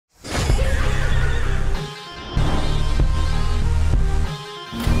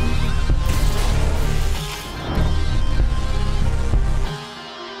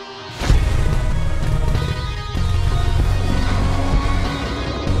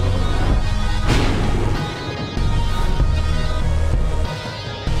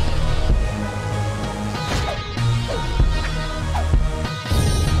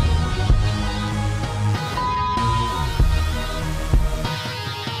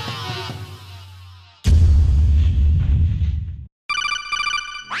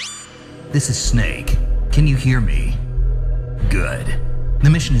This is Snake. Can you hear me? Good. The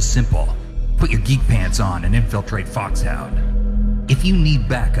mission is simple. Put your geek pants on and infiltrate Foxhound. If you need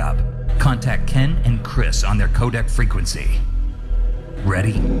backup, contact Ken and Chris on their codec frequency.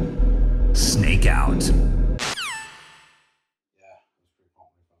 Ready? Snake out. Yeah, it was pretty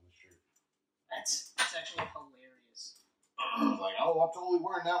pumped when I found this shirt. That's actually hilarious. I was like, oh, I'm totally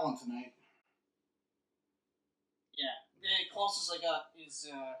wearing that one tonight. Yeah, the closest I got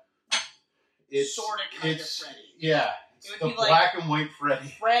is sort of kind of Freddy. Yeah, it's It would the be like black and white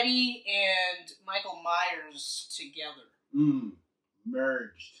Freddy. Freddy and Michael Myers together.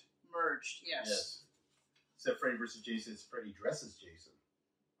 Merged. Merged, yes. Except Freddy vs. Jason, Freddy dresses Jason.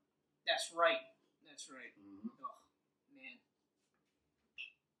 That's right. That's right. Mm-hmm. Oh, man.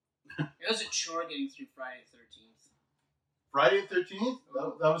 It was a chore getting through Friday the 13th. Friday the 13th?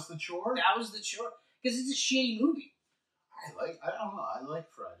 That was the chore? That was the chore. Because it's a shitty movie. I don't know. I like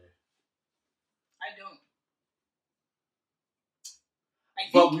Friday. I don't.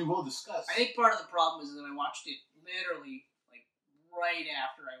 But we will discuss. I think part of the problem is that I watched it literally like right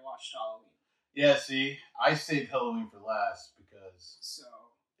after I watched Halloween. Yeah, see, I saved Halloween for last because So,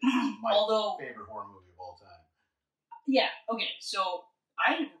 it's my although favorite horror movie of all time. yeah, okay, so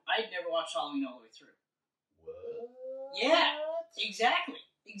I'd never watched Halloween all the way through. What? Yeah, exactly.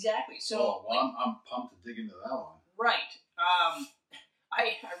 So, well, I'm pumped to dig into that one. right.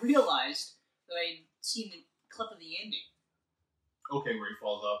 I realized that I'd seen the clip of the ending Okay, where he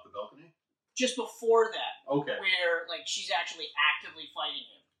falls off the balcony? just before that, Okay. where like she's actually actively fighting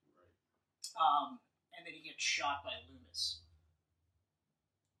him. Right. And then he gets shot by Loomis.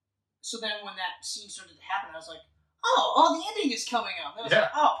 So then when that scene started to happen, I was like, oh, the ending is coming up. And I was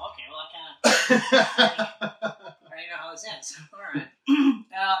like, oh, okay, well, I kind of already know how this ends. All right.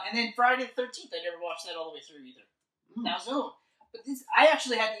 And then Friday the 13th, I never watched that all the way through either. That was another one. But I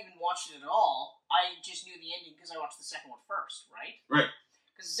actually hadn't even watched it at all. I just knew the ending because I watched the second one first, right? Right.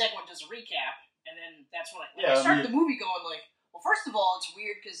 Because the second one does a recap, and then that's when Yeah, I started the movie going like, well, first of all, it's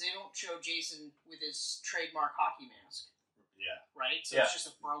weird because they don't show Jason with his trademark hockey mask, Yeah. right? So Yeah. it's just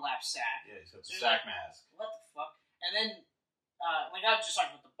a burlap sack. Yeah, he's got the So you're sack like, mask. What the fuck? And then, like, I was just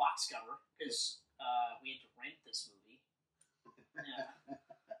talking about the box cover because we had to rent this movie. Yeah.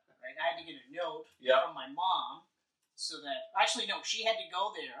 Right? I had to get a note from my mom so that, actually, no, she had to go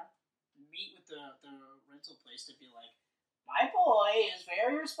there, meet with the rental place to be like, my boy is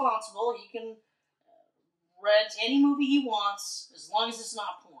very responsible. He can rent any movie he wants as long as it's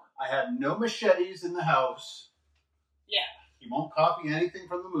not porn. I have no machetes in the house. Yeah. He won't copy anything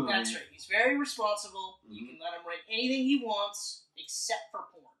from the movie. That's right. He's very responsible. You can let him rent anything he wants except for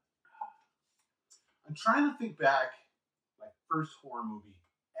porn. I'm trying to think back, my first horror movie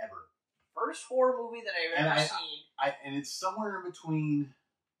ever. First horror movie that I've ever seen. And it's somewhere in between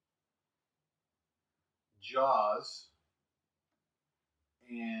Jaws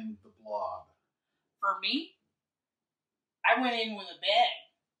and The Blob. For me, I went in with a bang.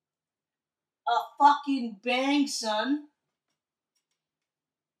 A fucking bang, son.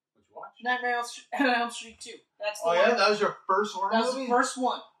 What'd you watch? Nightmare on Elm Street 2. That's the one. Yeah? That was your first horror movie? That was the first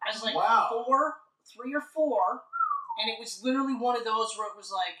one. I was like 3 or 4, and it was literally one of those where it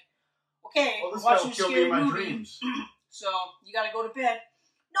was like, okay, Well, we're this guy watching will a kill me scary in my movie, dreams. so you gotta go to bed.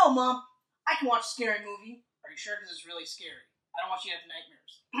 No, Mom, I can watch a scary movie. Are you sure? Because it's really scary. I don't want you to have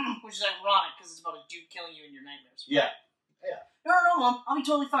nightmares. Which is ironic, because it's about a dude killing you in your nightmares. Yeah. No, Mom, I'll be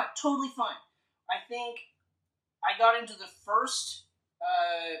totally fine. Totally fine. I think I got into the first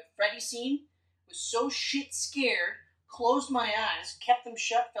Freddy scene, was so shit scared, closed my eyes, kept them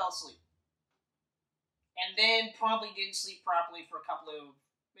shut, fell asleep. And then probably didn't sleep properly for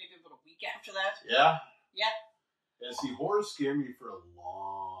maybe about a week after that. Yeah? Yeah. Yeah, see, horror scared me for a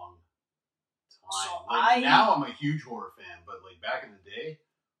long time. So now I'm a huge horror fan, but like back in the day,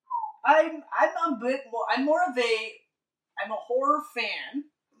 I'm a bit more. I'm a horror fan,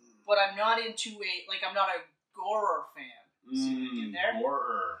 but I'm not I'm not a gorer fan. See what I did there?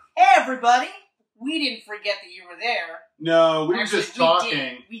 Horror. Hey, everybody! We didn't forget that you were there. No, we Actually, were just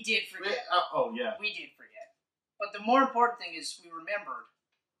talking. We did forget. Yeah. We did forget. But the more important thing is we remembered,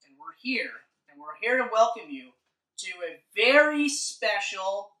 and we're here to welcome you to a very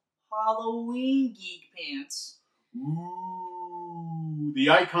special Halloween Geek Pants. Ooh, the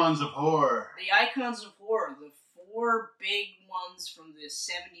icons of horror. The icons of horror, the 4 big ones from the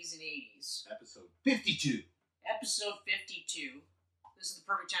 70s and 80s. Episode 52. Episode 52. This is the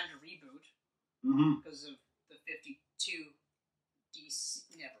perfect time to reboot. Because of the 52 DC.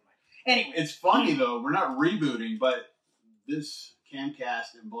 Never mind. Anyway. It's funny, though. We're not rebooting, but this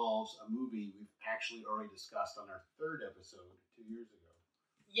Camcast involves a movie we've actually already discussed on our 3rd episode 2 years ago.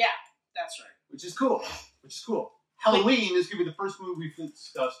 Yeah. That's right. Which is cool. Halloween is going to be the first movie we've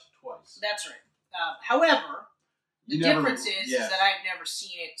discussed twice. That's right. However, the difference is yes. that I've never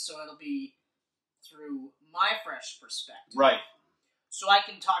seen it, so it'll be through my fresh perspective. Right. So I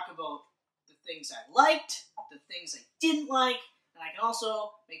can talk about the things I liked, the things I didn't like, and I can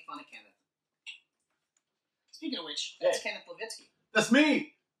also make fun of Kenneth. Speaking of which, that's Kenneth Levitsky. That's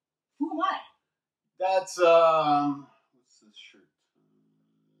me. Who am I? That's what's this shirt?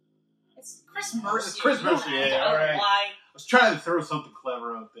 It's Chris Mercier. It's Chris Mercier. All right. Why. I was trying to throw something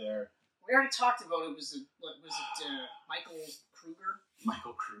clever out there. We already talked about it. Was it Michael Kruger?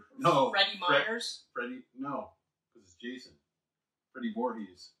 Michael Kruger. No. Freddie Myers? Freddie. No. Because it's Jason. Freddie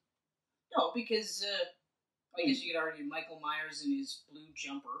Voorhees. No, because I guess you could argue Michael Myers in his blue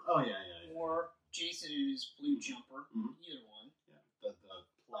jumper. Oh, yeah. Or Jason in his blue jumper. Mm-hmm. Either one. Yeah. The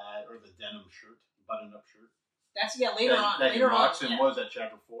plaid or the denim shirt. Button-up shirt. That's, later on. That later on. And was that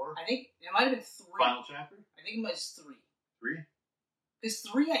chapter 4? I think it might have been 3. Final chapter? I think it was 3. 3? Because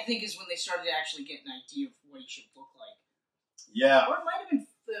 3, I think, is when they started to actually get an idea of what he should look like. Yeah. Or it might have been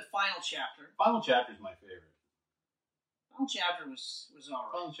the final chapter. Final chapter is my favorite. Final chapter was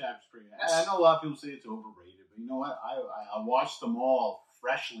alright. Final chapter's pretty good. I know a lot of people say it's overrated, but you know what? I watched them all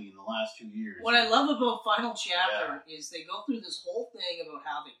freshly in the last 2 years. What I love about Final Chapter is they go through this whole thing about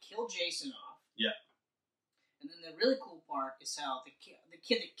how they kill Jason off. Yeah. And then the really cool part is how the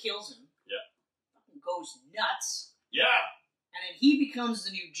kid that kills him goes nuts. Yeah. And then he becomes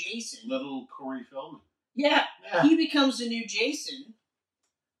the new Jason. Little Corey Feldman. Yeah. He becomes the new Jason.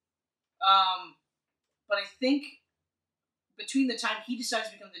 But I think between the time he decides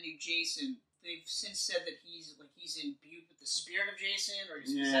to become the new Jason, they've since said that he's imbued with the spirit of Jason, or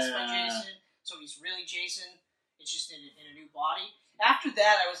he's possessed by Jason, so he's really Jason. It's just in a new body. After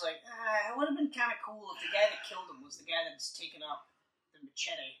that, I was like, it would have been kind of cool if the guy that killed him was the guy that was taken up the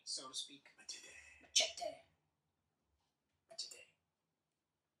machete, so to speak. Machete.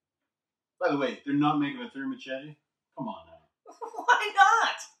 By the way, they're not making a third Machete? Come on now. Why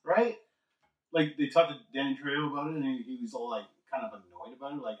not? Right? Like, they talked to Danny Trejo about it, and he was all, like, kind of annoyed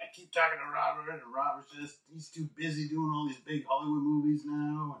about it. Like, I keep talking to Robert, and Robert's he's too busy doing all these big Hollywood movies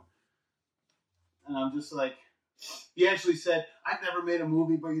now. And I'm just like, he actually said, I've never made a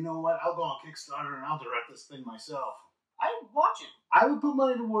movie, but you know what? I'll go on Kickstarter and I'll direct this thing myself. I'd watch it. I would put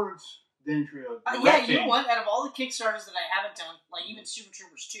money towards Danny Trejo. Yeah, you know what? Out of all the Kickstarters that I haven't done, like even Super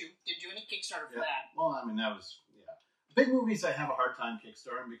Troopers 2, didn't do any Kickstarter for that. Well, I mean, that was, big movies I have a hard time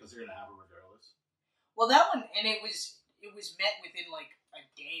Kickstarting because they're going to have it regardless. Well, that one, and it was met within like a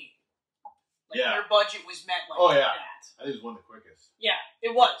day. Like their budget was met like that. I think it was one of the quickest. Yeah,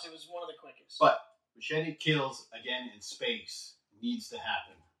 it was. It was one of the quickest. But Machete Kills again in space needs to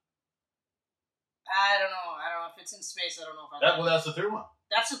happen. I don't know if it's in space. I don't know if that's the third one.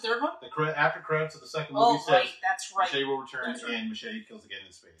 That's the third one? The after credits of the second movie says that's right. Machete will return and Machete Kills again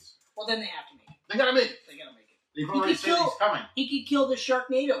in space. Well, then they have to make it. They gotta make it. They've already said he's coming. He could kill the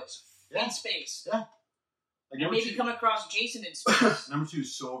Sharknadoes in space. Yeah. Like and maybe come across Jason in space. Number 2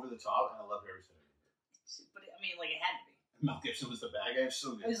 is so over the top, and I love every second. But I mean, like it had to be. Mel Gibson was the bad guy.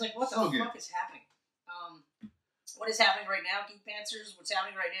 So good. I was like, what the fuck is happening? What is happening right now, Geek Pantsers? What's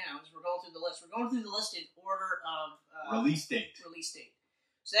happening right now is we're going through the list. We're going through the list in order of release date.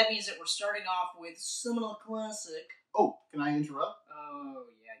 So that means that we're starting off with Seminole Classic. Oh, can I interrupt? Oh,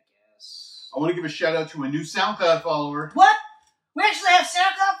 yeah, I guess. I want to give a shout out to a new SoundCloud follower. What? We actually have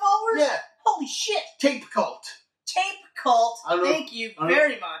SoundCloud followers? Yeah. Holy shit. Tape Cult. Thank you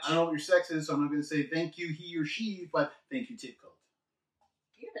very much. I don't know what your sex is, so I'm not going to say thank you, he or she, but thank you, Tape Cult.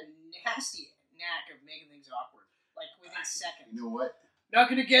 You have a nasty knack of making things awkward. Like within seconds. You know what? Not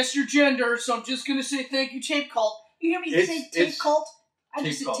going to guess your gender, so I'm just going to say thank you, Tape Cult. You hear me say Tape Cult? I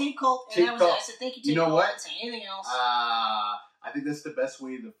just said Tape Cult, and I said thank you, Tape Cult. You know what? I didn't say anything else. I think that's the best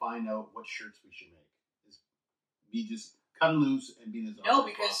way to find out what shirts we should make. Is be just cutting loose and being as awkward. No,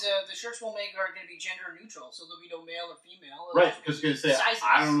 because the shirts we'll make are going to be gender neutral, so there'll be no male or female. Right, because I was going to say,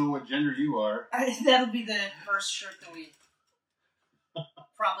 I don't know what gender you are. That'll be the first shirt that we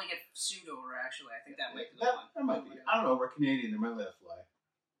probably get sued over, actually. I think that might be the one. That might be. I don't know. We're Canadian. They might let it fly.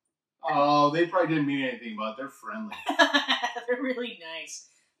 Oh, they probably didn't mean anything about it. They're friendly. They're really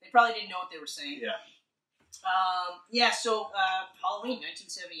nice. They probably didn't know what they were saying. Yeah. So Halloween,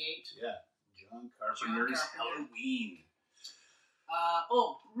 1978. Yeah. John Carpenter's Halloween.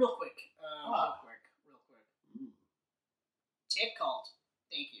 Real quick. Real quick. Tape Cult,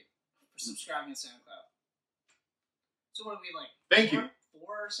 thank you for subscribing to SoundCloud. So what are we like? Thank you.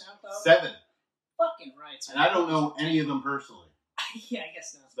 4 SoundCloud? 7. Fucking right. And I don't know any of them personally. Yeah, I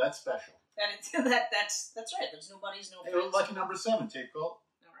guess not. So that's special. That's right. There's no buddies, no friends. Hey, lucky number 7, Tape Cult.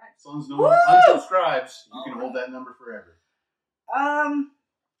 All right. As long as no one unsubscribes, you can hold that number forever.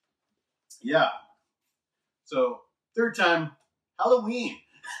 Yeah. So, third time, Halloween.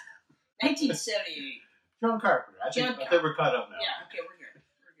 1978. John Carpenter. I think we're caught up now. Yeah, okay, we're good.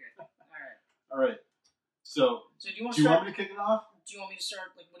 All right. So do you want me to kick it off? Do you want me to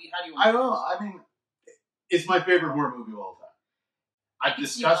start? Like, how do you want? I don't know. I mean, it's my favorite horror movie of all time. I've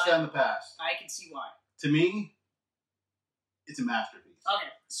discussed that in the past. I can see why. To me, it's a masterpiece.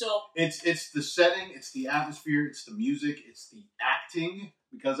 Okay, so it's the setting, it's the atmosphere, it's the music, it's the acting.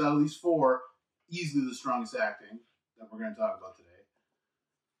 Because out of these four, easily the strongest acting that we're going to talk about today.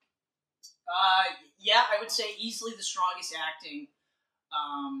 Yeah, I would say easily the strongest acting.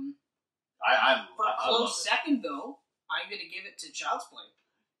 For a close second, though, I'm going to give it to Child's Play.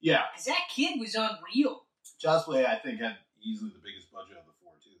 Yeah. Because that kid was unreal. Child's Play, I think, had easily the biggest budget of the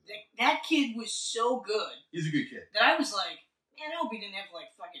four, too. That kid was so good. He's a good kid. That I was like, man, I hope he didn't have,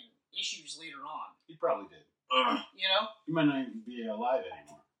 like, fucking issues later on. He probably did. You know? He might not even be alive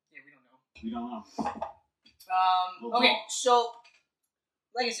anymore. Yeah, we don't know. We don't know. Okay, so,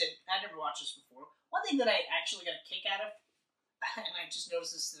 like I said, I'd never watched this before. One thing that I actually got a kick out of, and I just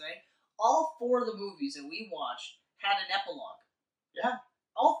noticed this today, all four of the movies that we watched had an epilogue. Yeah.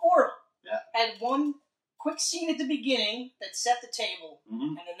 All four of them. Yeah. Had one quick scene at the beginning that set the table,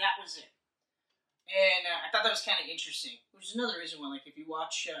 and then that was it. And I thought that was kind of interesting, which is another reason why, like, if you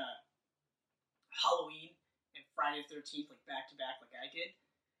watch Halloween and Friday the 13th, like, back-to-back like I did,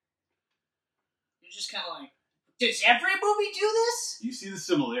 you're just kind of like, does every movie do this? You see the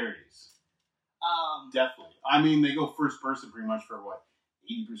similarities. Definitely. I mean, they go first person pretty much for,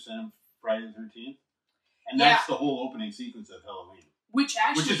 80% of Friday the 13th? And that's the whole opening sequence of Halloween. Which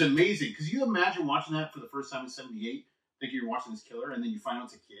is amazing. Because you imagine watching that for the first time in 78, thinking you're watching this killer, and then you find out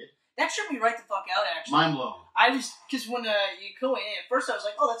it's a kid. That tripped me right the fuck out, actually. Mind blowing. Because when you go in, at first I was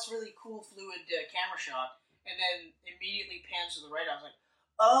like, oh, that's really cool, fluid camera shot. And then immediately pans to the right, I was like,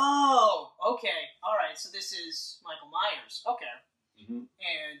 oh, okay. All right, so this is Michael Myers. Okay. Mm-hmm.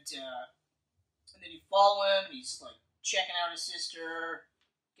 And then you follow him, and he's, like, checking out his sister,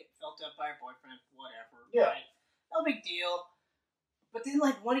 getting felt up by her boyfriend, whatever. Yeah. Right? No big deal. But then,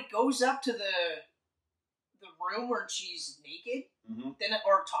 like, when it goes up to the room where she's naked, then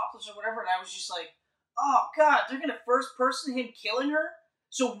or topless or whatever, and I was just like, oh, God, they're going to first person him killing her?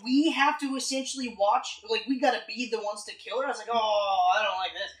 So we have to essentially watch, like, we got to be the ones to kill her? I was like, oh, I don't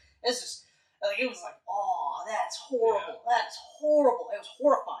like this. This is, like, it was like, oh, that's horrible. Yeah. That is horrible. It was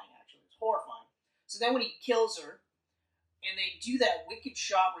horrifying, actually. It was horrifying. So then when he kills her, and they do that wicked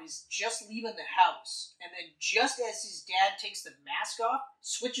shot where he's just leaving the house, and then just as his dad takes the mask off,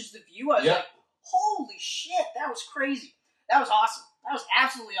 switches the view, I was like, holy shit, that was crazy. That was awesome. That was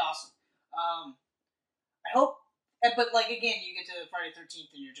absolutely awesome. I hope, but like, again, you get to Friday the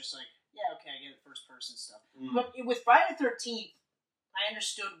 13th, and you're just like, yeah, okay, I get it, first person stuff. But with Friday the 13th, I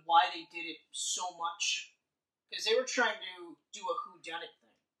understood why they did it so much, because they were trying to do a whodunit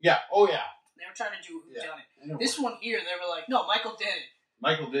thing. Yeah, oh yeah. They were trying to do whodunit. This one here, they were like, no, Michael did it.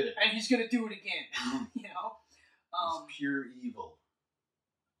 Michael did it. And he's going to do it again. You know? It's pure evil.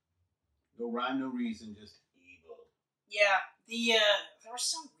 No rhyme, no reason, just evil. Yeah. There were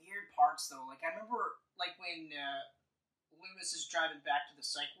some weird parts, though. Like, I remember, like, when Loomis is driving back to the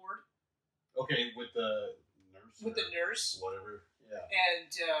psych ward. Okay, with the nurse. With the nurse. Whatever, yeah. And,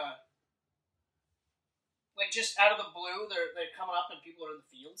 like, just out of the blue, they're coming up and people are in the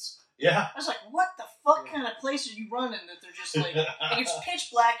fields. Yeah. I was like, what the fuck kind of place are you running that they're just like it's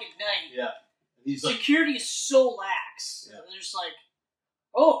pitch black at night. Yeah. And he's security is so lax. Yeah. They're just like,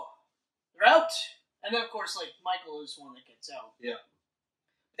 oh, they're out. And then, of course, like, Michael is one that gets out. Yeah.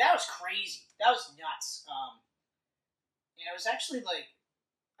 But that was crazy. That was nuts. And I was actually, like,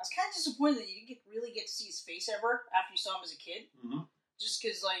 I was kind of disappointed that you didn't really get to see his face ever after you saw him as a kid. Mm-hmm. Just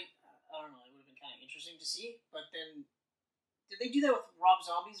because, like, I don't know, it would have been kind of interesting to see. But then, did they do that with Rob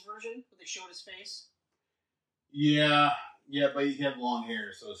Zombie's version, where they showed his face? Yeah, but he had long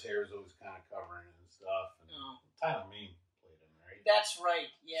hair, so his hair was always kind of covering it and stuff. And Tyler Mane played him, right? That's right.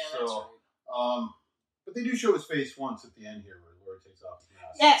 Yeah, that's right. But they do show his face once at the end here, where he takes off his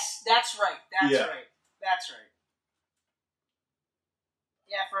mask. Yes, that's right. That's right. That's right.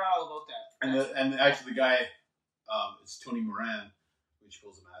 Yeah, I forgot all about that. And actually, the guy, it's Tony Moran, which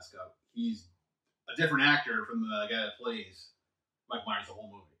pulls the mask up. He's a different actor from the guy that plays Mike Myers the whole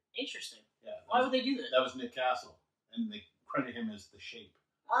movie. Interesting. Yeah. Why would they do that? That was Nick Castle, and they credit him as the Shape.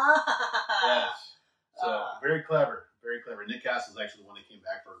 Yes. So very clever, very clever. Nick Castle's actually the one that came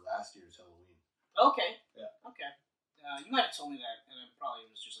back for last year's Halloween. Okay. Yeah. Okay. You might have told me that, and I probably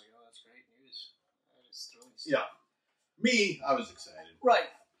was just like, "Oh, that's great news. That is thrilling." Yeah. Me, I was excited. Right.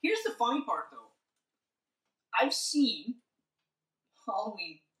 Here's the funny part, though. I've seen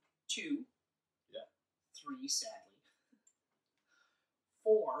Halloween 2, 3, sadly,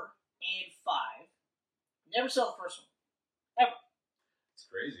 4, and 5. Never saw the first one. Ever. It's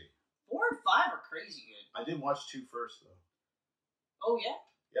crazy. 4 and 5 are crazy good. I did watch 2 first, though. Oh, yeah?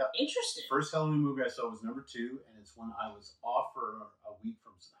 Yeah. Interesting. First Halloween movie I saw was number 2, and it's when I was off for a week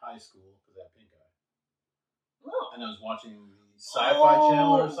from high school because I had pink eye. Oh. And I was watching the Sci-Fi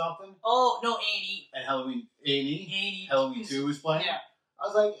Channel or something. Oh, no, A&E. And Halloween A&E. A&E. Halloween 2 was playing. Yeah. I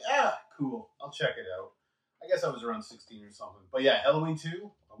was like, yeah, cool. I'll check it out. I guess I was around 16 or something. But yeah, Halloween 2,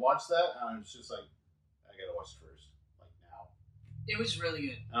 I watched that, and I was just like, I gotta watch the first. Like, now. It was really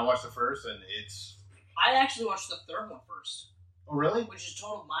good. And I watched the first, and it's... I actually watched the third one first. Oh, really? Which is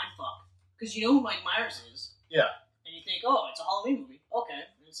total mindfuck. Because you know who Mike Myers is. Yeah. And you think, oh, it's a Halloween movie. Okay.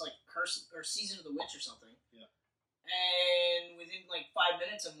 And it's like Curse or Season of the Witch or something. Yeah. And within like 5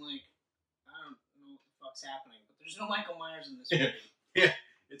 minutes, I'm like, I don't know what the fuck's happening. But there's no Michael Myers in this movie. Yeah.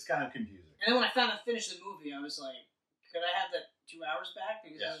 It's kind of confusing. And then when I found out finished the movie, I was like, could I have that 2 hours back?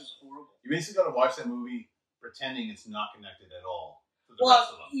 Because this was horrible. You basically got to watch that movie pretending it's not connected at all to the Well,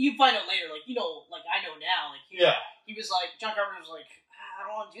 rest of them. you find out later, like, you know, like I know now, like, he was like, John Carpenter was like, I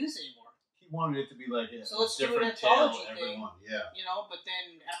don't want to do this anymore. He wanted it to be like a so let's do an different tale anthology every thing. one. Yeah. You know, but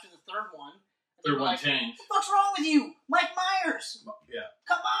then after the third one, Third one like, changed. what the fuck's wrong with you? Mike Myers! Yeah.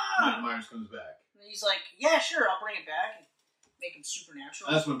 Come on! Mike Myers comes back. And he's like, yeah, sure, I'll bring it back and make him supernatural.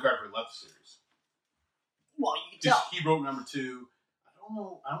 And that's when Carpenter left the series. Well, you can tell. He wrote number 2. I don't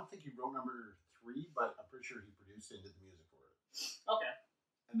know. I don't think he wrote number 3, but I'm pretty sure he produced it and did the music for it. Okay.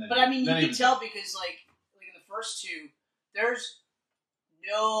 And then but I mean, you can tell because, like in the first 2, there's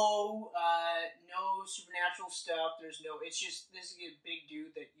no supernatural stuff. There's no. It's just this is a big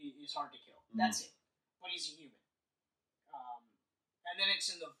dude that is hard to kill. That's it. But he's a human. And then it's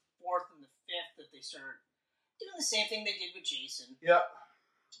in the 4th and the 5th that they start doing the same thing they did with Jason. Yep.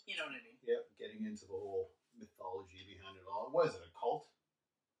 You know what I mean? Yep. Getting into the whole mythology behind it all. What is it? A cult?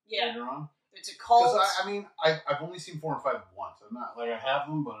 Yeah. Later on. It's a cult. Because I mean, I've only seen 4 and 5 once. I'm not like I have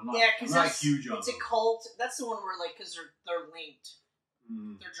them, but I'm not. Yeah, I'm not huge on it's them. a cult. That's the one where like because they're linked.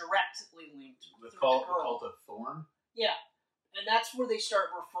 They're directly linked. The cult of Thorn. Yeah, and that's where they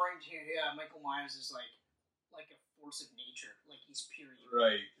start referring to Michael Myers as like a force of nature, like he's pure evil.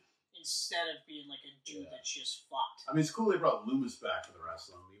 Right. Instead of being like a dude that's just fucked. I mean, it's cool they brought Loomis back for the rest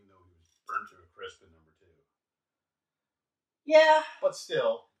of them, even though he was burnt to a crisp in number 2. Yeah. But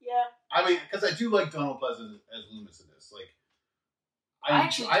still. Yeah. I mean, because I do like Donald Pleasant as Loomis in this. Like, I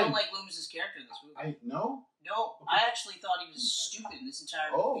actually don't like Loomis's character in this movie. No, I actually thought he was stupid in this entire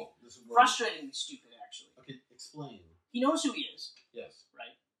movie. This is frustratingly stupid, actually. Okay, explain. He knows who he is. Yes.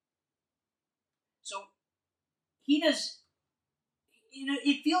 Right. So he does. You know,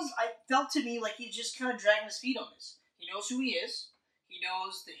 I felt to me like he's just kind of dragging his feet on this. He knows who he is. He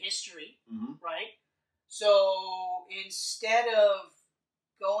knows the history, right? So instead of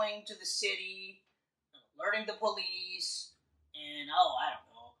going to the city, alerting the police, and I don't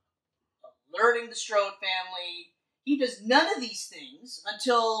know, alerting the Strode family, he does none of these things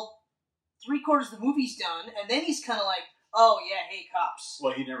until 3/4 of the movie's done, and then he's kind of like, oh yeah, hey cops.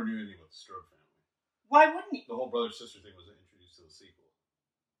 Well, he never knew anything about the Strode family. Why wouldn't he? The whole brother-sister thing was introduced to the sequel.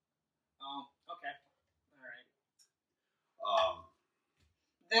 Oh, okay. Alright.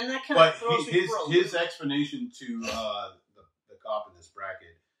 Then that kind of throws me for a loop. His explanation to the cop in this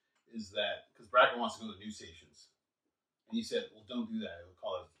bracket is that, because Bracken wants to go to news stations, and he said, well, don't do that. It'll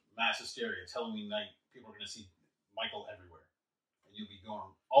call it mass hysteria. It's Halloween night. People are going to see Michael everywhere. And you'll be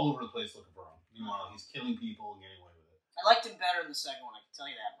going all over the place looking for him. Meanwhile, he's killing people and getting away with it. I liked him better in the second one, I can tell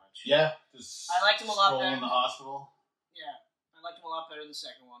you that much. Yeah? I liked him a lot better. in the hospital. Yeah, I liked him a lot better in the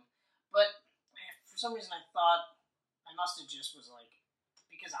second one. But for some reason I thought I must have just was like,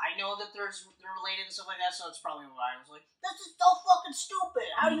 because I know that they're related and stuff like that, so that's probably why I was like, this is so fucking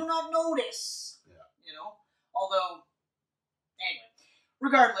stupid. How do you not know this? Yeah. You know? Although, anyway.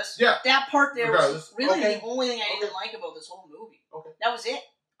 Regardless, yeah. that part there was really the only thing I didn't like about this whole movie. Okay. That was it.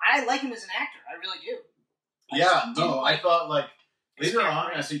 I like him as an actor. I really do. I thought, like, later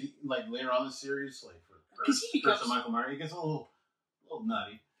on, I think, like, later on in the series, like, for Michael Myers, he gets a little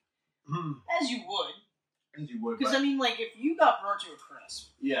nutty. As you would. Because, I mean, like, if you got burnt to a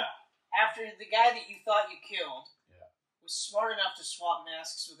crisp. Yeah. After the guy that you thought you killed was smart enough to swap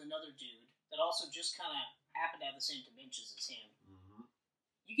masks with another dude that also just kind of happened to have the same dimensions as him.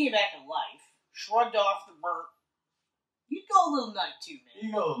 You came back to life, shrugged off the burnt. You'd go a little nutty too, man.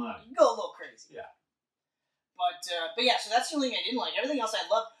 You go a little nutty. You go a little crazy. Yeah. But yeah, so that's the only thing I didn't like. Everything else I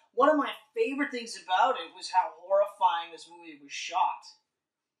loved. One of my favorite things about it was how horrifying this movie was shot.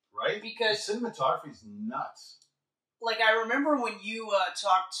 Right? Because the cinematography is nuts. Like, I remember when you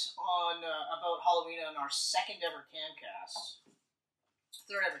talked on about Halloween on our second ever Camcast,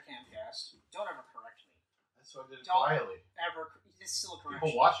 third ever Camcast. Don't ever correct me. That's why I did it Don't quietly. Ever. It's still a correction.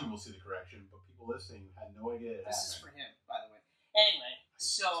 People watching will see the correction, but people listening had no idea it This is happened. for him, by the way. Anyway,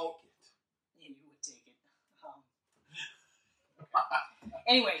 so... Yeah, you would take it.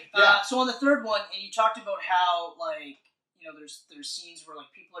 Anyway, so on the third one, and you talked about how, like, you know, there's scenes where, like,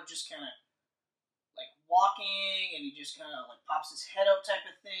 people are just kind of, like, walking, and he just kind of, like, pops his head out type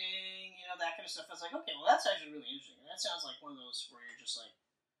of thing, you know, that kind of stuff. I was like, okay, well, that's actually really interesting. And that sounds like one of those where you're just like,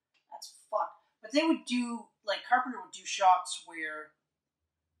 that's fucked. But they would do, like, Carpenter would do shots where,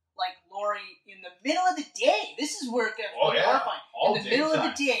 like, Laurie, in the middle of the day, this is where it gets really horrifying. In the middle of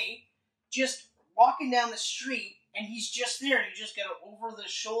the day, just walking down the street, and he's just there, and you just get an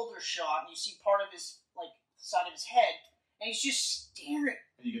over-the-shoulder shot, and you see part of his, like, side of his head, and he's just staring.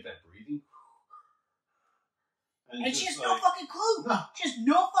 And you get that breathing. And she has no fucking clue. No. She has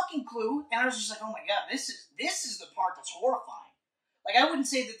no fucking clue, and I was just like, oh my god, this is the part that's horrifying. Like, I wouldn't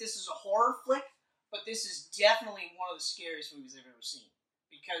say that this is a horror flick, but this is definitely one of the scariest movies I've ever seen.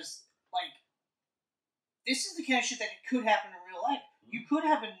 Because, like, this is the kind of shit that could happen in real life. Mm-hmm. You could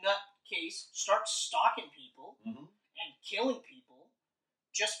have a nutcase start stalking people and killing people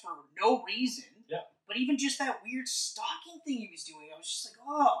just for no reason. Yeah. But even just that weird stalking thing he was doing, I was just like,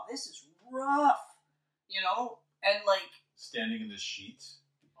 oh, this is rough. You know? And, like... Standing in the sheets.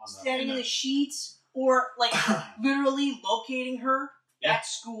 Standing in the sheets. Or, like, literally locating her at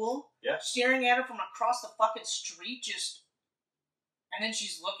school. Yeah. Staring at her from across the fucking street, just... And then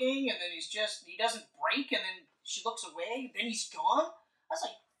she's looking, and then he doesn't break, and then she looks away, then he's gone. I was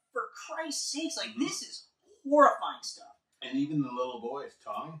like, for Christ's sakes, like, this is horrifying stuff. And even the little boy,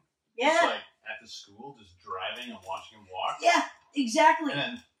 Tommy. Yeah. Just, like, at the school, just driving and watching him walk. Yeah, exactly. And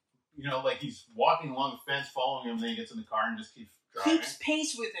then, you know, like, he's walking along the fence, following him, and then he gets in the car and just keeps driving. Keeps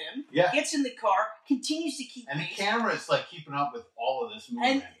pace with him. Yeah. Gets in the car, continues to keep pace. And the camera is, like, keeping up with all of this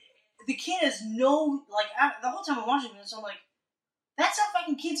movement. And the kid has no, like, the whole time I'm watching this, I'm like, that's how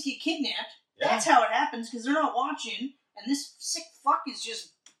fucking kids get kidnapped. Yeah. That's how it happens, because they're not watching, and this sick fuck is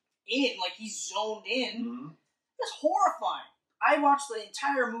just in, like, he's zoned in. Mm-hmm. It's horrifying. I watched the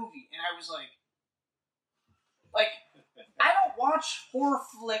entire movie, and I was like, I don't watch horror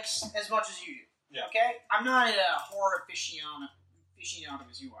flicks as much as you do. Yeah. Okay? I'm not a horror aficionado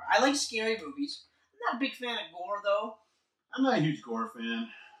as you are. I like scary movies. I'm not a big fan of gore, though. I'm not a huge gore fan.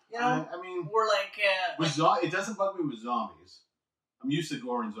 You know? I mean... We're like... it doesn't bug me with zombies. I'm used to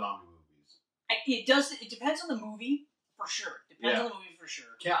gore in zombie movies. It depends on the movie, for sure. Depends on the movie, for sure.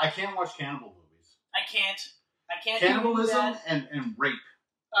 I can't watch cannibal movies. I can't Cannibalism and rape.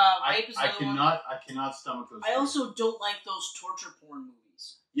 Rape is another one. I cannot stomach those. I also don't like those torture porn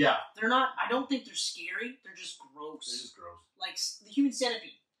movies. Yeah. They're not, I don't think they're scary. They're just gross. They're just gross. Like The Human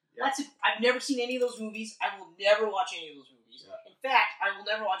Centipede. Yeah. I've never seen any of those movies. I will never watch any of those movies. Yeah. In fact, I will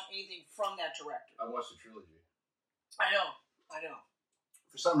never watch anything from that director. I watched the trilogy. I know.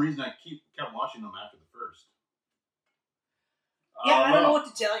 For some reason, I kept watching them after the first. Yeah, I don't know what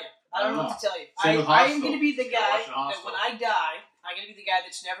to tell you. I don't know what to tell you. I am going to be the guy that when I die, I'm going to be the guy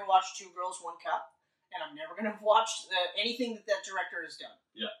that's never watched Two Girls, One Cup, and I'm never going to watch anything that director has done.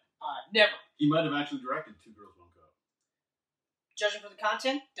 Yeah. Never. He might have actually directed Two Girls, One Cup. Judging for the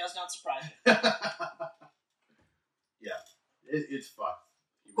content, does not surprise me. Yeah. It's fucked.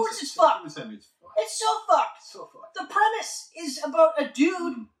 Of course it's fucked. It's fucked. It's so fucked. So fucked. The premise is about a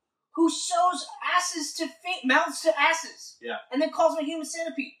dude who sews asses to mouths to asses. Yeah. And then calls him a human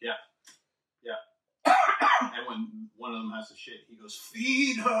centipede. Yeah. And when one of them has to shit, he goes,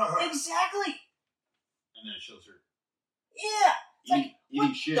 "Feed her." Exactly. And then it shows her. Yeah. It's like, eating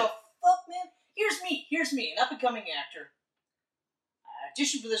what shit. the fuck, man? Here's me, an up-and-coming actor. I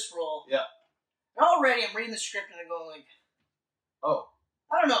auditioned for this role. Yeah. And already I'm reading the script and I'm going like, oh.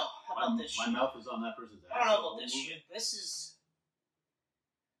 I don't know about this shit. My mouth is on that person's ass. I don't know about this shit. This is...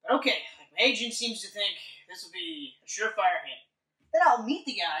 But okay, like my agent seems to think this will be a surefire hit. Then I'll meet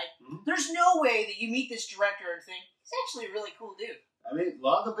the guy. Mm-hmm. There's no way that you meet this director and think, he's actually a really cool dude. I mean, a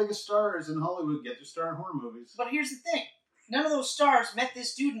lot of the biggest stars in Hollywood get their start in horror movies. But here's the thing. None of those stars met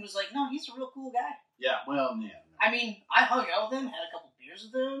this dude and was like, no, he's a real cool guy. Yeah, well, yeah. I mean, I hung out with him, had a couple beers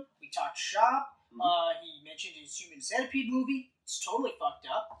with him, we talked shop. Mm-hmm. He mentioned his Human Centipede movie. It's totally fucked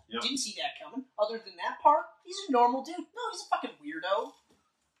up. Yep. Didn't see that coming. Other than that part, he's a normal dude. No, he's a fucking weirdo.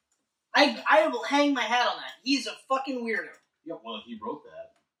 I will hang my hat on that. He's a fucking weirdo. Yeah, well, he wrote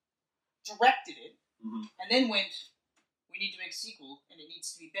that. Directed it. Mm-hmm. And then went, we need to make a sequel, and it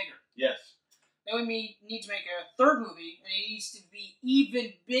needs to be bigger. Yes. Then we need to make a third movie, and it needs to be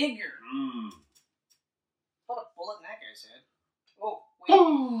even bigger. Put a bullet in that guy's head. Oh, wait.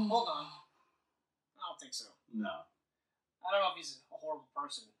 Hold on. I don't think so. No. I don't know if he's a horrible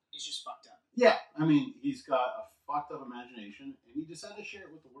person. He's just fucked up. Yeah, I mean, he's got a fucked up imagination, and he decided to share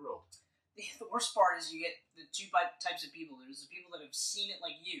it with the world. The worst part is you get the two types of people. There's the people that have seen it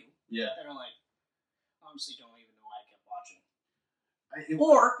like you. Yeah. That are like, honestly, don't even know why I kept watching.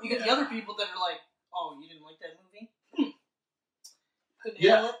 Or you get the other people that are like, oh, you didn't like that movie? Couldn't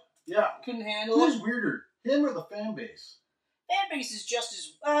handle it? Yeah. Couldn't handle it? Who's weirder, him or the fan base? Fan base is just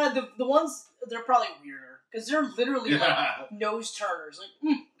as... the ones, they're probably weirder. Because they're literally like nose turners.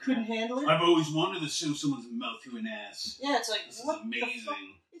 Like, couldn't handle it? I've always wanted to sew someone's mouth through an ass. Yeah, it's like, this is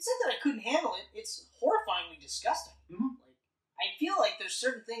amazing. It's not that I couldn't handle it. It's horrifyingly disgusting. Mm-hmm. Like, I feel like there's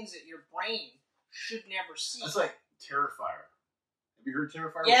certain things that your brain should never see. That's like Terrifier. Have you heard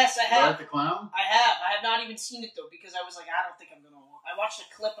Terrifier? Yes, I have. Art the Clown? I have. I have not even seen it, though, because I was like, I don't think I'm going to... I watched a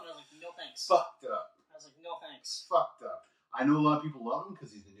clip, and I was like, no thanks. Fucked up. I was like, no thanks. Fucked up. I know a lot of people love him because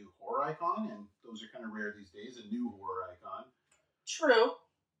he's a new horror icon, and those are kind of rare these days, a new horror icon. True,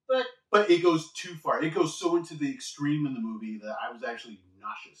 but... But it goes too far. It goes so into the extreme in the movie that I was actually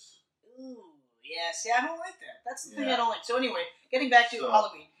nauseous. Ooh, yeah, see, I don't like that. That's the thing I don't like. So anyway, getting back to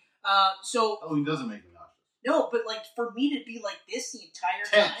Halloween. Halloween doesn't make me nauseous. No, but like, for me to be like this the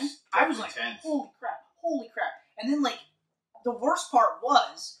entire time, I was like, holy crap. And then like, the worst part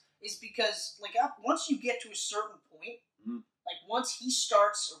is because like, once you get to a certain point, like once he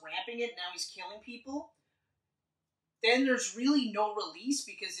starts ramping it, now he's killing people, then there's really no release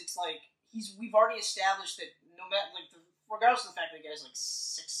because it's like, we've already established that no matter, like, regardless of the fact that the guy's like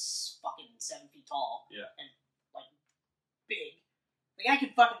 7 feet tall, and like big, the guy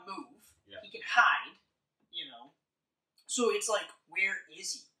can fucking move. Yeah. He can hide, you know. So it's like, where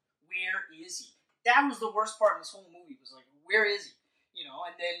is he? Where is he? That was the worst part of this whole movie. Was like, where is he? You know,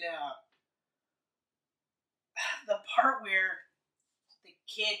 and then the part where the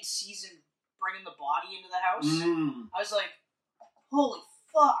kid sees him bringing the body into the house, I was like, holy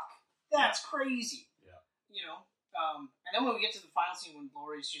fuck, that's crazy. Yeah. You know. And then when we get to the final scene when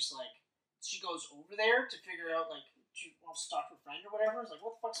Laurie's just like, she goes over there to figure out, like, she wants to talk to her friend or whatever. It's like,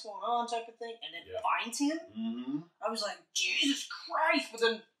 what the fuck's going on type of thing. And then finds him. I was like, Jesus Christ. But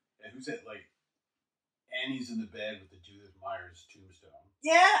then... And who's that, like, Annie's in the bed with the Judith Myers tombstone.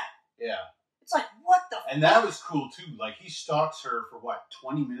 Yeah. Yeah. It's like, what the fuck? And that was cool, too. Like, he stalks her for,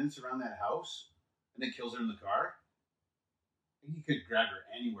 20 minutes around that house? And then kills her in the car? He could grab her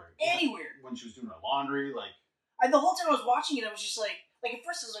anywhere. Anywhere. When she was doing her laundry, like... The whole time I was watching it, I was just like at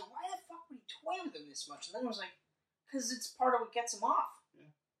first I was like, why the fuck would he toy with him this much? And then I was like, because it's part of what gets him off.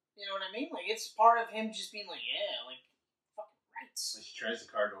 Yeah. You know what I mean? Like, it's part of him just being like, yeah, like, fucking rights. Like, she tries the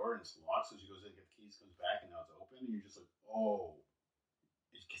car door and it's locked, so she goes in and gets the keys, comes back, and now it's open, and you're just like, oh.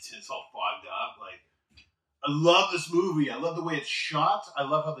 It's all fogged up. Like, I love this movie. I love the way it's shot. I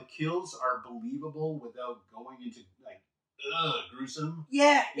love how the kills are believable without going into, like, gruesome.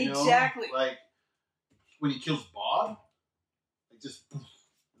 Yeah, exactly. Like, when he kills Bob, like just and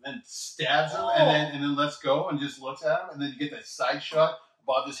then stabs him and then lets go and just looks at him, and then you get that side shot,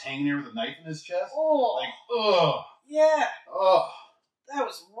 Bob just hanging there with a knife in his chest. Yeah. That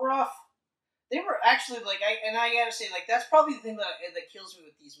was rough. They were actually like, I gotta say, like, that's probably the thing that kills me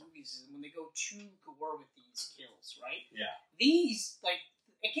with these movies is when they go too gore with these kills, right? Yeah. These, like,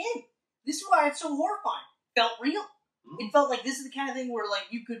 again, this is why it's so horrifying. Felt real. It felt like this is the kind of thing where, like,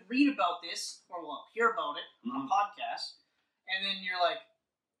 you could read about this, or, hear about it on a podcast, and then you're like,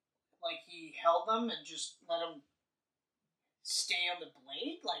 he held them and just let them stay on the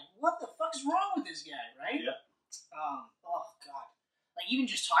blade? Like, what the fuck's wrong with this guy, right? Yeah. Oh, God. Like, even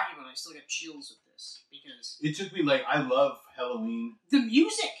just talking about it, I still got chills with this, because... It took me, like, I love Halloween. The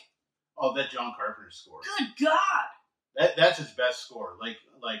music! Oh, that John Carpenter score. Good God! That's his best score. Like,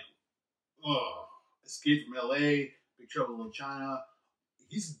 Escape from L.A., Big Trouble in Little China.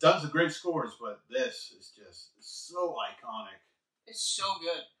 He's done some great scores, but this is just so iconic. It's so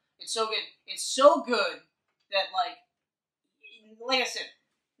good. It's so good. It's so good that, like I said,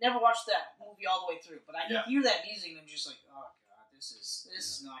 never watched that movie all the way through, but I can hear that music and I'm just like, oh God, this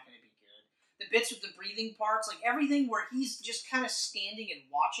is not going to be good. The bits with the breathing parts, like everything where he's just kind of standing and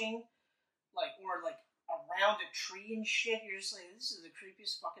watching, like, or like around a tree and shit, you're just like, this is the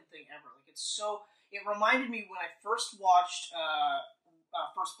creepiest fucking thing ever. Like, it's so... It reminded me when I first watched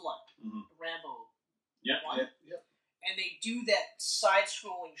First Blood, Rambo. Yeah. And they do that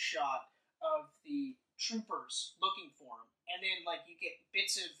side-scrolling shot of the troopers looking for him, and then like you get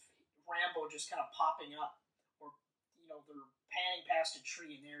bits of Rambo just kind of popping up, or they're panning past a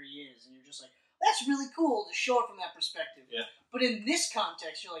tree and there he is, and you're just like, That's really cool to show it from that perspective. Yeah. But in this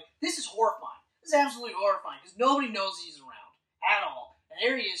context, you're like, this is horrifying. This is absolutely horrifying because nobody knows he's around at all. And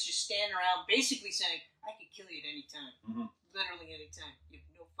there he is just standing around basically saying, I could kill you at any time. Mm-hmm. Literally any time. You have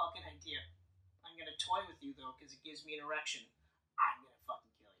no fucking idea. I'm going to toy with you, though, because it gives me an erection. I'm going to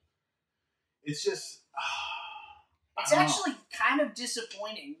fucking kill you. It's just... It's actually kind of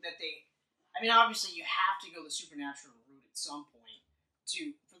disappointing that they... I mean, obviously, you have to go the supernatural route at some point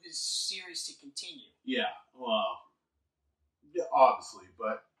for this series to continue. Yeah, well... Yeah, obviously,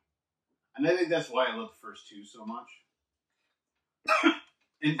 but... And I think that's why I love the first two so much.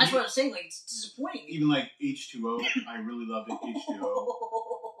 And that's what I'm saying, like, it's disappointing. Even like H2O, I really loved it, H2O.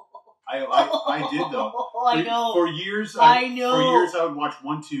 I did, though. I know. For years, I know. For years, I would watch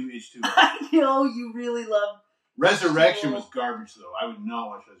 1, 2, H2O. I know, you really love Resurrection was garbage, though. I would not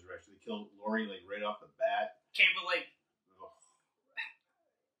watch Resurrection. They killed Laurie, like, right off the bat. Okay, but, like,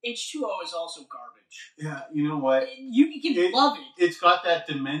 H2O is also garbage. Yeah, you know what? You can love it. It's got that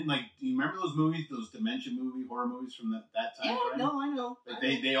dimension. Like, do you remember those movies, those dementia horror movies from that time? Yeah, no, I know. Like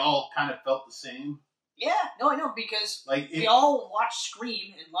they all kind of felt the same. Yeah, no, I know because like we all watched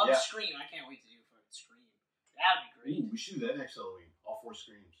Scream and loved Scream. I can't wait to do fucking Scream. That would be great. Ooh, we should do that next Halloween. All 4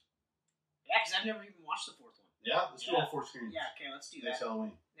 Screams. Yeah, because I've never even watched the 4th one. Yeah, let's do all 4 Screams. Yeah, okay, let's do that. Next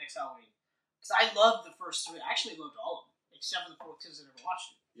Halloween. Next Halloween. Because I loved the first 3. I actually loved all of them, except for the 4th because I never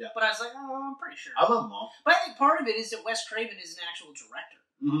watched it. Yeah. But I was like, oh, I'm pretty sure. I love them all. But I think part of it is that Wes Craven is an actual director.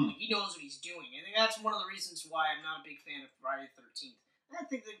 Mm-hmm. Like, he knows what he's doing. I think that's one of the reasons why I'm not a big fan of Friday the 13th. And I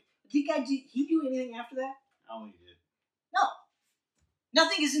think he do anything after that? I don't think he did. No.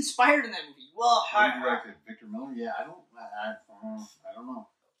 Nothing is inspired in that movie. Well, who directed? Victor Miller? Yeah, I don't know.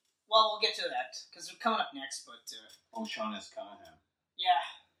 Well, we'll get to that because we're coming up next. But Sean S. Cunningham. Yeah.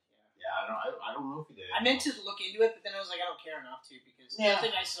 Yeah, I don't know if he did. I meant to look into it, but then I was like, I don't care enough to because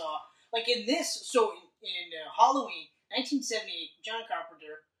nothing I saw. Like in this, so in Halloween, 1978, John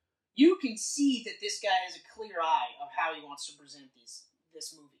Carpenter, you can see that this guy has a clear eye of how he wants to present this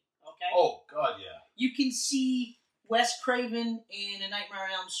movie. Okay. Oh God, yeah. You can see Wes Craven in A Nightmare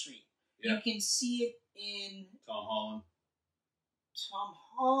on Elm Street. Yeah. You can see it in Tom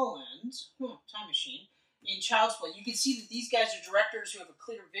Holland. Time Machine. In Child's Play, you can see that these guys are directors who have a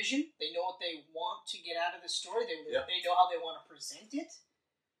clear vision. They know what they want to get out of the story. They know how they want to present it.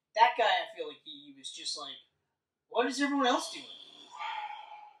 That guy, I feel like he was just like, what is everyone else doing?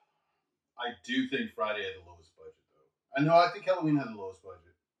 I do think Friday had the lowest budget, though. I think Halloween had the lowest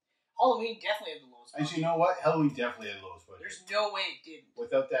budget. Halloween definitely had the lowest budget. Actually, you know what? Halloween definitely had the lowest budget. There's no way it didn't.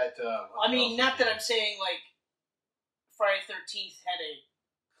 Without that... not that I'm saying, like, Friday the 13th had a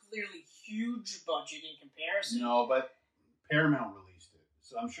clearly huge budget in comparison. No, but Paramount released it.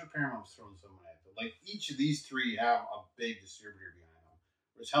 So I'm sure Paramount was throwing someone at it. Like, each of these 3 have a big distributor behind them.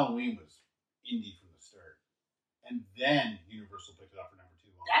 Whereas Halloween was indie from the start. And then Universal picked it up for number 2.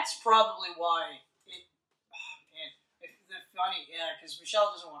 That's probably why it... because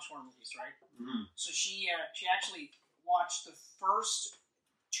Michelle doesn't watch horror movies, right? Mm-hmm. So she actually watched the first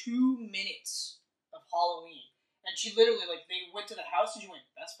 2 minutes of Halloween. And she literally, like, they went to the house and she went,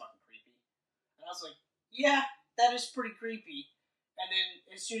 that's fucking creepy. And I was like, yeah, that is pretty creepy. And then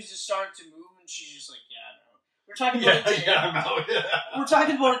as soon as it started to move, and she's just like, yeah, no. We're talking about it today. We're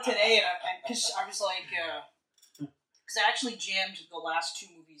talking about it today, and because I was like, because I actually jammed the last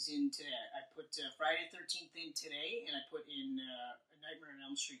 2 movies in today. I put Friday the 13th in today, and I put in A Nightmare on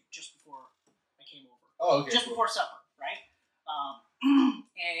Elm Street just before I came over. Oh, okay. Just before supper, right?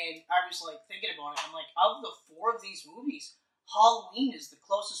 And I was like thinking about it. I'm like, of the 4 of these movies, Halloween is the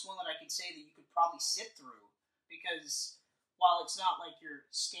closest one that I could say that you could probably sit through because while it's not like your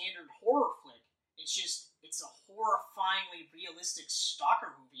standard horror flick, it's a horrifyingly realistic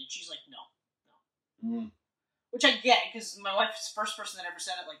stalker movie. And she's like, no. Which I get because my wife's the first person that ever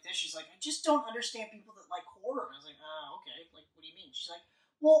said it like this. She's like, I just don't understand people that like horror. And I was like, okay. Like, what do you mean? She's like,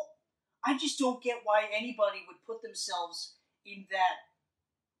 well, I just don't get why anybody would put themselves in that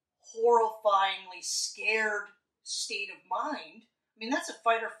horrifyingly scared state of mind. I mean, that's a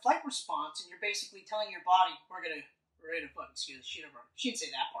fight or flight response, and you're basically telling your body, we're gonna fucking scare the shit out of her. She didn't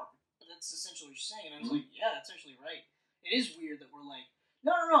say that part, but that's essentially what she's saying. And I was like, yeah, that's actually right. It is weird that we're like,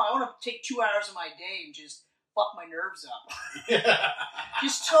 no, I want to take 2 hours of my day and just fuck my nerves up.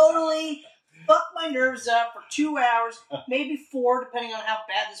 Just totally fuck my nerves up for 2 hours, maybe 4, depending on how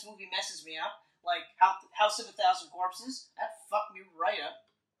bad this movie messes me up. Like House of a Thousand Corpses, that fucked me right up.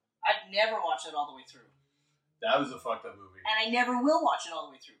 I'd never watch it all the way through. That was a fucked up movie. And I never will watch it all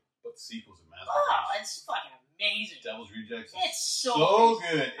the way through. But the sequel's a masterpiece. Oh, it's fucking amazing. Devil's Rejects. It's so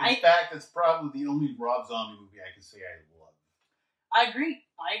good. In fact, it's probably the only Rob Zombie movie I can say I love. I agree.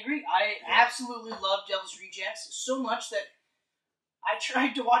 I absolutely love Devil's Rejects so much that I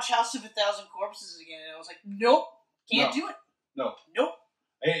tried to watch House of a Thousand Corpses again, and I was like, nope, can't do it. No. Nope.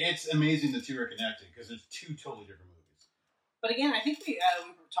 It's amazing the two are connected because there's two totally different movies. But again, I think we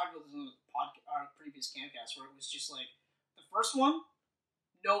were talking about this in our previous Camcast where it was just like, the first one,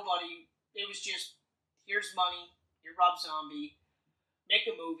 nobody, it was just, here's money, you're Rob Zombie, make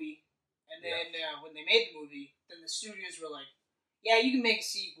a movie, and then when they made the movie, then the studios were like, yeah, you can make a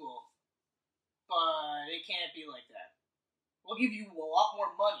sequel, but it can't be like that. We'll give you a lot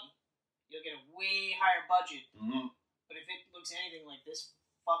more money, you'll get a way higher budget, but if it looks anything like this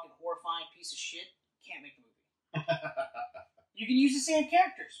fucking horrifying piece of shit, can't make the movie. You can use the same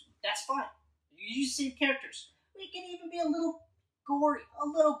characters, that's fine. You can use the same characters. It can even be a little gory,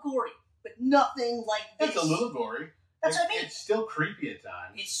 but nothing like this. It's a little gory. That's what I mean. It's still creepy at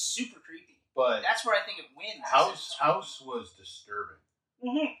times. It's super creepy. But that's where I think it wins. House was disturbing.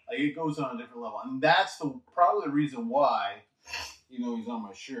 Like, it goes on a different level. And that's probably the reason why, he's on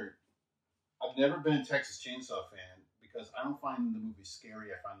my shirt. I've never been a Texas Chainsaw fan because I don't find the movies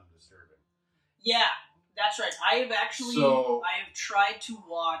scary. I find them disturbing. Yeah, that's right. I have tried to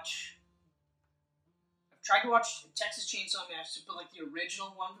watch Texas Chainsaw Massacre, but like the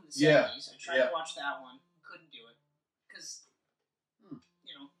original one from the 70s. I tried to watch that one. Couldn't do it. Because,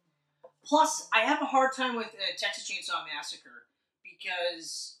 Plus, I have a hard time with Texas Chainsaw Massacre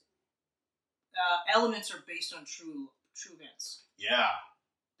because elements are based on true events. Yeah.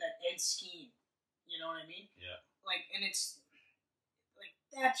 That Ed Skeen. You know what I mean? Yeah. Like, and it's, like,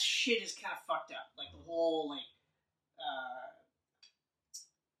 that shit is kind of fucked up. Like, the whole, like,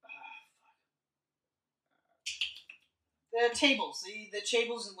 the tables, the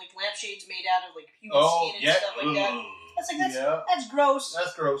tables and, like, lampshades made out of, like, human skin and stuff like that. That's gross.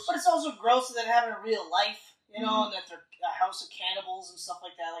 That's gross. But it's also gross that it happened in real life, and that they're a house of cannibals and stuff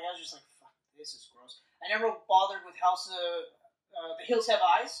like that. Like, I was just like, fuck, this is gross. I never bothered with The Hills Have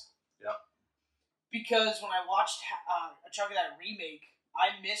Eyes. Yep. Because when I watched a chunk of that remake,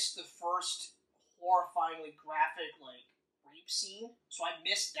 I missed the first horrifyingly graphic, like, rape scene. So I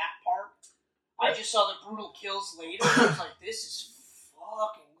missed that part. I just saw the brutal kills later, and I was like, this is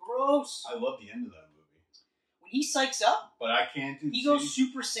fucking gross. I love the end of that movie. When he psychs up, but I can't do. He goes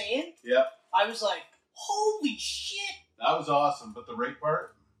Super Saiyan. Yep. I was like, holy shit. That was awesome, but the rape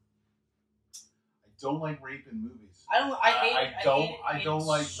part, I don't like rape in movies. I don't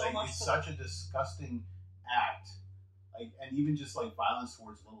like so like it's such a disgusting act. Like, and even just like violence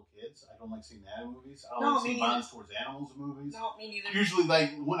towards little kids, I don't like seeing that in movies. I don't like seeing violence towards animals in movies. No, me neither. Usually,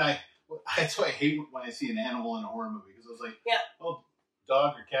 like that's why I hate when I see an animal in a horror movie because I was like, well,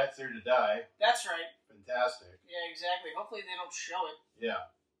 dog or cat's there to die. That's right. Fantastic. Yeah, exactly. Hopefully they don't show it.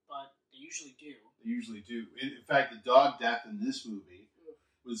 Yeah. But they usually do. They usually do. In fact, the dog death in this movie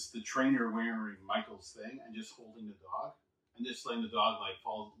was the trainer wearing Michael's thing and just holding the dog and just letting the dog like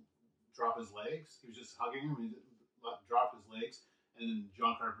drop his legs. He was just hugging him and he dropped his legs, and then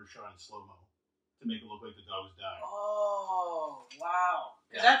John Carpenter shot in slow-mo to make it look like the dog was dying. Oh, wow.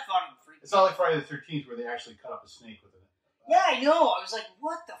 Yeah. That fucking freaked me. It's not like Friday the 13th where they actually cut up a snake with it. Yeah, I know. I was like,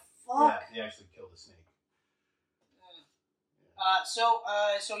 what the fuck? Yeah, they actually killed the snake.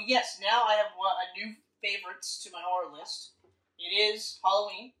 So yes, now I have a new favorites to my horror list. It is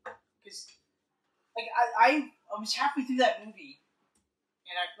Halloween, because like I was halfway through that movie,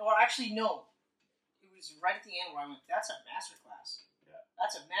 and it was right at the end where I went, that's a masterclass. Yeah.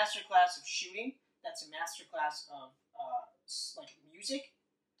 That's a masterclass of shooting. That's a masterclass of like music.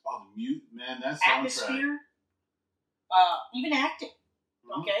 Oh, that's atmosphere. Even acting.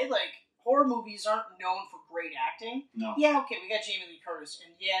 Mm-hmm. Okay, like horror movies aren't known for great acting. No. Yeah, okay, we got Jamie Lee Curtis,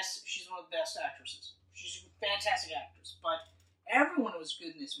 and yes, she's one of the best actresses. She's a fantastic actress, but everyone was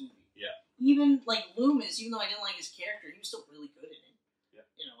good in this movie. Yeah. Even like Loomis, even though I didn't like his character, he was still really good in it. Yeah.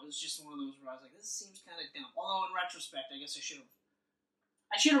 It was just one of those where I was like, this seems kind of dumb. Although in retrospect, I guess I should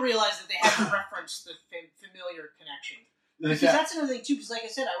have realized that they had to reference the familiar connection. Because that's another thing too. Because like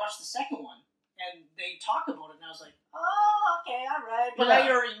I said, I watched the second one, and they talk about it, and I was like, oh, okay, all right. But I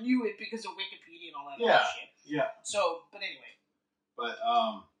already knew it because of Wikipedia and all that other shit. Yeah. So, but anyway. But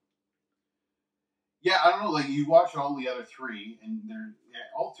yeah, I don't know. Like you watch all the other three, and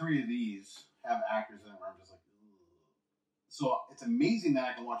all three of these have actors in it where I'm just like, ugh. So it's amazing that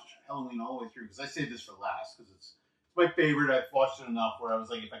I can watch Halloween all the way through because I saved this for last because it's my favorite. I've watched it enough where I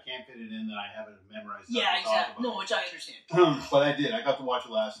was like, if I can't fit it in, then I have it memorized. Yeah, exactly. No, which I understand. But I did. I got to watch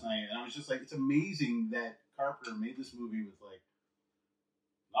it last night, and I was just like, it's amazing that Carpenter made this movie with like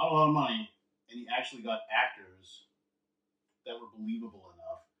not a lot of money, and he actually got actors that were believable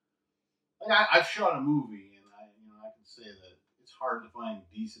enough. Like I've shot a movie, and I can say that it's hard to find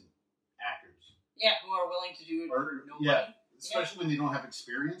decent actors. Yeah, who are willing to do it for no money. Especially when they don't have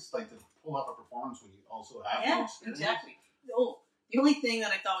experience, like to pull off a performance when you also have no experience. Exactly. Oh, the only thing that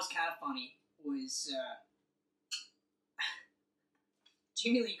I thought was kind of funny was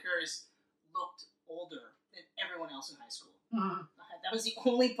Jamie Lee Curtis looked older than everyone else in high school. Mm-hmm. That was the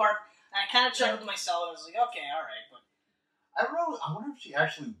only part. I kind of chuckled to myself, and I was like, okay, all right. But I wonder if she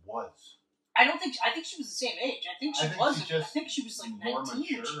actually was. I think she was the same age. I think she was like 19 when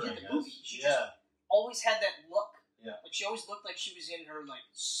she did the movie. She just always had that look. Yeah. Like she always looked like she was in her like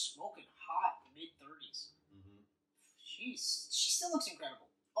smoking hot mid-30s. Mm-hmm. She still looks incredible.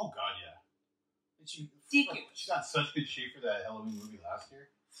 Oh God, yeah. She got such good shape for that Halloween movie last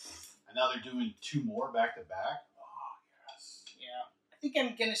year, and now they're doing 2 more back to back. Oh yes. Yeah, I think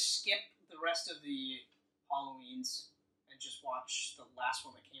I'm gonna skip the rest of the Halloweens and just watch the last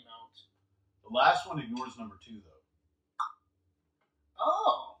one that came out. The last one ignores number 2 though.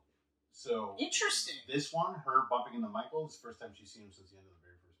 Oh. So interesting. This one, her bumping into Michael, is the first time she's seen him since the end of the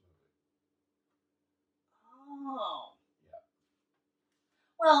very first movie. Oh. Yeah.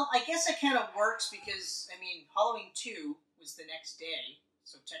 Well, I guess it kind of works because, I mean, Halloween 2 was the next day,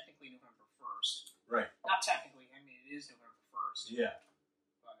 so technically November 1st. Right. Not technically, I mean, it is November 1st. Yeah.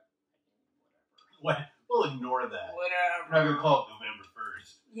 But, whatever. We'll ignore that. Whatever. We're not going to call it November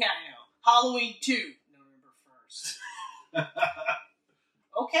 1st. Yeah, I know. Halloween 2, November 1st.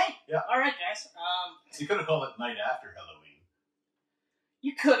 Okay. Yeah. All right, guys. You could have called it Night After Halloween.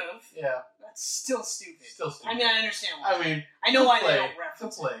 You could have. Yeah. That's still stupid. Still stupid. I mean, I understand why. I know why they don't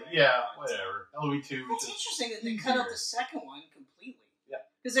reference it. Yeah, whatever. Halloween 2. It's interesting that they cut out the second one completely. Yeah.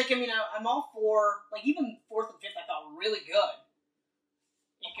 Because, like, I mean, I'm all for, like, even 4th and 5th I thought were really good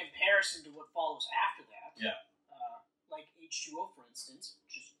in comparison to what follows after that. Yeah. Like H2O, for instance,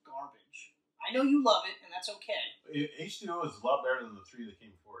 which is garbage. I know you love it, and that's okay. H2O is a lot better than the 3 that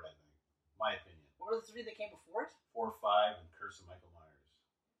came before it, I think. My opinion. What were the 3 that came before it? 4, 5, and Curse of Michael Myers.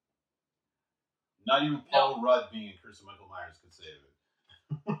 Not even Paul Rudd being in Curse of Michael Myers could save it.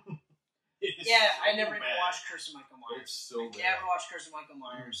 Yeah, I never even watched Curse of Michael Myers. It's so bad. I never watched Curse of Michael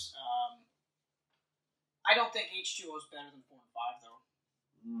Myers. I don't think H2O is better than 4 and 5, though.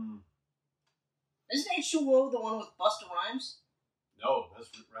 Isn't H2O the one with Busta Rhymes? No,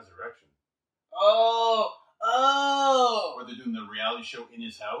 that's Resurrection. Oh! Where they're doing the reality show in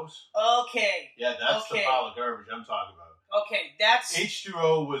his house. Okay. Yeah, that's the pile of garbage I'm talking about. Okay, that's...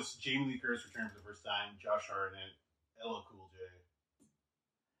 H2O was Jamie Lee Curtis returning for the first time, Josh Hartnett, LL Cool J.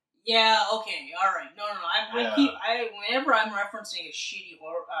 Yeah, okay, alright. No. Whenever I'm referencing a shitty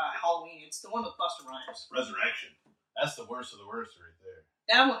Halloween, it's the one with Busta Rhymes. Resurrection. That's the worst of the worst right there.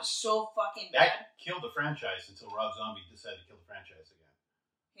 That one's so fucking bad. That killed the franchise until Rob Zombie decided to kill the franchise again.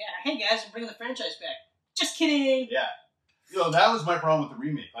 Yeah, hey guys, I'm bringing the franchise back. Just kidding. Yeah. That was my problem with the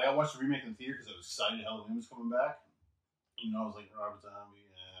remake. I watched the remake in the theater because I was excited Halloween was coming back. I was like, Robert Zombie,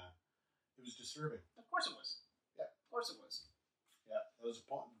 it was disturbing. Of course it was. Yeah. Of course it was. Yeah. The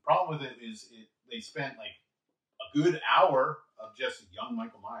problem with it is they spent like a good hour of just young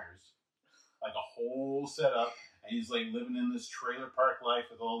Michael Myers. Like a whole setup. And he's like living in this trailer park life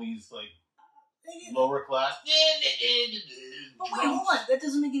with all these like lower class. But wait, hold on. That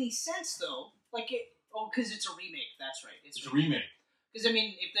doesn't make any sense though. Like because it's a remake. That's right. It's a remake. Because I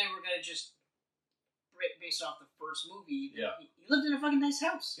mean, if they were gonna just based off the first movie, he lived in a fucking nice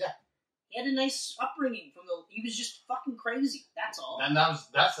house. Yeah. He had a nice upbringing he was just fucking crazy. That's all. And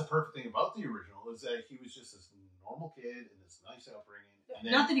that's the perfect thing about the original is that he was just this normal kid in this nice upbringing.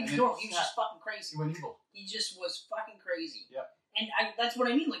 Not that he was normal. He was just fucking crazy. He went evil. He just was fucking crazy. Yeah. And that's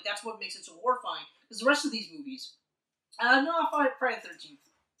what I mean. Like, that's what makes it so horrifying. Because the rest of these movies, Friday the 13th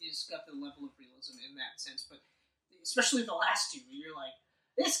has got the level of realism in that sense. But especially the last 2, you're like,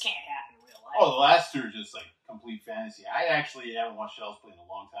 this can't happen in real life. Oh, the last 2 are just like complete fantasy. I actually haven't watched Child's Play in a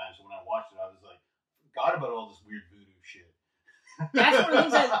long time. So when I watched it, I was like, forgot about all this weird voodoo shit. That's one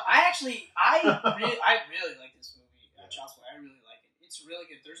of the things I really like this movie, Child's Play. I really like it. It's really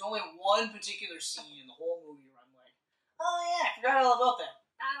good. There's only one particular scene in the whole movie where I'm like, oh yeah, I forgot all about that.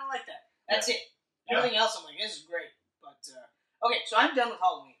 I don't like that. That's it. Everything else I'm like, this is great. But, okay, so I'm done with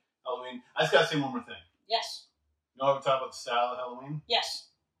Halloween. I just gotta say one more thing. Yes. You know how we talk about the style of Halloween? Yes.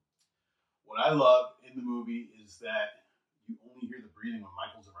 What I love in the movie is that you only hear the breathing when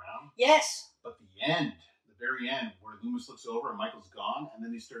Michael's around. Yes. But the very end, where Loomis looks over and Michael's gone, and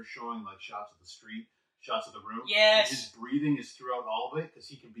then they start showing like shots of the street, shots of the room. Yes. And his breathing is throughout all of it because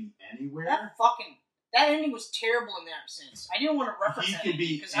he can be anywhere. That ending was terrible in that sense. I didn't want to reference that. He can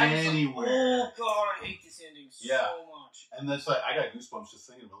be anywhere. Like, oh god, I hate this ending so much. And that's like, I got goosebumps just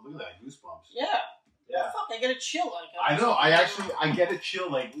thinking about it. Look at that, goosebumps. Yeah. Yeah. Oh, fuck, I get a chill. Like, I know. I get a chill.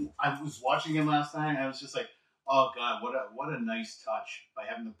 Like, I was watching him last night, and I was just like, oh god, what a nice touch by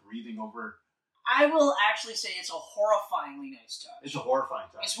having the breathing over. I will actually say it's a horrifyingly nice touch. It's a horrifying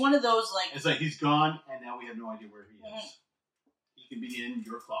touch. It's one of those like. It's like he's gone, and now we have no idea where he is. He can be in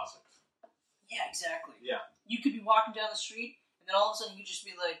your closet. Yeah, exactly. Yeah. You could be walking down the street, and then all of a sudden you just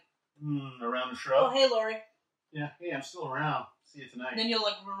be like, around the shrub. "Oh, hey, Lori." Yeah. Hey, I'm still around. See you tonight. And then you'll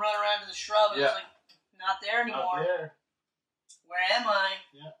like run around to the shrub, and it's like, not there anymore. Not there. Where am I?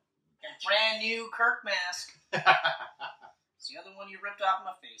 Yeah. Got a brand new Kirk mask. It's the other one you ripped off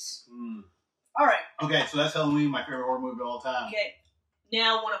my face. All right. Okay, so that's Halloween, my favorite horror movie of all time. Okay.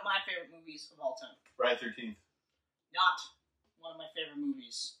 Now, one of my favorite movies of all time. Friday the 13th. Not one of my favorite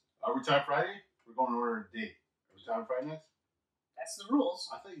movies. Are we talking Friday? We're going to order a date. Are we talking Friday next? That's the rules.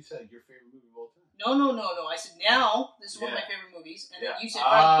 I thought you said your favorite movie of all time. No. I said now. This is one of my favorite movies, and then you said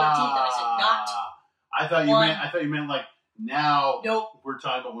Friday the 13th, and I said not. I thought you meant like now. Nope. We're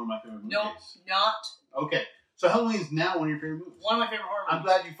talking about one of my favorite movies. Nope. Not. Okay. So Halloween's now one of your favorite movies. One of my favorite horror movies. I'm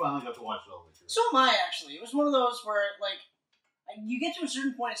glad you finally got to watch it all the way through. So am I, actually. It was one of those where, like, you get to a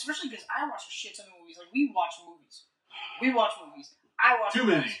certain point, especially because I watch a shit ton of movies. Like, we watch movies. I watch Too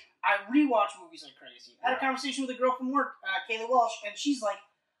movies. many. I rewatch movies like crazy. I had a conversation with a girl from work, Kayla Walsh, and she's like,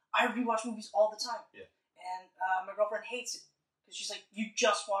 I rewatch movies all the time. Yeah. And my girlfriend hates it. Because she's like, you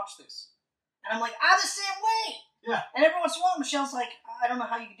just watched this. And I'm like, I'm the same way. Yeah. And every once in a while, Michelle's like, I don't know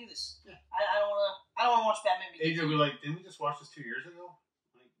how you can do this. Yeah. I don't want to watch Batman Begins. Adrian will be like, didn't we just watch this 2 years ago?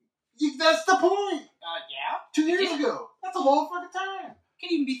 Like, that's the point. Yeah. 2 years ago. That's a long fucking time. It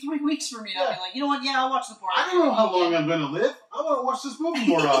could even be 3 weeks for me. And I'll be like, you know what? Yeah, I'll watch the part. I don't know how long I'm going to live. I want to watch this movie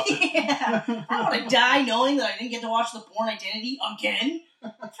more often. Yeah. I don't want to die knowing that I didn't get to watch The Bourne Identity again. For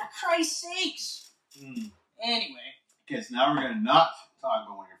Christ's sakes. Anyway. Okay, so now we're going to not talk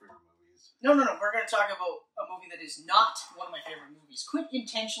about one of your favorite movies. No. We're going to talk about a movie that is not one of my favorite movies. Quit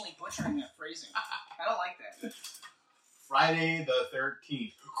intentionally butchering that phrasing. I don't like that. Friday the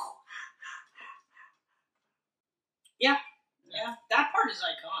 13th. Yeah, that part is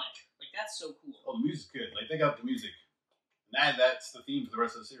iconic. Like, that's so cool. Oh, the music's good. Like, they got the music. And that's the theme for the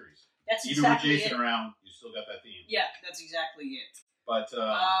rest of the series. That's even exactly with Jason around, you still got that theme. Yeah, that's exactly it. But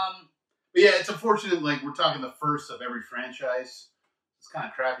yeah, it's unfortunate. Like, we're talking the first of every franchise. It's kind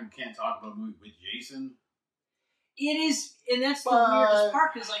of crappy. We can't talk about a movie with Jason. It is, and that's the weirdest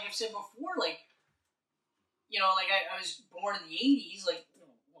part, because like I've said before, like, you know, like I was born in the 80s, like,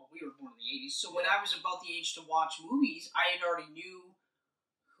 well, we were born in the 80s, so when I was about the age to watch movies, I had already knew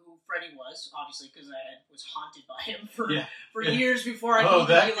who Freddy was, obviously, because I was haunted by him for years before I could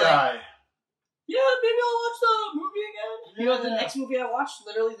that be guy. like, yeah, maybe I'll watch the movie again. Yeah. You know what the next movie I watched,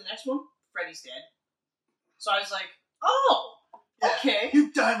 literally the next one, Freddy's dead. So I was like, oh, okay.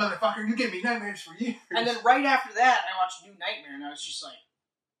 You die, motherfucker. You gave me nightmares for years. And then right after that, I watched New Nightmare, and I was just like,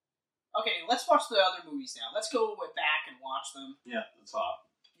 okay, let's watch the other movies now. Let's go back and watch them. Yeah, that's hot.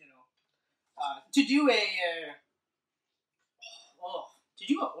 You know, to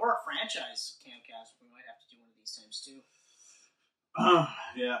do a horror franchise camcast, we might have to do one of these times too.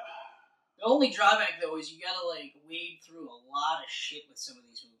 Yeah. The only drawback though is you gotta like wade through a lot of shit with some of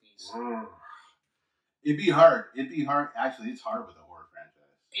these movies. It'd be hard. Actually, it's hard with a horror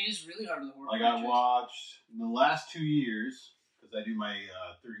franchise. It is really hard with a horror franchise. franchise. I watched in the last 2 years, because I do my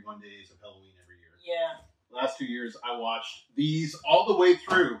 31 days of Halloween every year. Yeah. Last 2 years, I watched these all the way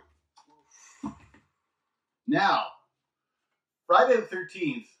through. Now, Friday the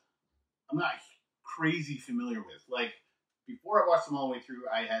 13th, I'm not crazy familiar with. Like, before I watched them all the way through,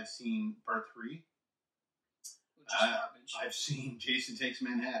 I had seen part 3. Which is garbage. I've seen Jason Takes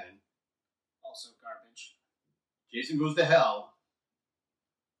Manhattan. Also garbage. Jason Goes to Hell.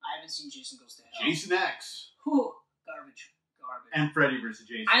 I haven't seen Jason Goes to Hell. Jason X. Whew, garbage. And Freddy vs.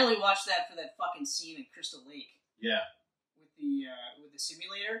 Jason. I only watched that for that fucking scene in Crystal Lake. Yeah. With the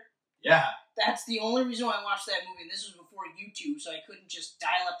simulator. Yeah. That's the only reason why I watched that movie, and this was before YouTube, so I couldn't just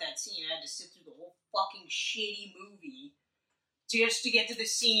dial up that scene. I had to sit through the whole fucking shitty movie just to get to the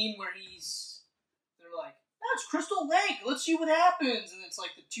scene where they're like, that's Crystal Lake, let's see what happens. And it's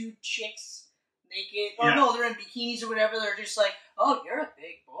like the two chicks naked, or no, they're in bikinis or whatever, they're just like, oh, you're a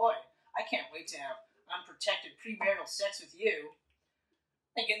big boy. I can't wait to have unprotected premarital sex with you.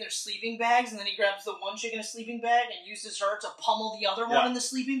 They get in their sleeping bags, and then he grabs the one chick in a sleeping bag and uses her to pummel the other one in the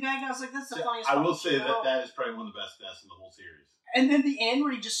sleeping bag. And I was like, that's the funniest I will say shit that is probably one of the best deaths in the whole series. And then the end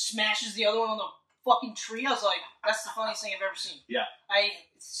where he just smashes the other one on the fucking tree, I was like, that's the funniest thing I've ever seen. Yeah. I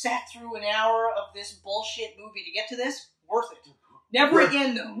sat through an hour of this bullshit movie to get to this. Worth it. Never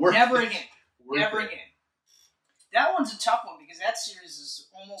again, though. Never again. Never again. That one's a tough one because that series is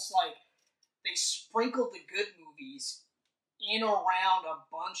almost like they sprinkled the good movies in around a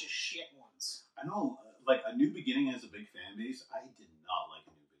bunch of shit ones. I know, like, A New Beginning has a big fan base. I did not like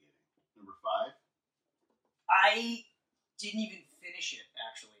A New Beginning. Number 5? I didn't even finish it,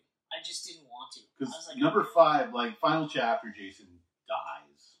 actually. I just didn't want to. Because like, number 5, like, final chapter, Jason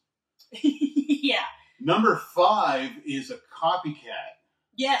dies. Yeah. Number 5 is a copycat.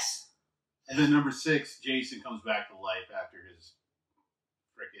 Yes. And then number 6, Jason comes back to life after his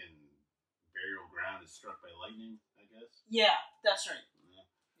frickin' burial ground is struck by lightning, I guess. Yeah, that's right. Yeah.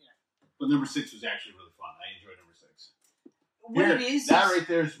 But number 6 was actually really fun. I enjoyed number 6. What Here, it is that right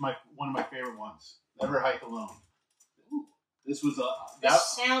there is one of my favorite ones. Never Hike Alone. Ooh. This was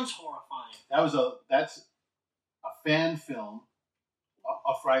This sounds horrifying. That's a fan film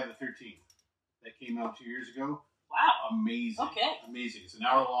of Friday the 13th that came out 2 years ago. Wow. Amazing. Okay. Amazing. It's an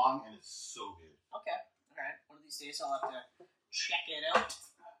hour long and it's so good. Okay. All right. One of these days I'll have to check it out.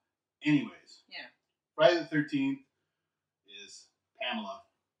 Anyways. Yeah. Friday the 13th is Pamela,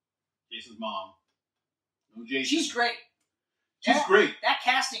 Jason's mom. No Jason. She's great. She's great. That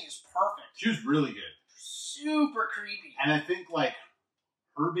casting is perfect. She was really good. Super creepy. And I think, like,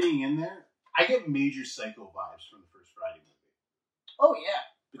 her being in there, I get major Psycho vibes from the first Friday movie. Oh, yeah.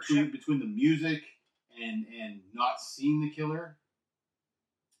 Between the music and not seeing the killer,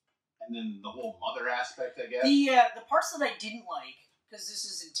 and then the whole mother aspect, I guess. The parts that I didn't like, because this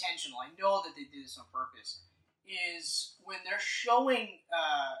is intentional, I know that they did this on purpose, is when they're showing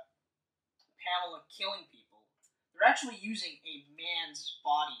Pamela killing people, they're actually using a man's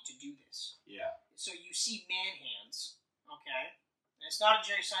body to do this. Yeah. So you see man hands, okay? And it's not a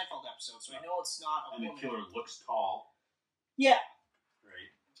Jerry Seinfeld episode, so I know it's not a woman. And the killer looks tall. Yeah.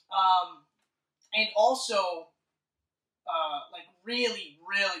 Right. And also, like, really,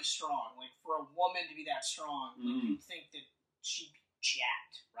 really strong. Like, for a woman to be that strong, like, you'd think that she'd be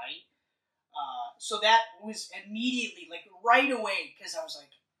jacked, right? So that was immediately, like, right away, because I was like,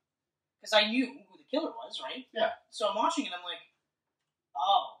 because I knew who the killer was, right? Yeah. So I'm watching it, I'm like,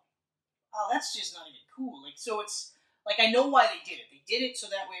 oh, that's just not even cool. Like, so it's, like, I know why they did it. They did it so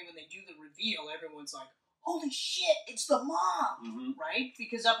that way when they do the reveal, everyone's like, holy shit, it's the mom, right?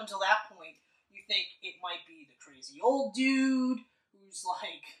 Because up until that point, you think it might be the crazy old dude who's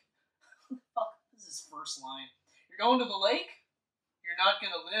like, fuck, this is his first line. You're going to the lake? You're not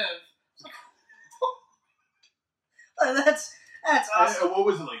going to live. It's like, that's awesome. What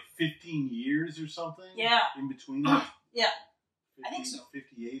was it, like 15 years or something? Yeah. In between that? Yeah. 50, I think so.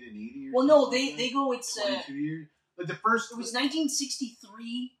 58 and 80 or well, something? no, like they go, it's... 22 years? Like the first... It was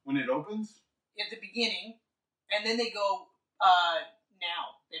 1963. When it opens? At the beginning, and then they go,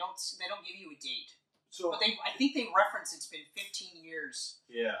 now. They don't give you a date. So, but I think they reference it's been 15 years.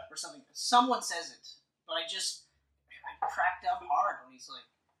 Yeah. Or something. Someone says it. But I cracked up hard when he's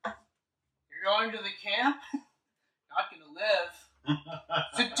like, you're going to the camp? Not gonna live.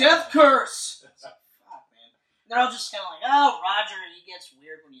 It's a death curse! Fuck, man. They're all just kind of like, oh, Roger, he gets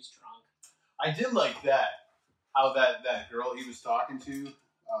weird when he's drunk. I did like that. How that girl he was talking to,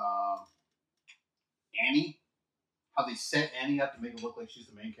 Annie, how they set Annie up to make it look like she's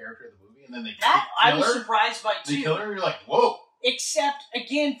the main character of the movie, and then they kill her. I was surprised by too. They kill her, and you're like, whoa. Except,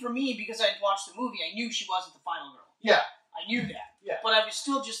 again, for me, because I'd watched the movie, I knew she wasn't the final girl. Yeah. I knew that. Yeah. But I was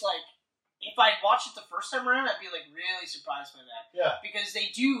still just like, if I watched it the first time around, I'd be like really surprised by that. Yeah. Because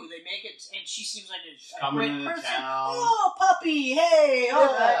they make it, and she seems like a great person. Town. Oh, puppy, hey, all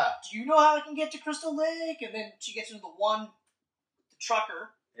right. Yeah. Do you know how I can get to Crystal Lake? And then she gets into the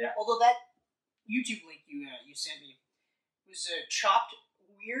trucker. Yeah. Although that YouTube link you sent me was chopped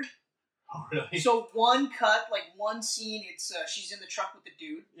weird. Oh, really? So one cut, like one scene, it's she's in the truck with the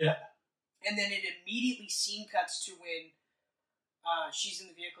dude. Yeah. And then it immediately scene cuts to when she's in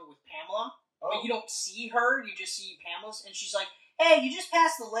the vehicle with Pamela. Oh. But you don't see her, you just see Pamela's, and she's like, hey, you just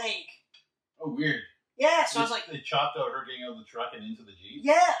passed the lake. Oh, weird. Yeah, so I was like... They chopped out her getting out of the truck and into the Jeep?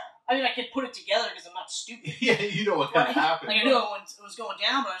 Yeah. I mean, I could put it together because I'm not stupid. Yeah, you know what kind of happened. Like, I knew when it was going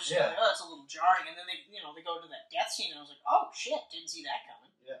down, but I was just like, oh, that's a little jarring. And then they go to that death scene, and I was like, oh, shit, didn't see that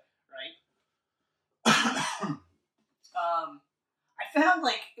coming. Yeah. Right? I found,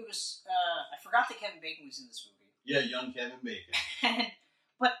 like, it was, I forgot that Kevin Bacon was in this movie. Yeah, young Kevin Bacon.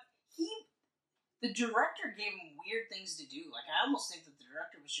 But the director gave him weird things to do. Like, I almost think that the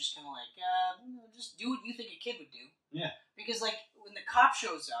director was just kind of like, just do what you think a kid would do. Yeah. Because, like, when the cop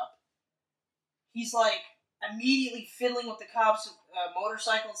shows up, he's, like, immediately fiddling with the cop's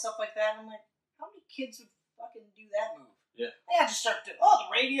motorcycle and stuff like that. And I'm like, how many kids would fucking do that move? Yeah. They had to start to, the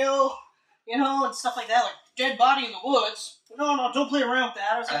radio, and stuff like that. Like, dead body in the woods. No, don't play around with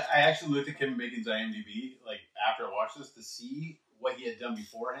that. I actually looked at Kevin Bacon's IMDb, like, after I watched this, to see what he had done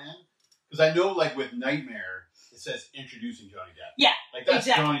beforehand. Because I know, like, with Nightmare, it says introducing Johnny Depp. Yeah, like, that's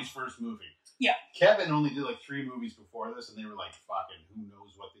exactly. Johnny's first movie. Yeah. Kevin only did, like, 3 movies before this, and they were like, fucking, who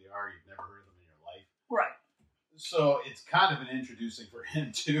knows what they are? You've never heard of them in your life. Right. So it's kind of an introducing for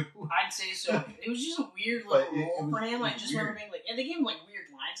him, too. I'd say so. It was just a weird little role for him. I just remember being like, and they gave him, like, weird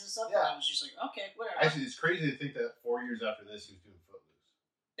lines and stuff, and I was just like, okay, whatever. Actually, it's crazy to think that 4 years after this, he was doing Footloose.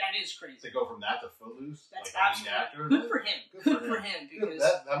 That is crazy. To go from that to Footloose? That's like absolutely actor, good for him. Good for him. Because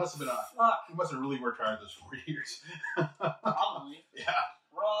that must have been he must have really worked hard those 4 years. Probably. Yeah.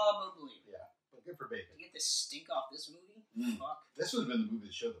 Probably. Yeah. But good for bacon. You get the stink off this movie? Fuck. This would have been the movie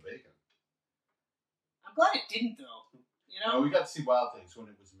that showed the bacon. I'm glad it didn't, though. You know? No, we got to see Wild Things when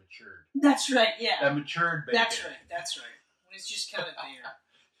it was matured. That's right, yeah. That matured bacon. That's right. When it's just kind of there.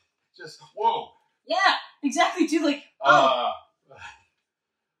 Just, whoa. Yeah, exactly, too. Like,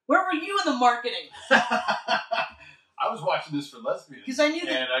 where were you in the marketing? I was watching this for lesbians. Because I knew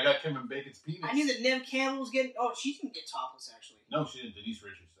that. And I got Kevin Bacon's penis. I knew that Nev Campbell was getting. Oh, she didn't get topless, actually. No, she didn't. Denise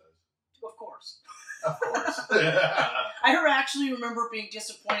Richards does. Of course. Of course. I actually remember being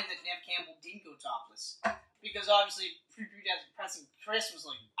disappointed that Nev Campbell didn't go topless. Because obviously, pressing Chris was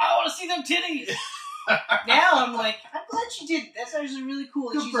like, I want to see them titties. Now I'm like, I'm glad she didn't. That's actually really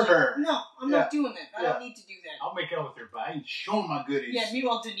cool. Good she's for like, her. No, I'm not doing that. I don't need to do that. I'll make out with her, but I ain't showing my goodies. Yeah,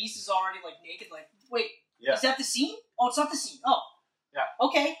 meanwhile, Denise is already like naked, like, wait, yeah. Is that the scene? Oh, it's not the scene. Oh. Yeah.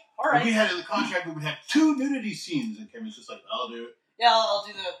 Okay, alright. We had in the contract we would have 2 nudity scenes, and Kevin's just like, I'll do it. Yeah, I'll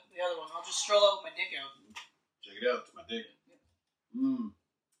do the other one. I'll just stroll out with my dick out. Check it out, it's my dick.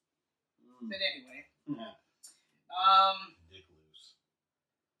 But anyway. Yeah. Dick loose.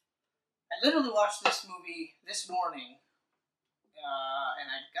 I literally watched this movie this morning, and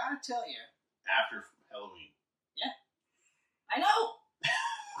I gotta tell you. After Halloween. Yeah. I know!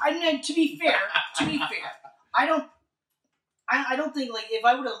 I mean, to be fair, I don't think, like, if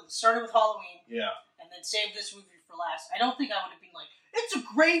I would have started with Halloween, and then saved this movie for last, I don't think I would have been like, it's a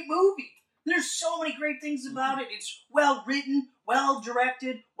great movie. There's so many great things about it. It's well written, well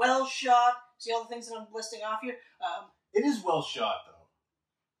directed, well shot. See all the things that I'm listing off here? It is well shot, though.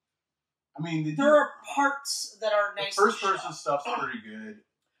 I mean, there are parts that are nice. The first person stuff's pretty good.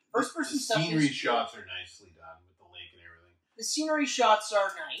 First person stuff. The scenery shots are nicely done with the lake and everything. The scenery shots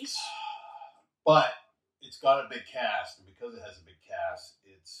are nice, but it's got a big cast, and because it has a big cast,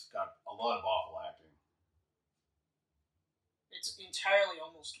 it's got a lot of awful acting. It's entirely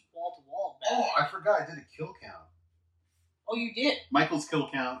almost wall to wall. Oh, I forgot. I did a kill count. Oh, you did? Michael's kill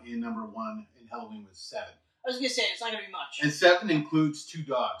count in number 1 in Halloween was 7. I was going to say, it's not going to be much. And 7 includes 2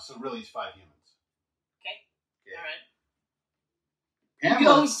 dogs, so really it's 5 humans. Okay. Alright. You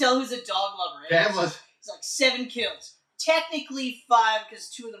can always tell who's a dog lover, right? Pamela's... It's like 7 kills. Technically 5, because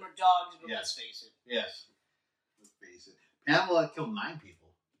 2 of them are dogs, but let's face it. Yes. Let's face it. Pamela killed 9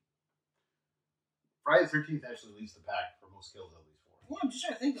 people. Friday the 13th actually leads the pack for most kills, at least 4. Well, I'm just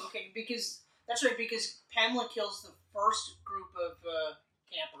trying to think. Okay, because... That's right, because Pamela kills the first group of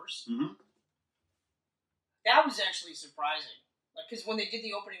campers. Mm-hmm. That was actually surprising. Like, because when they did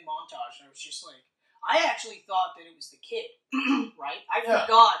the opening montage, I was just like... I actually thought that it was the kid, right? I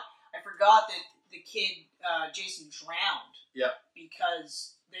forgot that the kid, Jason, drowned. Yeah.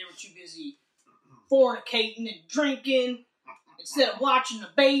 Because they were too busy fornicating and drinking instead of watching the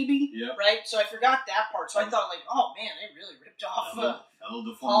baby. Yeah. Right? So I forgot that part. So I thought, like, oh man, they really ripped off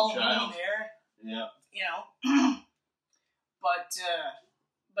Halloween there. Yeah. You know?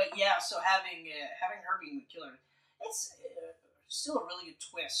 But yeah, so having her being the killer, it's still a really good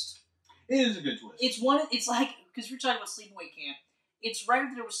twist. It is a good twist. It's like, because we're talking about Sleepaway Camp, it's right up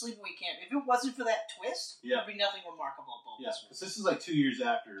there with Sleepaway Camp. If it wasn't for that twist, there'd be nothing remarkable about this one. Because this is like 2 years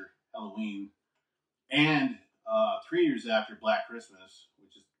after Halloween, and 3 years after Black Christmas,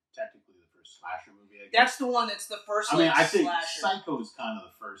 which is technically the first slasher movie, I guess. That's the one that's the first slasher. I think Psycho is kind of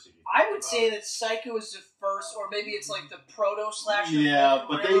the first. I would say that Psycho is the first, or maybe it's like the proto-slasher. Yeah,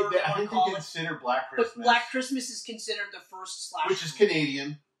 but I think they consider Black Christmas. But Black Christmas is considered the first slasher. Which is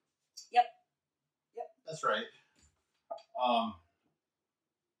Canadian. Yep. That's right.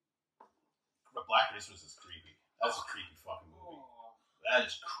 But Black Christmas is creepy. That's a creepy fucking movie. Oh. That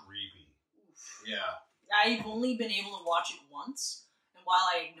is creepy. Oof. Yeah. I've only been able to watch it once, and while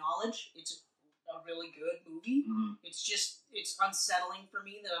I acknowledge it's a really good movie, it's unsettling for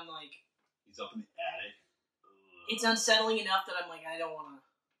me that I'm like... He's up in the attic. It's unsettling enough that I'm like, I don't want to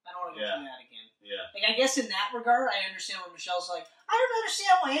go through that again. Yeah. Like, I guess in that regard, I understand when Michelle's like, I don't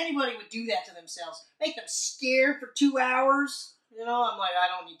understand why anybody would do that to themselves. Make them scared for 2 hours. You know, I'm like,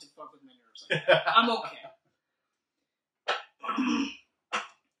 I don't need to fuck with my nerves like that. I'm okay.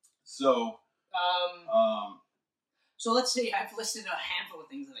 So, so let's say I've listed a handful of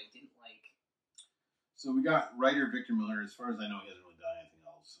things that I didn't like. So we got writer Victor Miller. As far as I know, he hasn't really done anything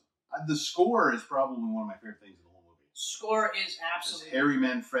else. The score is probably one of my favorite things in the whole movie. Score is absolutely. It's Harry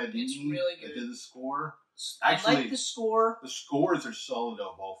Manfredini. It's really good. That did the score. Actually, I like the score. The scores are solid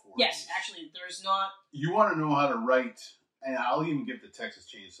of all four. Yes, actually, there's not. You want to know how to write, and I'll even give the Texas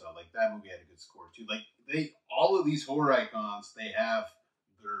Chainsaw. Like that movie had a good score too. Like all of these horror icons, they have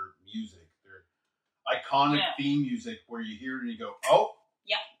their music, their iconic theme music, where you hear it and you go, "Oh,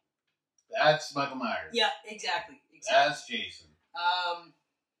 yeah, that's Michael Myers." Yeah, exactly. That's Jason.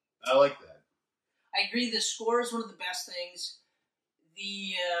 I like that. I agree. The score is one of the best things.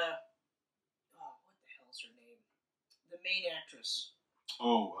 The what the hell's her name? The main actress.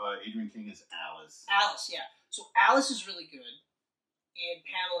 Oh, Adrienne King is Alice. Alice, yeah. So Alice is really good, and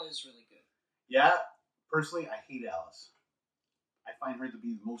Pamela is really good. Yeah, personally, I hate Alice. I find her to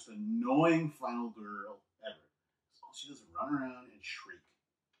be the most annoying final girl ever. All she does is run around and shriek.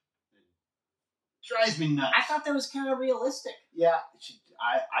 It drives me nuts. I thought that was kind of realistic. Yeah,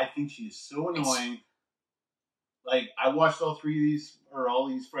 I think she is so annoying. Like, I watched all these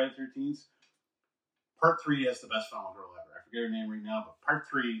Friday the 13th. Part 3 has the best final girl ever. I forget her name right now, but Part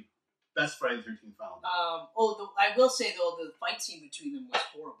 3, best Friday the 13th final girl. I will say, though, the fight scene between them was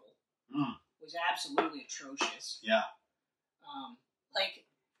horrible. It was absolutely atrocious. Yeah.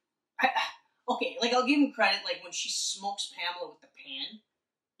 I'll give him credit, like, when she smokes Pamela with the pan,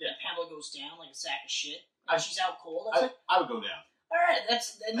 and Pamela goes down like a sack of shit, and she's out cold, I would go down. All right,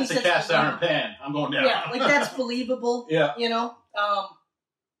 that's a cast iron pan. I'm going down. Yeah, like that's believable. Yeah, you know.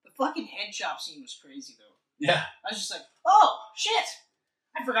 The fucking head chop scene was crazy though. Yeah, I was just like, oh shit,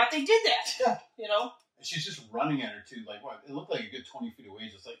 I forgot they did that. Yeah, you know. And she's just running at her too. Like what? It looked like a good 20 feet away.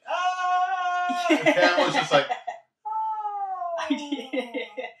 Just like ah. And Pam was just like ah.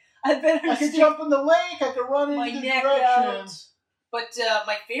 I better I could jump in the lake. I could run in the direction. But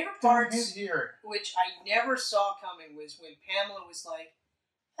my favorite part, which I never saw coming, was when Pamela was like,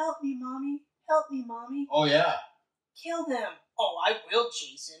 help me, mommy. Help me, mommy. Oh, yeah. Kill them. Oh, I will,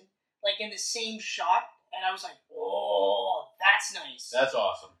 Jason. Like, in the same shot. And I was like, oh, that's nice. That's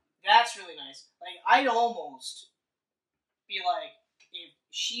awesome. That's really nice. Like, I'd almost be like, if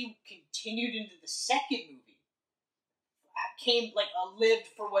she continued into the second movie, lived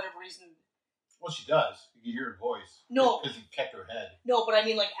for whatever reason. Well, she does. You can hear her voice. No. Because he kept her head. No, but I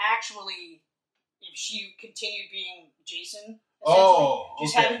mean, like, actually, if she continued being Jason,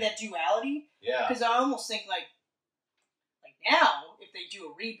 just having that duality. Yeah. Because I almost think, like now, if they do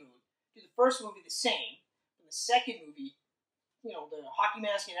a reboot, do the first movie the same, and the second movie, you know, the hockey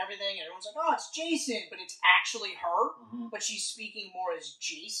mask and everything, and everyone's like, oh, it's Jason, but it's actually her, but she's speaking more as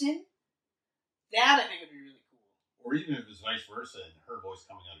Jason. That, I think, would be really cool. Or even if it's vice versa, and her voice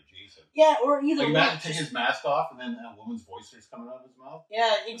coming out of Jason. Yeah, or either way. Like, imagine taking his mask off, and then a woman's voice starts coming out of his mouth.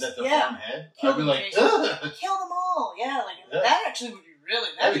 Yeah, it's that deformed head. I'd be like, kill them all. Yeah, like, that actually would be really,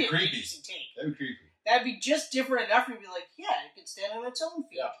 that'd be creepy. An interesting take. That'd be creepy. That'd be just different enough for you to be like, yeah, it can stand on its own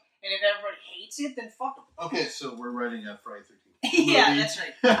feet. Yeah. And if everybody hates it, then fuck them. Okay, so we're writing a Friday 13th. Yeah, that's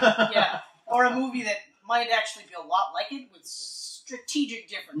right. Yeah. Or a movie that might actually be a lot like it with strategic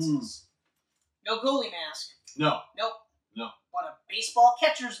differences. No goalie mask. No. Nope. No. But a baseball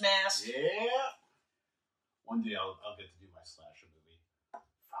catcher's mask. Yeah. One day I'll get to do my slasher movie.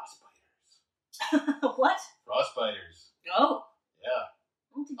 Frostbiters. What? Frostbiters. Oh. Yeah.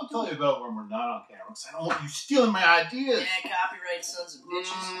 I'll tell you about when we're not on camera, because I don't want you stealing my ideas. Yeah, copyright sons of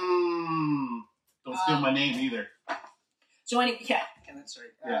bitches. Don't steal my name either. So anyway, yeah, that's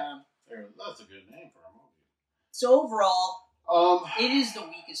right. Yeah, that's a good name for a movie. So overall, it is the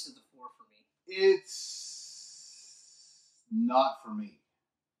weakest of the four for me. It's not for me.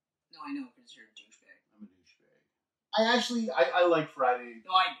 No, I know, because you're a douchebag. I'm a douchebag. I like Friday.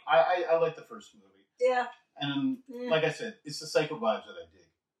 No, I like the first movie. Yeah. And like I said, it's the psycho vibes that I dig.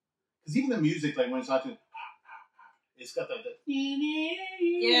 Because even the music, like when it's not doing, it's got that.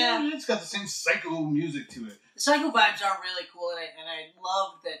 Yeah. It's got the same psycho music to it. The psycho vibes are really cool, and I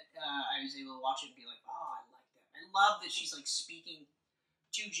love that I was able to watch it and be like, oh, I like that. I love that she's like speaking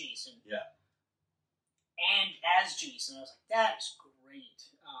to Jason. Yeah. And as Jason, I was like, that is great.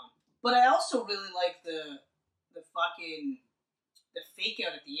 But I also really like the fake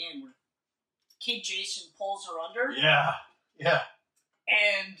out at the end where Kid Jason pulls her under. Yeah. Yeah.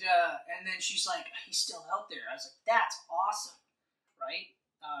 And then she's like, he's still out there. I was like, that's awesome, right?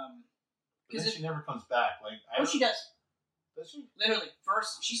 Because she never comes back. Like, she does. Does she? Literally,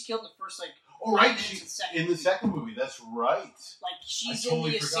 she's killed in the first Oh right, in the second movie. That's right. Like she's in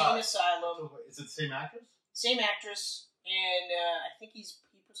the insane asylum. Is it the same actress? Same actress, and I think he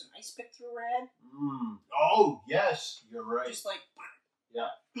puts an ice pick through her head. Oh yes, you're right. Just like yeah.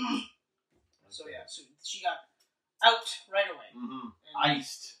 So yeah, so she got out right away. Mm-hmm.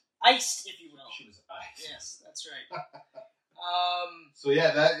 Iced, if you will. She was iced. Yes, that's right. So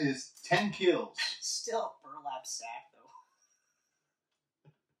yeah, that is 10 kills. Still a burlap sack though.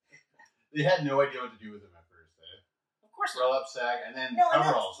 They had no idea what to do with him at first. Of course not. Burlap sack, and then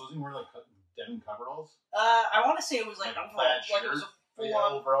coveralls. Wasn't he wearing like denim coveralls? I want to say it was like overalls, like it was a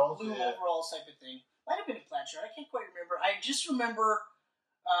full-on overalls, blue overalls type of thing. Might have been a plaid shirt. I can't quite remember. I just remember.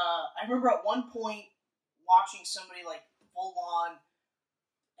 I remember at one point watching somebody like full on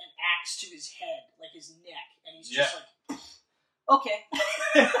an axe to his head, like his neck, and he's just like, okay.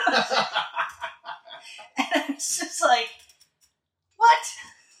 And it's just like, what?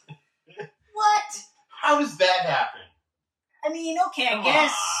 What? How does that happen? I mean, okay, I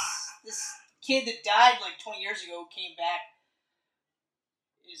guess this kid that died like 20 years ago came back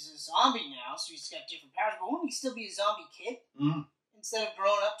is a zombie now, so he's got different powers. But wouldn't he still be a zombie kid instead of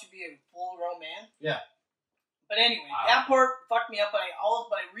growing up to be a full-grown man? Yeah. But anyway, that part fucked me up. But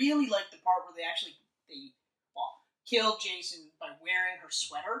I really liked the part where they killed Jason by wearing her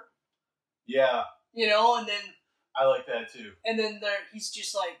sweater. Yeah. You know, and then I like that too. And then he's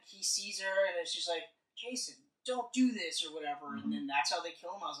just like, he sees her, and it's just like, Jason, don't do this or whatever. And then that's how they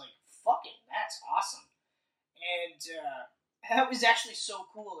kill him. I was like, fuck it, that's awesome. And that was actually so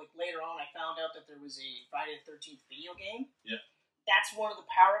cool. Like later on, I found out that there was a Friday the 13th video game. Yeah. That's one of the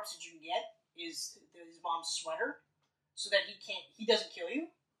power-ups that you can get is his mom's sweater, so that he doesn't kill you.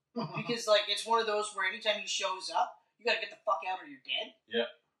 Because like it's one of those where anytime he shows up, you gotta get the fuck out or you're dead. Yeah.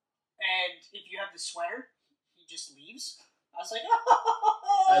 And if you have the sweater, he just leaves. I was like,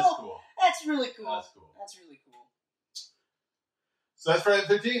 oh, that's cool. That's really cool. That's cool. That's really cool. So that's Friday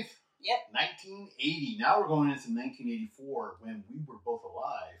the 13th. Yep. 1980. Now we're going into 1984 when we were both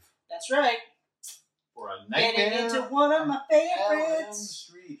alive. That's right. For a Nightmare Getting into one of my favorites. Elm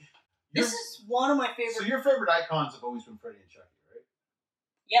Street. This is one of my favorites. So your favorite icons have always been Freddy and Chucky, right?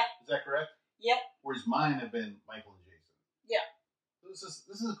 Yeah. Is that correct? Yep. Whereas mine have been Michael and Jason. Yeah. This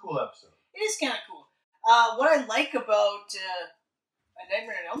is a cool episode. It is kind of cool. What I like about A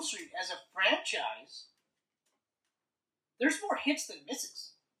Nightmare on Elm Street as a franchise, there's more hits than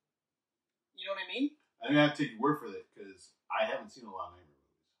misses. You know what I mean? I'm gonna have to take your word for that because I haven't seen a lot of Nightmare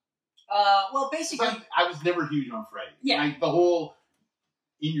movies. Well, basically, I was never huge on Freddy. Yeah. Like the whole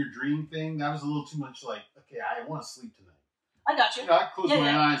in your dream thing, that was a little too much. Like, okay, I want to sleep tonight. I got you. You know, I close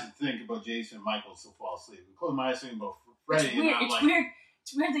my eyes and think about Jason and Michael, still fall asleep. I close my eyes thinking about Freddy. It's weird.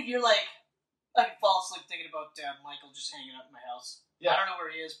 And It's weird that you're like, I can fall asleep thinking about Michael just hanging out in my house. Yeah. I don't know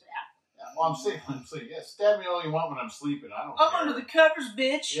where he is, but yeah. Well, I'm sleeping. Yeah, stab me all you want when I'm sleeping. I'm under the covers,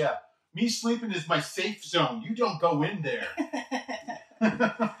 bitch. Yeah. Me sleeping is my safe zone. You don't go in there.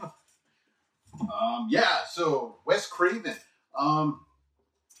 Yeah, so Wes Craven. I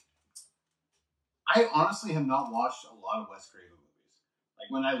honestly have not watched a lot of Wes Craven movies.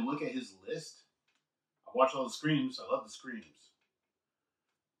 Like when I look at his list, I watch all the Screams. I love the Screams.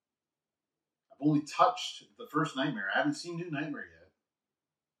 I've only touched the first Nightmare. I haven't seen New Nightmare yet.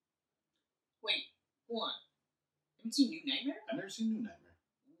 Wait, hold on. Haven't seen New Nightmare? I've never seen New Nightmare.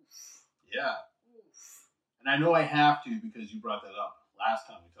 Oof. Yeah. Oof. And I know I have to because you brought that up last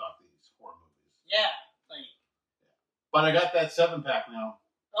time we talked these horror movies. Yeah. But I got that 7-pack now.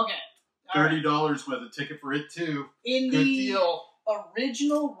 Okay. $30 with a ticket for it too. In Good the deal.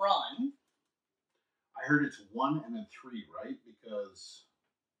 Original run. I heard it's 1 and then 3, right? Because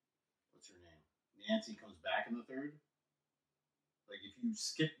what's her name? Nancy comes back in the third. Like if you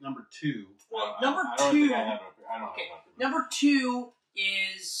skip number 2. Well, I don't think I have it. I don't know. Number 2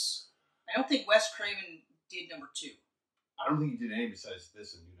 is. I don't think Wes Craven did number 2. I don't think he did any besides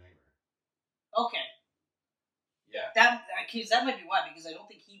this and New Nightmare. Okay. Yeah. That might be why, because I don't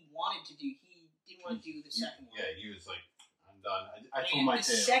think he didn't want to do the second one. Yeah, he was like, I'm done. I told my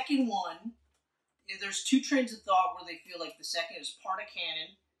tale. The second one, there's two trains of thought where they feel like the second is part of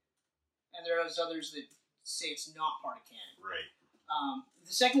canon, and there's others that say it's not part of canon. Right.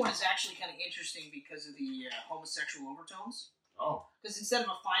 The second one is actually kind of interesting because of the homosexual overtones. Oh. Because instead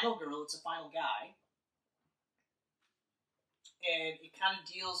of a final girl, it's a final guy. And it kind of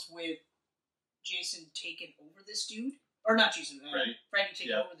deals with Jason taking over this dude. Or not Jason, Freddy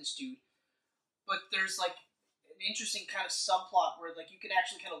taking over this dude. But there's like an interesting kind of subplot where like you could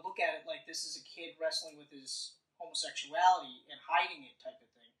actually kind of look at it like this is a kid wrestling with his homosexuality and hiding it type of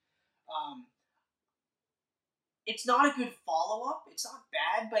thing. It's not a good follow-up. It's not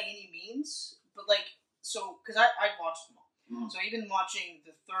bad by any means. But like, so, because I watched them all. Mm. So even watching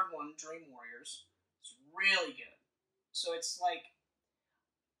the third one, Dream Warriors, it's really good. So it's like,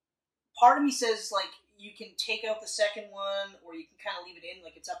 part of me says like, you can take out the second one or you can kind of leave it in,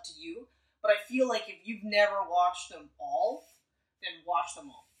 like it's up to you. But I feel like if you've never watched them all, then watch them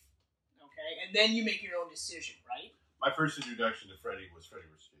all. Okay? And then you make your own decision, right? My first introduction to Freddy was Freddy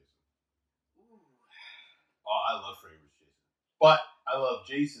vs. Jason. Ooh. Oh, I love Freddy vs. Jason. But I love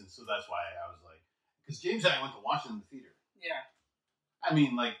Jason, so that's why I was like... Because James and I went to watch it in the theater. Yeah. I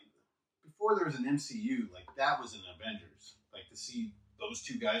mean, like, before there was an MCU, like, that was an Avengers. Like, to see those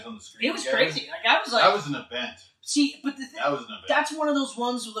two guys on the screen It was together, crazy. Like, I was like... That was an event. See, but the thing... That was an event. That's one of those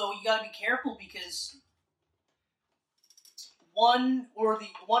ones, though, you gotta be careful because... one group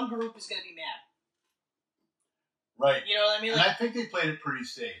is gonna be mad. Right. You know what I mean? Like, And I think they played it pretty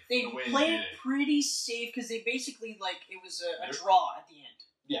safe. they the way played they it did it. pretty safe because they basically, like, it was a draw at the end.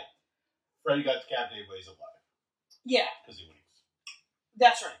 Yeah. Freddy got decapitated, but he's alive. Yeah. Because he winks.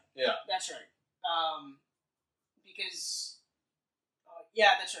 That's right. Yeah. That's right. Because...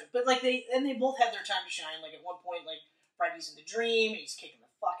 yeah, that's right. But, like, they both had their time to shine. Like, at one point, like, Freddy's in the dream, and he's kicking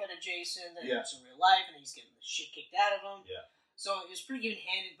the fuck out of Jason, then Yeah. it's in real life, and he's getting the shit kicked out of him. Yeah. So it was pretty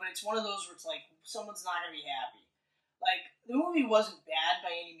even-handed, but it's one of those where it's like, someone's not going to be happy. Like, the movie wasn't bad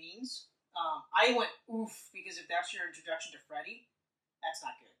by any means. I went, oof, because if that's your introduction to Freddy, that's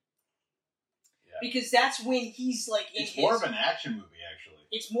not good. Yeah. Because that's when he's, like, in It's more of an action movie, actually.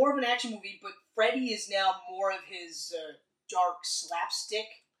 It's more of an action movie, but Freddy is now more of his dark slapstick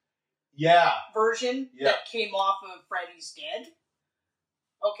version that came off of Freddy's Dead.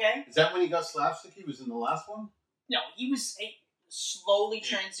 Okay? Is that when he got slapstick? He was in the last one? No, he was slowly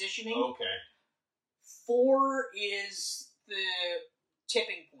transitioning. Okay. 4 is the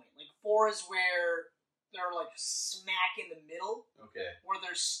tipping point. Like, 4 is where they're, like, smack in the middle. Okay. Where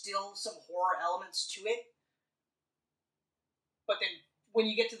there's still some horror elements to it. But then, when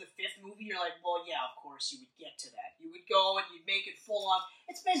you get to the 5th movie, you're like, well, yeah, of course, you would get to that. You would go and you'd make it full on.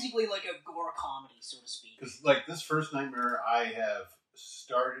 It's basically like a gore comedy, so to speak. Because, like, this first Nightmare, I have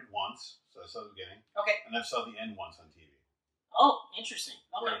started once, so I saw the beginning. Okay. And I saw the end once on TV. Oh, interesting.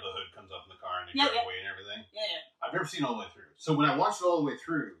 Okay. Where the hood comes up in the car and they drive away and everything. Yeah, yeah. I've never seen it all the way through. So when I watched it all the way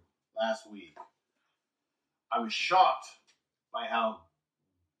through last week, I was shocked by how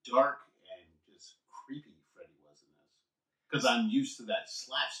dark and just creepy Freddy was in this. Because I'm used to that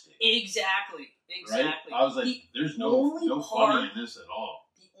slapstick. Exactly. Right? I was like, there's no funny in this at all.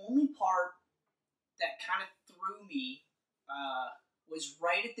 The only part that kind of threw me was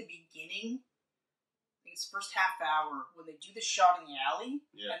right at the beginning. I think it's the first half hour when they do the shot in the alley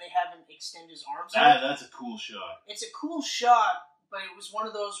and they have him extend his arms out. That's a cool shot. It's a cool shot, but it was one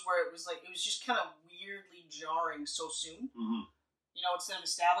of those where it was just kind of weirdly jarring so soon. Mm-hmm. You know, instead of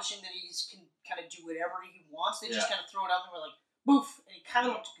establishing that he can kind of do whatever he wants, they just kind of throw it out and we're like, boof, and he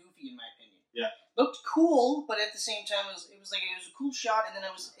kind of looked goofy in my opinion. Yeah. Looked cool, but at the same time, it was a cool shot, and then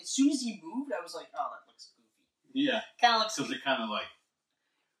as soon as he moved, I was like, oh, that looks goofy. Yeah. Kind of looks because it kind of like...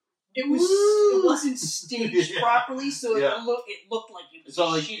 It wasn't staged properly, so it looked like it was it's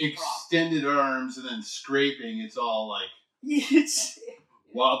all like shitty extended arms and then scraping. It's all like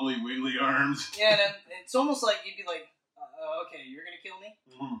wobbly, wiggly arms. Yeah, and it's almost like you'd be like, okay, you're gonna kill me?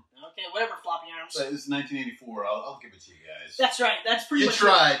 Mm-hmm. Okay, whatever, floppy arms. But it's 1984. I'll give it to you guys. That's right. That's pretty much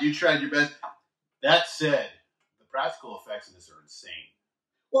You tried your best. That said, the practical effects in this are insane.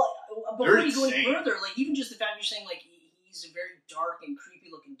 Well, before you go any insane. further, like, even just the fact you're saying, like, he's a very dark and creepy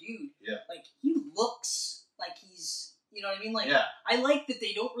looking dude. Yeah. Like, he looks like he's, you know what I mean? Like, yeah. I like that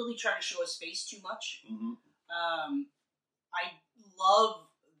they don't really try to show his face too much. Mm-hmm. I love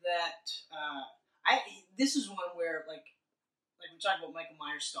that, this is one where, like we're talking about Michael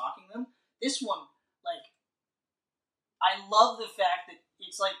Myers stalking them. This one, like, I love the fact that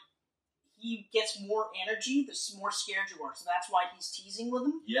it's like, he gets more energy the more scared you are. So that's why he's teasing with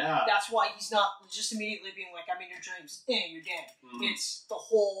him. Yeah. That's why he's not just immediately being like, I'm in your dreams. You're dead. Mm-hmm. It's the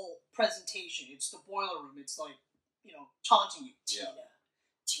whole presentation. It's the boiler room. It's like, you know, taunting you. Tina.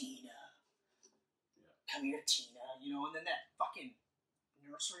 Yeah. Come here, Tina. You know, and then that fucking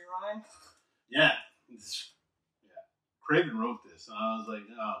nursery rhyme. Yeah. Craven wrote this, and I was like,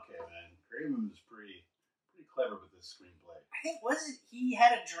 oh, okay, man. Craven was pretty clever with this screenplay. I think, he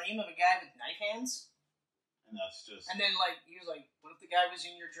had a dream of a guy with knife hands? And that's just... And then, like, he was like, what if the guy was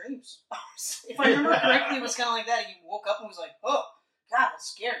in your dreams? If I remember correctly, it was kind of like that. He woke up and was like, oh, God,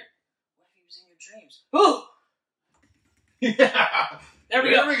 that's scary. What if he was in your dreams? Ooh! Yeah! There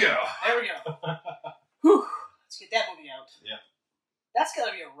we go. Whew. Let's get that movie out. Yeah. That's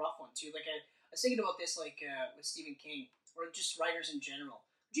gotta be a rough one, too. Like, I was thinking about this, like, with Stephen King, or just writers in general.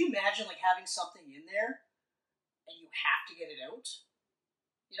 Would you imagine, like, having something in there and you have to get it out?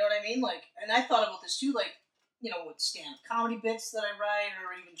 You know what I mean? Like, and I thought about this too, like, you know, with stand-up comedy bits that I write,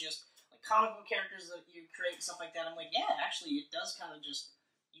 or even just like comic book characters that you create and stuff like that. I'm like, yeah, actually, it does kind of just,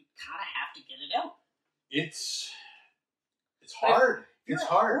 you kind of have to get it out. It's hard. It's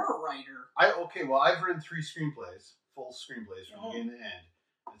hard. You're a horror writer. I've written 3 screenplays, full screenplays from beginning to end.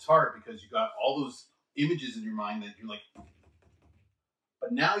 It's hard because you got all those images in your mind that you're like,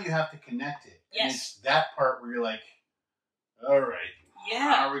 but now you have to connect it. Yes. And it's that part where you're like, all right,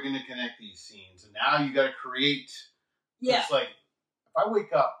 how are we going to connect these scenes? And now you got to create. Yeah. It's like, if I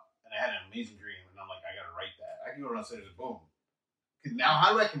wake up and I had an amazing dream and I'm like, I got to write that, I can go around and say, boom. Now,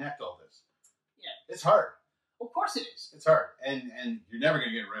 how do I connect all this? Yeah. It's hard. Well, of course it is. It's hard. And you're never going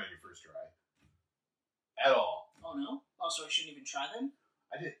to get it right on your first try. At all. Oh, no? Oh, so I shouldn't even try then?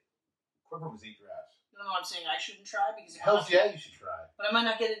 I did. Quiver was 8 drafts. No, I'm saying I shouldn't try because... Hells yeah, you should try. But I might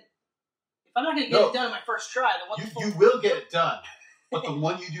not get it... If I'm not going to get it done in my first try, then what the fuck... You will get it done. But the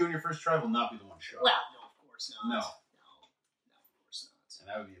one you do in your first try will not be the one shot. Well, no, of course not. No, of course not. And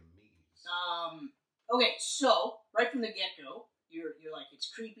that would be amazing. Okay, so, right from the get-go, you're like,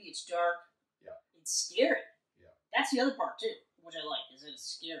 it's creepy, it's dark. Yeah. It's scary. Yeah. That's the other part, too, which I like, is that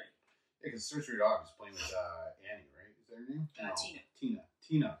it's scary. Yeah, because Cersei Dog is playing with Annie, right? Is that her name? No.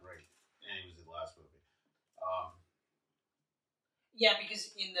 Tina, right. Annie was in the last movie. Yeah, because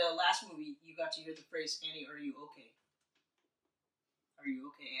in the last movie, you got to hear the phrase, Annie, are you okay? Are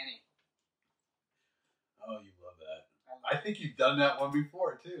you okay, Annie? Oh, you love that. I think you've done that one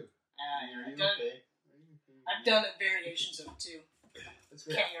before, too. I've done variations of it, too. That's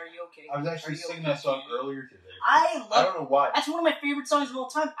great. Kenny, are you okay? I was actually singing that song earlier today. I don't know why. That's one of my favorite songs of all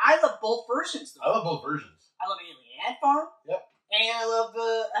time. I love both versions, though. I love both versions. I love Alien Ant Farm. Yep. And I love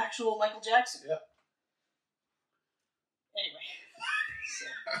actual Michael Jackson. Yep. Anyway.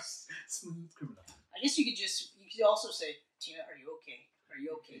 Smooth criminal. I guess you could also say, Tina, are you okay? Are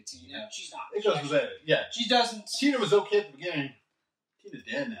you okay, Tina? She's not. It goes with that. Yeah. She doesn't. Tina was okay at the beginning. Tina's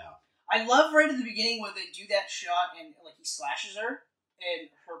dead now. I love right at the beginning where they do that shot and like he slashes her and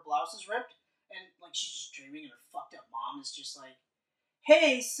her blouse is ripped and like she's just dreaming and her fucked up mom is just like,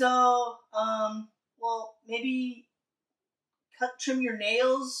 hey, so well maybe trim your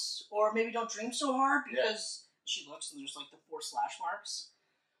nails or maybe don't dream so hard because she looks and there's like the 4 slash marks.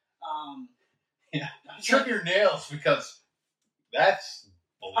 Trim your nails because that's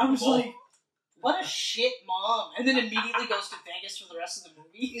believable. I was like, what a shit mom. And then immediately goes to Vegas for the rest of the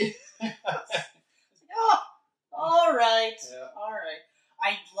movie. Oh, all right. Yeah. All right.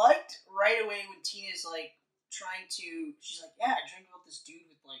 I liked right away when Tina's like she's like, yeah, I dreamed about this dude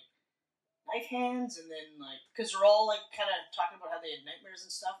with like knife hands and then like, because they're all like kind of talking about how they had nightmares and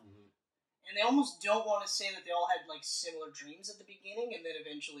stuff. Mm-hmm. And they almost don't want to say that they all had like similar dreams at the beginning and then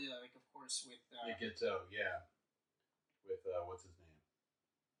eventually like, of course, with... it gets out, yeah. With, what's his name?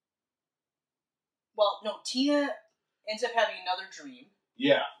 Well, no, Tina ends up having another dream.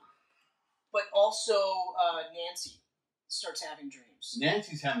 Yeah. But also Nancy starts having dreams.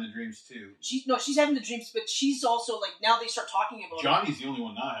 Nancy's having the dreams too. She's having the dreams, but she's also like, now they start talking about Johnny's the only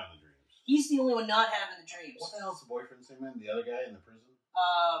one not having the dreams. He's the only one not having the dreams. What the hell's the boyfriend's name, man? The other guy in the prison?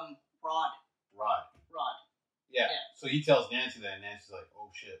 Rod. Yeah. So he tells Nancy that, and Nancy's like,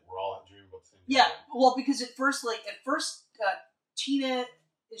 oh shit, we're all dreaming about the same thing. Yeah, well, because at first, Tina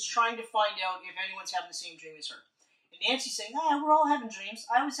is trying to find out if anyone's having the same dream as her. And Nancy's saying, we're all having dreams.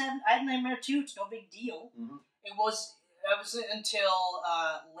 I had a nightmare too, it's no big deal. Mm-hmm. It wasn't until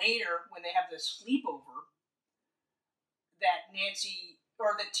later when they have this sleepover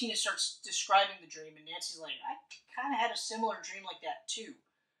that Tina starts describing the dream, and Nancy's like, I kind of had a similar dream like that too.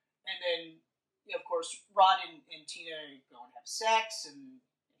 And then, of course, Rod and Tina go and have sex, and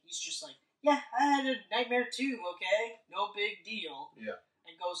he's just like, yeah, I had a nightmare too, okay? No big deal. Yeah.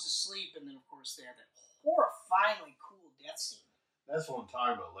 And goes to sleep, and then, of course, they have that horrifyingly cool death scene. That's what I'm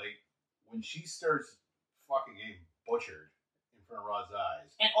talking about. Like, when she starts fucking getting butchered in front of Rod's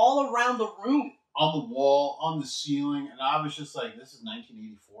eyes. And all around the room. On the wall, on the ceiling, and I was just like, this is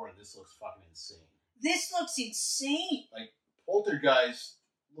 1984, and this looks fucking insane. This looks insane! Like, Poltergeist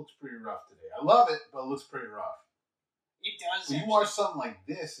looks pretty rough today. I love it, but it looks pretty rough. It does. When you watch something like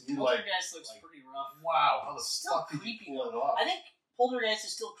this, and you're like... Poltergeist looks pretty rough. Wow, how the fuck did you pull it off? I think Poltergeist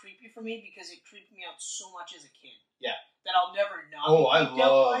is still creepy for me because it creeped me out so much as a kid. Yeah. That I'll never not be creeped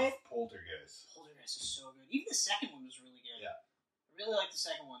out by it. Poltergeist. Poltergeist is so good. Even the second one was really good. Yeah. I really like the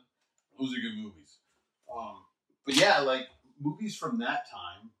second one. Those are good movies. But yeah, like, movies from that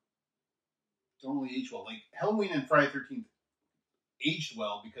time don't really age well. Like, Halloween and Friday the 13th aged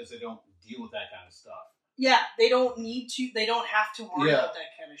well because they don't deal with that kind of stuff. Yeah, they don't need to. They don't have to worry about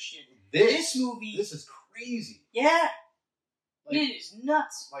that kind of shit. This movie... This is crazy. Yeah. Like, it is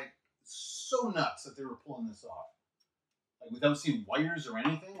nuts. Like, so nuts that they were pulling this off. Like, without seeing wires or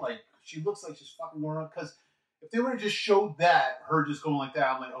anything. Like, she looks like she's fucking going around. Because If they would have just showed that, her just going like that,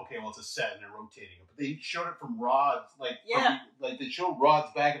 I'm like, okay, well, it's a set and they're rotating it. But they showed it from Rod's, like, like they showed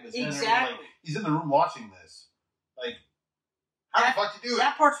Rod's back of his head. Exactly. Like, he's in the room watching this. Like, how the fuck you do it?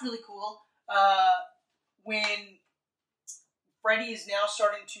 That part's really cool. When Freddy is now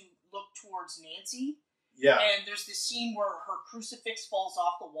starting to look towards Nancy. Yeah. And there's this scene where her crucifix falls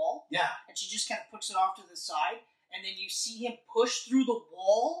off the wall. Yeah. And she just kind of puts it off to the side. And then you see him push through the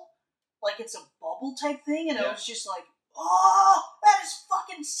wall like it's a bubble type thing. And I was just like, oh, that is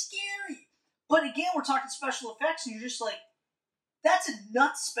fucking scary. But again, we're talking special effects, and you're just like, that's a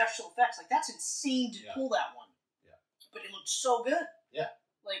nuts special effects. Like, that's insane to pull that one. Yeah. But it looks so good. Yeah.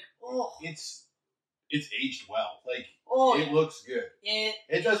 Like, oh. It's aged well. Like, it looks good.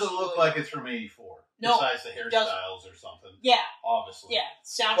 It doesn't look like it's from '84. No, besides the hairstyles or something. Yeah. Obviously. Yeah.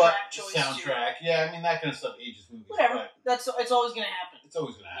 Soundtrack choice. Soundtrack. Yeah, I mean, that kind of stuff ages movies. Whatever. It's always going to happen. It's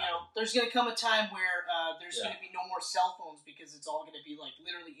always going to happen. You know, there's going to come a time where there's going to be no more cell phones because it's all going to be, like,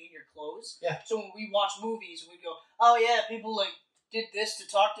 literally in your clothes. Yeah. So when we watch movies, we go, oh, yeah, people, like, did this to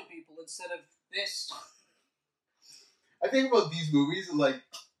talk to people instead of this. I think about these movies, like,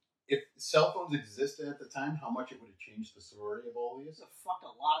 if cell phones existed at the time, how much it would have changed the story of all these. It fucked a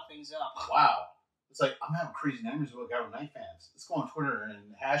lot of things up. Wow. It's like, I'm having crazy nightmares about Guy with Knife Hands. Let's go on Twitter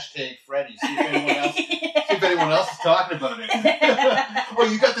and hashtag Freddy. See if anyone else is talking about it. Oh,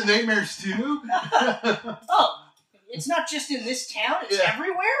 you got the nightmares too? Oh, it's not just in this town. It's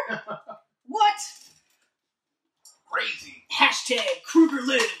everywhere? What? Crazy. Hashtag Krueger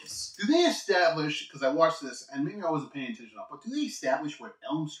lives. Do they establish, because I watched this, and maybe I wasn't paying attention enough, but do they establish what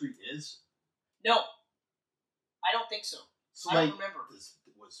Elm Street is? No. I don't think so. I don't remember.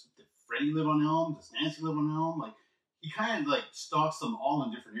 Did Freddy live on Elm? Does Nancy live on Elm? Like, he kind of, like, stalks them all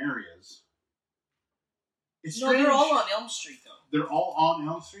in different areas. It's strange. No, they're all on Elm Street, though. They're all on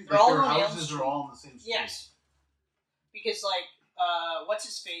Elm Street? They're all their on Elm houses Street. are all in the same street? Yes. Because, like, what's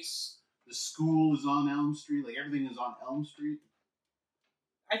his face? The school is on Elm Street. Like, everything is on Elm Street.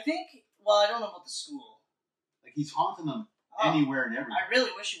 I think, well, I don't know about the school. Like, he's haunting them anywhere and everywhere. I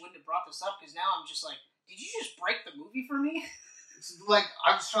really wish you wouldn't have brought this up, because now I'm just like, did you just break the movie for me? It's like,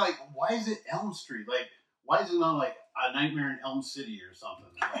 I was trying, like, why is it Elm Street? Like, why is it not, like, A Nightmare in Elm City or something?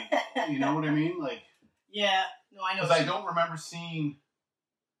 Like, you know what I mean? Like, yeah, no, I know. Because I don't remember seeing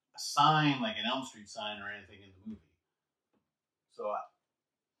a sign, like an Elm Street sign or anything in the movie. So,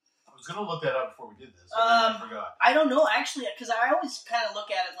 I was going to look that up before we did this, and then I forgot. I don't know, actually, because I always kind of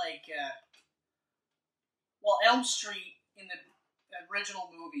look at it like, well, Elm Street in the original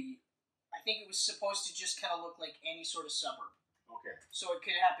movie, I think it was supposed to just kind of look like any sort of suburb. Okay. So it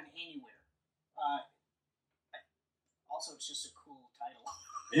could happen anywhere. Also, it's just a cool title.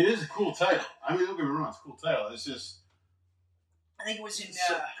 It is a cool title. I mean, don't get me wrong, it's a cool title. It's just... I think it was in...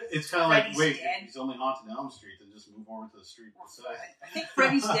 it's kind of like, wait, Dead. He's only haunting Elm Street, then just move over to the street beside. I think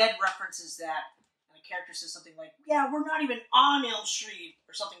Freddy's Dead references that, and the character says something like, yeah, we're not even on Elm Street,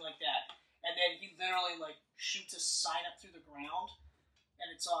 or something like that. And then he literally, like, shoots a sign up through the ground, and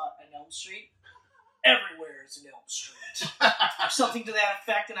it's an Elm Street. Everywhere is an Elm Street. Or something to that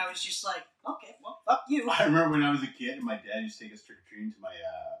effect, and I was just like, okay, well, fuck you. I remember when I was a kid, and my dad used to take us trick-or-treating to my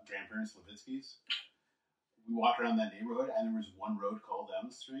grandparents' Levitsky's. We walked around that neighborhood, and there was one road called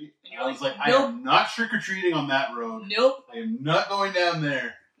Elm Street. And I was like, nope. I am not trick-or-treating on that road. Nope. I am not going down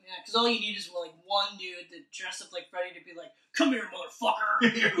there. Yeah, because all you need is, like, one dude that dressed up like Freddy to be like, come here,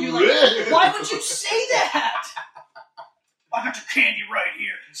 motherfucker. You're like, why would you say that? I got your candy right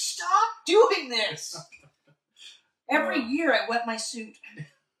here. Stop doing this. Every year I wet my suit.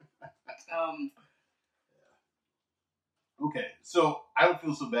 Okay, so I don't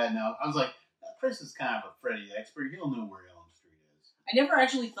feel so bad now. I was like, Chris is kind of a Freddy expert. He'll know where Elm Street is. I never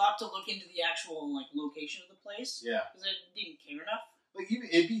actually thought to look into the actual, like, location of the place. Yeah. Because I didn't care enough. Like,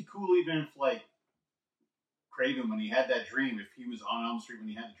 it'd be cool even if, like, Craven, when he had that dream, if he was on Elm Street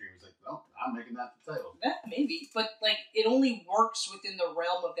when he had the dream, he's like, well, I'm making that the title. Maybe. But, like, it only works within the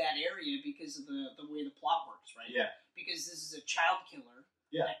realm of that area because of the way the plot works, right? Yeah. Because this is a child killer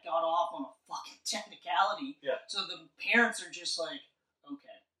that got off on a fucking technicality. Yeah. So the parents are just like,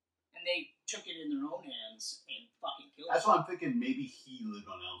 okay. And they took it in their own hands and fucking killed him. That's why I'm thinking maybe he lived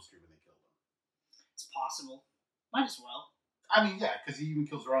on Elm Street when they killed him. It's possible. Might as well. I mean, yeah, because he even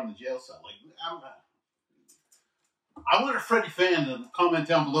kills her on the jail cell. Like, I want a Freddy fan to comment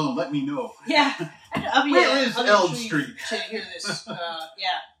down below and let me know. Yeah. Where is Elm Street? To hear this.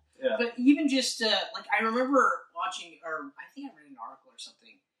 Yeah. But even just, like, I remember watching, or I think I read an article or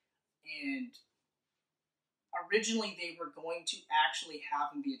something, and originally they were going to actually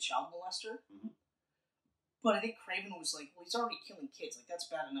have him be a child molester.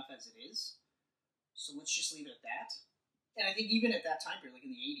 So let's just leave it at that. And I think even at that time period, like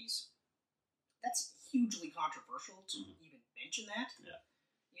in the 80s, that's hugely controversial to even mention that. Yeah.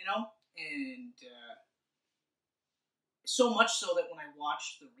 You know? And so much so that when I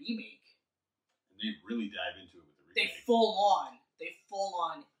watched the remake, and they really dive into it with the remake. They full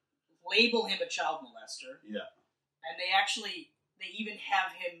on label him a child molester. Yeah. And they even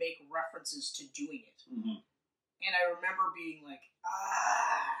have him make references to doing it. Mm-hmm. And I remember being like,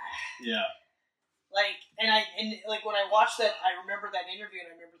 Yeah. Like, and when I watched that, I remember that interview,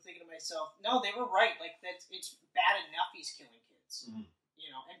 and I remember thinking to myself, no, they were right. Like, it's bad enough he's killing kids. Mm-hmm. You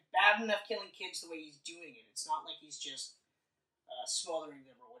know, and bad enough killing kids the way he's doing it. It's not like he's just smothering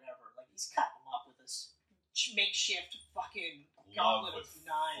them or whatever. Like, he's cutting them up with this makeshift fucking gauntlet of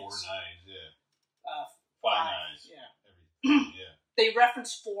knives. 4 knives, yeah. 5 knives. Yeah. Everything, yeah. They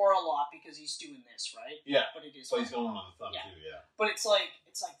reference 4 a lot because he's doing this, right? Yeah. But it is. So he's going on the thumb too, yeah. But it's like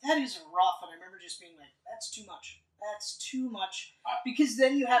that is rough, and I remember just being like, that's too much. That's too much. Because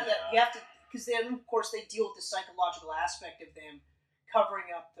then you have that. You have to. Because then, of course, they deal with the psychological aspect of them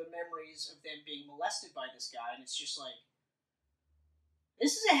covering up the memories of them being molested by this guy, and it's just like,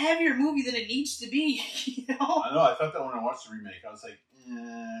 this is a heavier movie than it needs to be. You know? I know. I thought that when I watched the remake, I was like,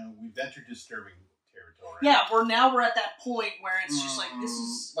 we've entered disturbing territory. Yeah, we're at that point where it's just like, this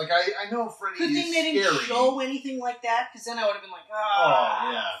is like I know Freddy. Good thing they didn't show anything like that, because then I would have been like,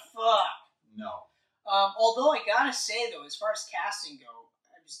 fuck. No. Although I gotta say though, as far as casting go,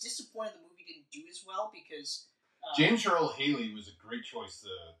 I was disappointed the movie didn't do as well because James Earl Haley was a great choice to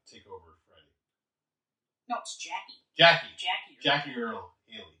take over Freddy. No, it's Jackie. Jackie Earl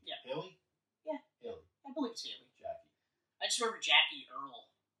Haley. Yeah. Haley? Yeah. Haley. I believe it's Haley. Jackie. I just remember Jackie Earl.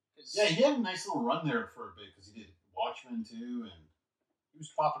 Yeah, he had a nice little run there for a bit because he did Watchmen too, and he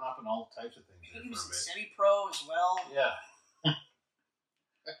was popping up in all types of things. I think he was in semi-pro as well. Yeah.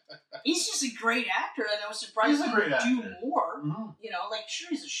 He's just a great actor, and I was surprised he didn't do more. Mm-hmm. You know, like, sure,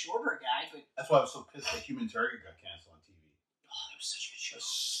 he's a shorter guy, but... That's why I was so pissed that Human Target got canceled on TV. Oh, that was such a good show.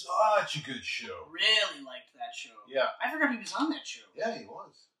 Such a good show. Really liked that show. Yeah. I forgot he was on that show. Yeah, he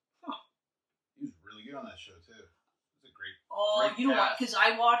was. Huh. He was really good on that show, too. It was a great you know what? Because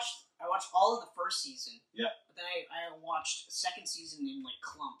I watched all of the first season. Yeah. But then I watched the second season in, like,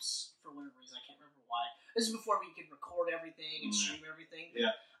 clumps for whatever reason. I can't remember why. This is before we could record everything and stream everything.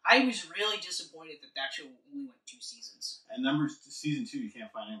 Yeah. I was really disappointed that show only went 2 seasons. And season 2 you can't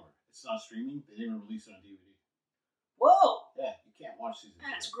find anywhere. It's not streaming. They didn't even release it on DVD. Whoa! Yeah, you can't watch season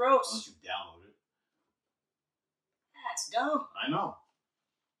 2. That's gross. Unless you download it. That's dumb. I know.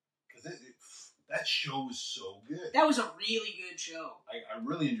 Because that show was so good. That was a really good show. I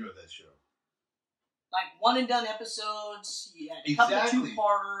really enjoyed that show. Like, one and done episodes. You had a couple of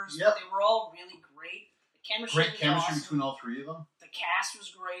 2-parters. Yep. But they were all really great. The chemistry Great chemistry awesome. between all 3 of them. The cast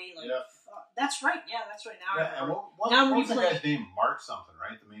was great. Like, yeah. That's right. Yeah, that's right. Now I remember. What was the guy's name? Mark something,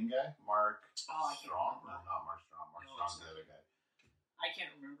 right? The main guy? Mark Strong? No, not Mark Strong. Mark Strong's the other guy. I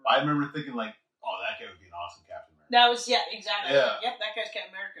can't remember. I remember thinking, like, oh, that guy would be an awesome Captain America. That was, exactly. Yeah. Yep, that guy's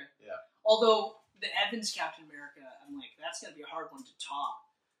Captain America. Yeah. Although, the Evans Captain America, I'm like, that's going to be a hard one to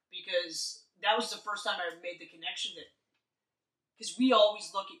top. Because that was the first time I made the connection that... Because we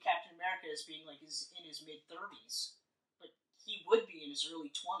always look at Captain America as being, like, in his mid-30s. But he would be in his early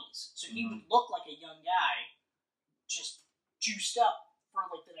 20s. So he would look like a young guy, just juiced up for,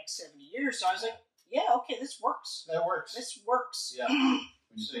 like, the next 70 years. So I was like, yeah, okay, this works. That works. This works. Yeah. When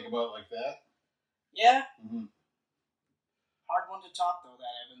you think about it like that. Yeah. Mm-hmm. Hard one to top, though,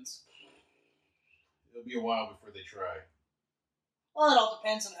 that Evans. It'll be a while before they try. Well, it all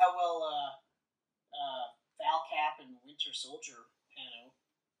depends on how well Val Cap and Winter Soldier pan out.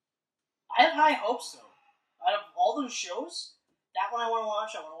 I have high hopes, though. Out of all those shows, that one I want to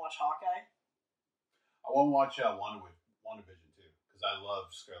watch. I want to watch Hawkeye. I want to watch WandaVision, too, because I love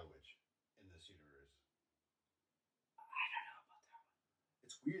Scarlet Witch in this universe. I don't know about that one.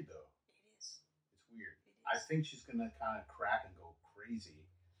 It's weird, though. It is. It's weird. I think she's going to kind of crack and go crazy.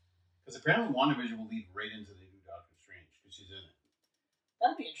 Because apparently WandaVision will lead right into the new Doctor Strange, because she's in it.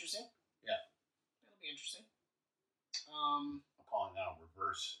 That'll be interesting. Yeah. That'll be interesting. I'm calling now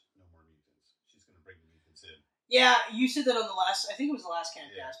reverse No More Mutants. She's going to bring the mutants in. Yeah, you said that on the last, I think it was the last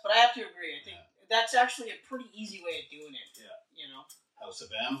Camcast, but I have to agree. I think that's actually a pretty easy way of doing it. Yeah. You know? House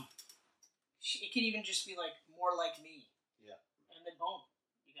of M. It could even just be like, more like me. Yeah. And then boom,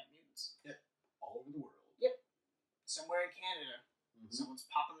 you got mutants. Yep. All over the world. Yep. Somewhere in Canada,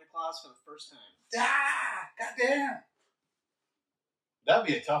 someone's popping their claws for the first time. Ah! Goddamn! That'd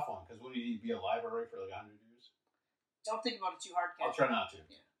be a tough one, because wouldn't you be alive already for like 100 years? Don't think about it too hard, Ken. I'll try not to.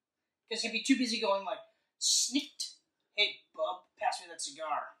 Yeah. Because you'd be too busy going like, snicked. Hey, bub, pass me that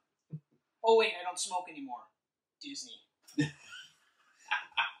cigar. Oh wait, I don't smoke anymore. Disney. He's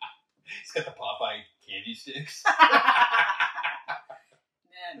got the Popeye candy sticks. Man,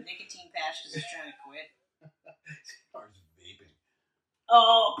 nicotine patch because he's trying to quit. Or he's vaping.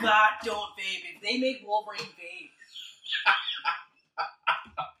 Oh God, don't vape. If they make Wolverine vape.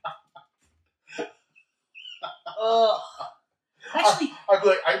 Ugh. Actually, I'd be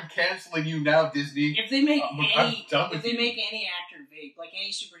like, I'm canceling you now, Disney. if they make I'm any actor vape, like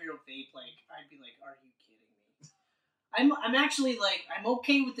any superhero vape, like I'd be like, are you kidding me? I'm actually like, I'm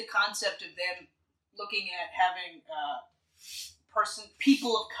okay with the concept of them looking at having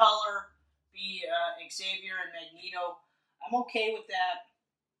people of color be Xavier and Magneto. I'm okay with that.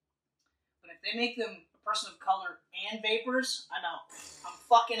 But if they make them a person of color and vapors, I'm out. I'm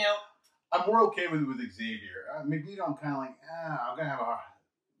fucking out. I'm more okay with Xavier. Magneto, I'm kind of like, I'm gonna have a,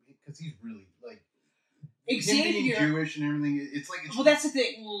 because he's really like Xavier him being Jewish and everything. It's like, well, that's the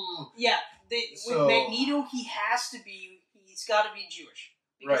thing. Yeah, with Magneto, he's got to be Jewish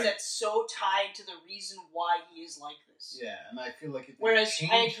because that's so tied to the reason why he is like this. Yeah, and I feel like whereas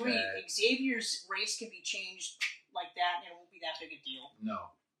I agree, Xavier's race can be changed like that, and it won't be that big a deal.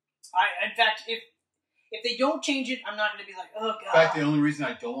 No, in fact, if they don't change it, I'm not going to be like, oh god. In fact, the only reason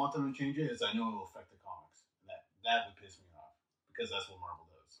I don't want them to change it is I know it will affect the comics. That would piss me off because that's what Marvel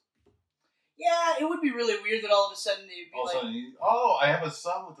does. Yeah, it would be really weird that all of a sudden they'd be I have a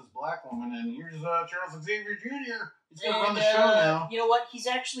son with this black woman, and here's Charles Xavier Jr. He's going to run the show now. You know what? He's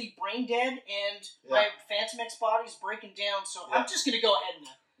actually brain dead, and my Phantom X body's breaking down, so I'm just going to go ahead and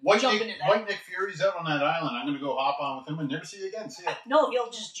jump into that. White Nick Fury's out on that island. I'm going to go hop on with him and never see you again. See ya. No, he'll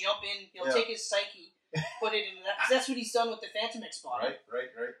just jump in. He'll take his psyche, put it into that. 'Cause that's what he's done with the Phantom X body.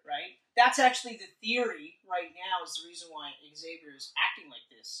 Right? That's actually the theory right now is the reason why Xavier is acting like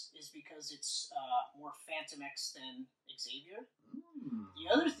this is because it's more Phantom X than Xavier. The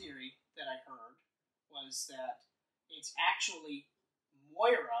other theory that I heard was that it's actually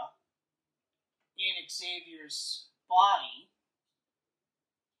Moira in Xavier's body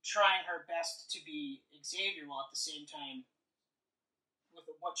trying her best to be Xavier while at the same time with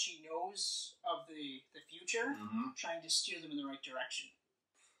what she knows of the future, trying to steer them in the right direction.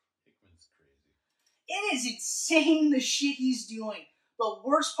 Hickman's crazy. It is insane the shit he's doing. The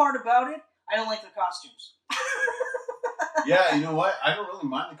worst part about it, I don't like the costumes. Yeah, you know what? I don't really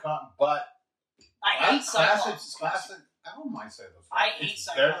mind the cotton, but I hate Cyclops. Classic. I don't mind Cyclops. I hate it's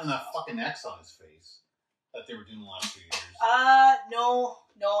Cyclops. better than that fucking X on his face that they were doing the last 2 years.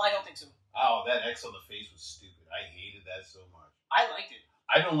 No, I don't think so. Oh, that X on the face was stupid. I hated that so much. I liked it.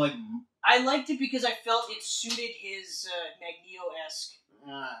 I don't like. I liked it because I felt it suited his Magneto-esque.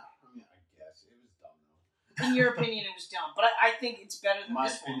 I guess it was dumb though. In your opinion, it was dumb, but I think it's better than my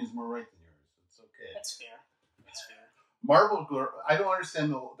this one. opinion is more right than yours. It's okay. That's fair. Marvel girl. I don't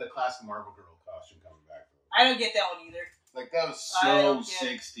understand the classic Marvel girl costume coming back though. I don't get that one either. Like that was so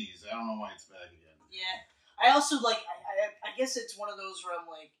 60s. I don't know why it's back again. Yeah. I also like. I guess it's one of those where I'm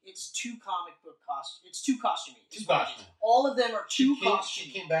like, it's too comic book costume. It's too costumey. Too costumey. All of them are too costumey. She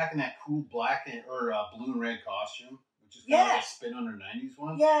came back in that cool black or blue and red costume, which is kind of like a spin on her 90s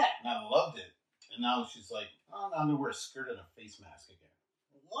one. Yeah. And I loved it. And now she's like, oh, now I'm gonna wear a skirt and a face mask again.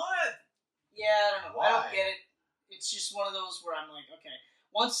 What? Yeah, I don't know. Why? I don't get it. It's just one of those where I'm like, okay,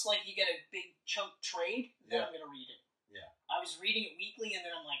 once like you get a big chunk trade, then I'm gonna read it. Yeah. I was reading it weekly, and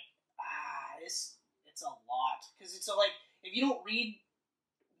then I'm like, it's a lot because it's like if you don't read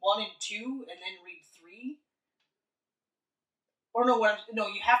 1 and 2 and then read 3, or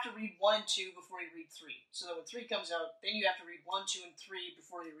you have to read 1 and 2 before you read 3. So that when 3 comes out, then you have to read 1, 2, and 3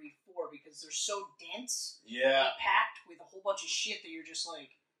 before you read 4 because they're so dense, packed with a whole bunch of shit that you're just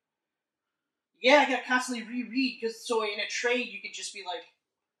like, I gotta constantly reread because so in a trade you could just be like,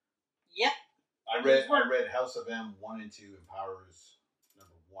 yep. I read House of M 1 and 2 and Powers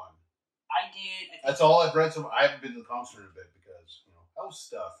 #1. I did. That's all I've read. So I haven't been to the concert in a bit because house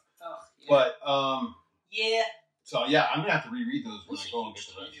stuff. But yeah. So yeah, I'm gonna have to reread those when I go and get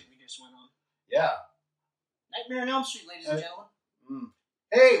the rest. We just went on. Yeah. Nightmare on Elm Street, ladies and gentlemen.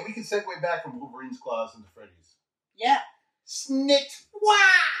 Hey, we can segue back from Wolverine's claws into Freddy's. Yeah. Snit.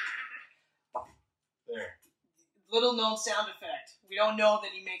 Wow. There. Little known sound effect. We don't know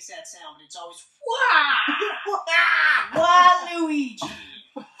that he makes that sound, but it's always wah Luigi.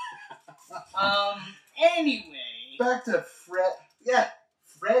 Anyway. Back to Fred. Yeah,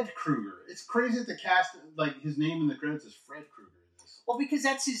 Fred Krueger. It's crazy that the cast, like, his name in the credits is Fred Krueger. Well, because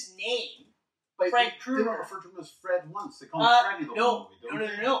that's his name. But Fred Krueger. They don't refer to him as Fred once. They call him Freddy the whole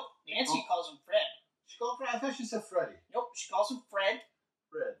movie. No. Nancy calls him Fred. She called Fred? I thought she said Freddy. Nope, she calls him Fred.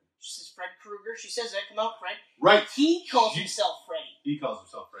 Fred. She says Fred Krueger. She says that. Come out, Fred. Right. He calls himself Freddy. He calls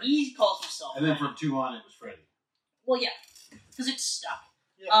himself Freddy. He calls himself And then Freddy. from 2 on, it was Freddy. Well, yeah, because it's stuck.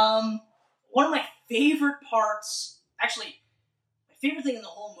 Yeah. One of my favorite parts, actually, my favorite thing in the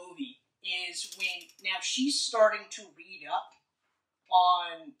whole movie is when now she's starting to read up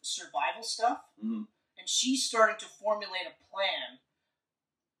on survival stuff, Mm-hmm. and she's starting to formulate a plan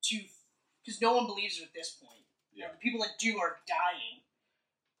to, because no one believes her at this point. Yeah. The people that do are dying.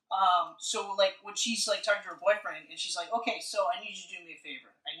 So like when she's like talking to her boyfriend, and she's like, "Okay, so I need you to do me a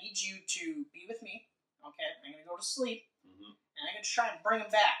favor. I need you to be with me. Okay, I'm gonna go to sleep, and I'm gonna try and bring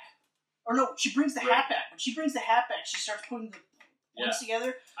him back." Or no, she brings the hat back. When she brings the hat back, she starts putting the points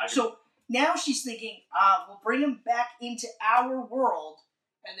together. So now she's thinking, we'll bring him back into our world,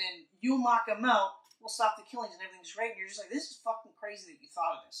 and then you'll knock him out. We'll stop the killings, and everything's great. And you're just like, this is fucking crazy that you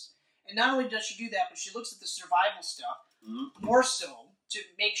thought of this. And not only does she do that, but she looks at the survival stuff more so to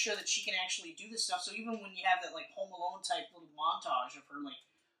make sure that she can actually do this stuff. So even when you have that like Home Alone type little montage of her like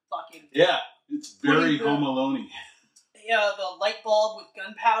fucking it's very Home Alone-y. Yeah, the light bulb with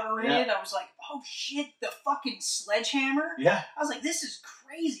gunpowder in it. I was like, oh shit, the fucking sledgehammer. Yeah. I was like, this is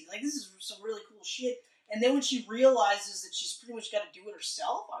crazy. Like, this is some really cool shit. And then when she realizes that she's pretty much got to do it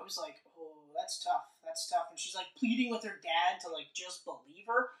herself, I was like, oh, that's tough. That's tough. And she's like pleading with her dad to like just believe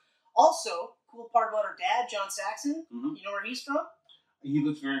her. Also, cool part about her dad, John Saxon. Mm-hmm. You know where he's from? He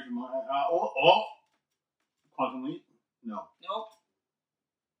looks very familiar. Quantum Leap? No. No.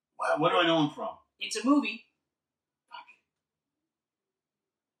 What do I know him from? It's a movie.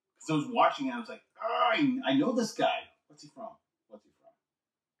 Because I was watching it, I was like, I know this guy. What's he from?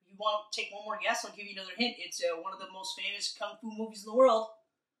 You want to take one more guess? I'll give you another hint. It's one of the most famous kung fu movies in the world.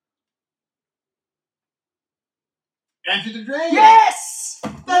 Enter the Dragon! Yes!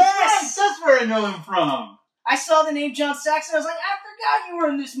 That's right! That's where I know him from! I saw the name John Saxon. I was like, I forgot you were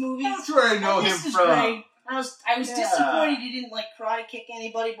in this movie. That's where I know him from. Great. I was disappointed he didn't like karate kick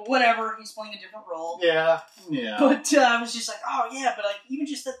anybody, but whatever. He's playing a different role. Yeah. But I was just like, oh yeah, but like even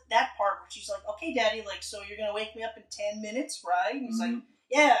just that part where she's like, okay, Daddy, like so you're gonna wake me up in 10 minutes, right? And he's like,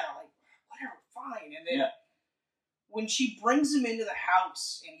 yeah, like whatever, fine. And then when she brings him into the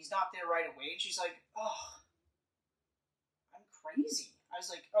house and he's not there right away, she's like, oh, I'm crazy. I was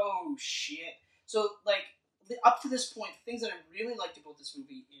like, oh shit. So like up to this point, things that I really liked about this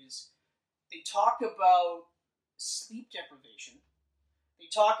movie is they talk about sleep deprivation. They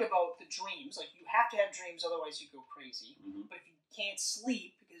talk about the dreams. Like, you have to have dreams, otherwise you go crazy. But if you can't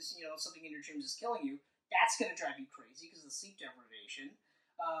sleep because, you know, something in your dreams is killing you, that's going to drive you crazy because of the sleep deprivation.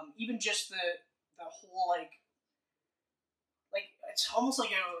 Even just the whole, like, it's almost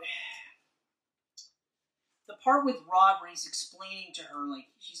like the part with Rod where he's explaining to her, like,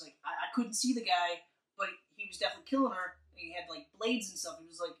 she's like, I couldn't see the guy, but he was definitely killing her. And he had, like, blades and stuff.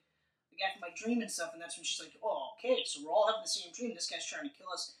 He was like, the guy from my dream and stuff, and that's when she's like, oh, okay, so we're all having the same dream, this guy's trying to kill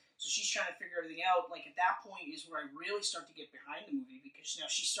us, so she's trying to figure everything out. Like, at that point is where I really start to get behind the movie, because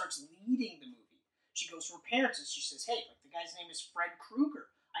now she starts leading the movie. She goes to her parents, and she says, hey, like, the guy's name is Fred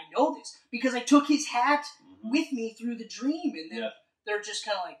Krueger. I know this, because I took his hat with me through the dream, and then they're just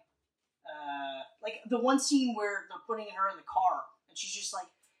kind of like the one scene where they're putting her in the car, and she's just like,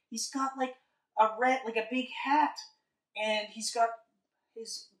 he's got, like, a big hat, and he's got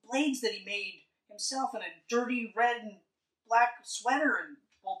his blades that he made himself in a dirty red and black sweater, and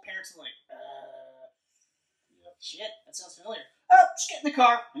both parents are like, shit, that sounds familiar. Just get in the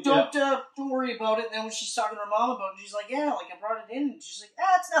car. Don't worry about it. And then when she's talking to her mom about it, she's like, yeah, like I brought it in. And she's like,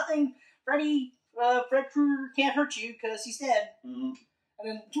 it's nothing. Fred Krueger can't hurt you because he's dead. And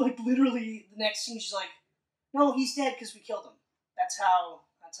then, like, literally the next scene, she's like, no, he's dead because we killed him. That's how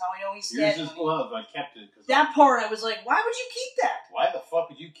I know he's dead. Here's his glove. I kept it. That part, I was like, why would you keep that? Why the fuck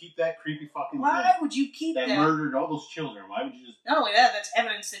would you keep that creepy fucking thing? Why would you keep that? That murdered all those children. Why would you just... Not only that, that's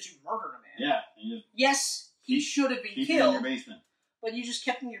evidence that you murdered a man. Yeah. Yes, he should have been killed. Keep it in your basement. But you just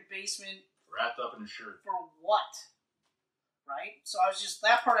kept him in your basement. Wrapped up in a shirt. For what? Right? So I was just...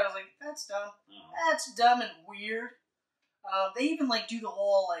 That part, I was like, that's dumb. That's dumb and weird. They even, like, do the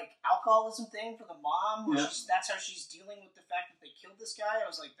whole, like, alcoholism thing for the mom. Where that's how she's dealing with the fact that they killed this guy. I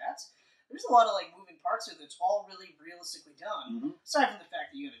was like, there's a lot of, like, moving parts here that's all really realistically done. Aside from the fact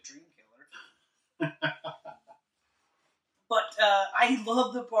that you had a dream killer. But I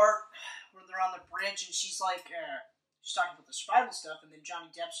love the part where they're on the bridge and she's like, she's talking about the survival stuff, and then Johnny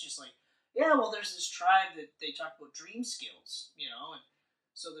Depp's just like, yeah, well, there's this tribe that they talk about dream skills, you know, and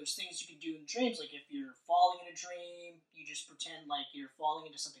so there's things you can do in dreams, like if you're falling in a dream, you just pretend like you're falling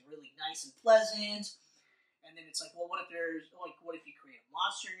into something really nice and pleasant. And then it's like, well, what if you create a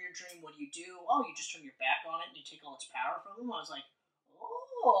monster in your dream? What do? Oh, you just turn your back on it and you take all its power from them. I was like,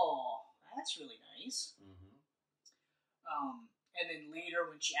 oh, that's really nice. And then later,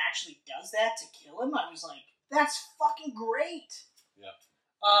 when she actually does that to kill him, I was like, that's fucking great. Yeah.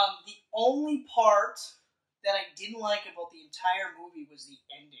 The only part that I didn't like about the entire movie was the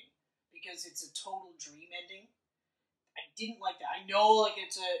ending. Because it's a total dream ending. I didn't like that. I know like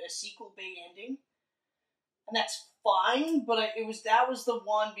it's a sequel bait ending. And that's fine, but that was the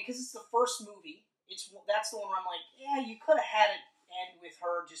one, because it's the first movie, that's the one where I'm like, yeah, you could have had it end with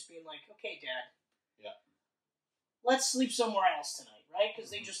her just being like, okay, Dad. Yeah. Let's sleep somewhere else tonight, right?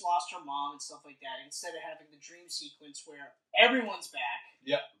 Because they just lost her mom and stuff like that, instead of having the dream sequence where everyone's back.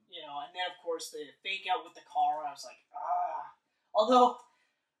 Yeah. You know, and then, of course, the fake out with the car, I was like, ah. Although,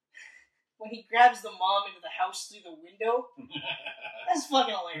 when he grabs the mom into the house through the window, that's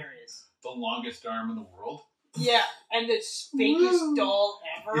fucking hilarious. The longest arm in the world. Yeah, and the fakest doll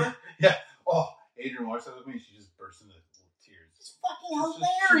ever. Yeah. Oh, Adrian watched that with me. She just burst into tears. It's fucking hilarious.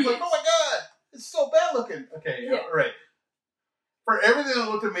 She's like, oh my god, it's so bad looking. Okay, yeah. All right. For everything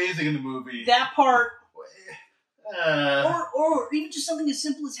that looked amazing in the movie, that part, or even just something as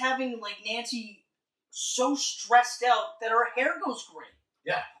simple as having like Nancy so stressed out that her hair goes gray.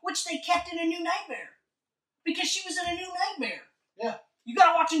 Yeah. Which they kept in A New Nightmare, because she was in A New Nightmare. Yeah. You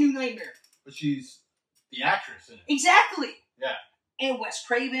gotta watch A New Nightmare. But she's the actress in it. Exactly. Yeah. And Wes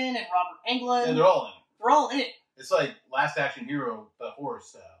Craven and Robert Englund. And they're all in it. They're all in it. It's like Last Action Hero, but horror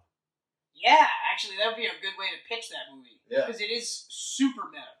style. Yeah, actually, that would be a good way to pitch that movie. Yeah. Because it is super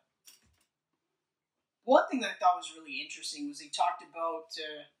meta. One thing that I thought was really interesting was they talked about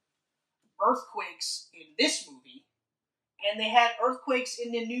earthquakes in this movie, and they had earthquakes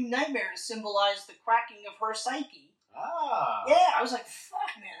in The New Nightmare to symbolize the cracking of her psyche. Ah. Yeah, I was like,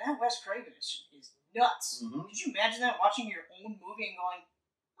 fuck, man, that Wes Craven is nuts. Mm-hmm. Could you imagine that, watching your own movie and going,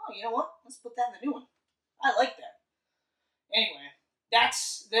 oh, you know what? Let's put that in the new one. I like that. Anyway,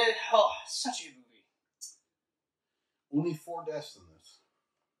 that's such a good movie. Only 4 deaths in this.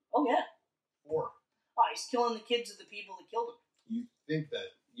 Oh, yeah. 4. Oh, he's killing the kids of the people that killed him. You think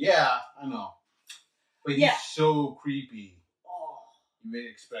that? Yeah, I know. But he's so creepy. Oh. You may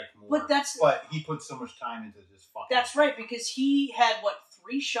expect more. But he put so much time into this fucking. That's right, because he had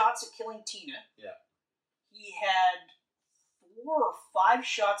 3 shots at killing Tina. Yeah. He had 4 or 5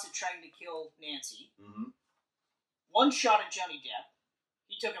 shots at trying to kill Nancy. Mm-hmm. 1 shot at Johnny Depp.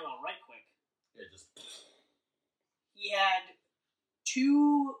 He took him out right quick. Yeah, just. He had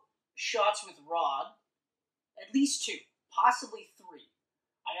 2 shots with Rod. At least 2, possibly 3.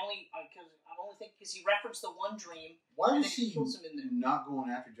 I'm only thinking because he referenced the one dream. Why was he kills him in there. not going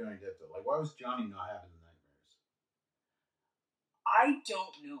after Johnny Depp though? Like, why was Johnny not having the nightmares? I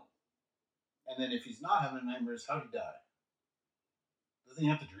don't know. And then if he's not having the nightmares, how'd he die? Doesn't he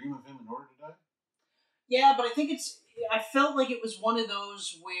have to dream of him in order to die? Yeah, but I think I felt like it was one of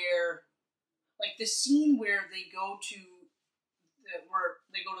those where, like the scene where they go to the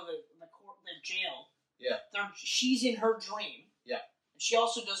jail. Yeah. She's in her dream. Yeah. And she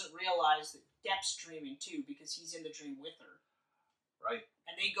also doesn't realize that Depp's dreaming too, because he's in the dream with her. Right.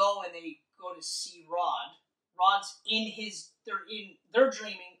 And they go to see Rod. Rod's they're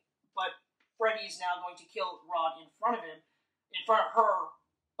dreaming, but Freddy's now going to kill Rod in front of her,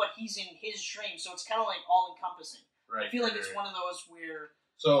 but he's in his dream, so it's kind of like all encompassing. Right. I feel like it's one of those where.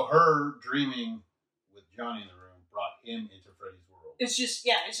 So her dreaming with Johnny in the room brought him into Freddy's world. It's just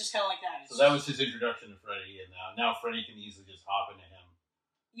kind of like that. So that was his introduction to Freddy, and now Freddy can easily just hop into him.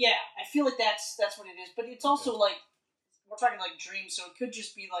 Yeah, I feel like that's what it is, but it's also like we're talking like dreams, so it could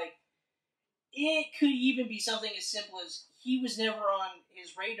just be like it could even be something as simple as he was never on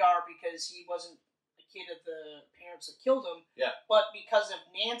his radar because he wasn't a kid of the parents that killed him. Yeah. But because of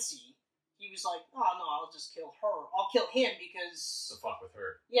Nancy, he was like, oh no, I'll just kill her. I'll kill him because to fuck with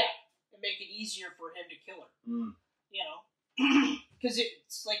her. Yeah, and make it easier for him to kill her. Mm. You know. Because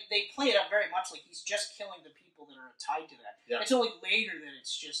it's like they play it up very much like he's just killing the people that are tied to that. Yeah. It's only later that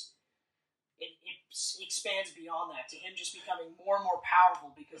it's just it expands beyond that to him just becoming more and more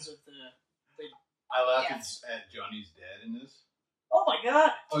powerful because of the I laughed at Johnny's dad in this. Oh my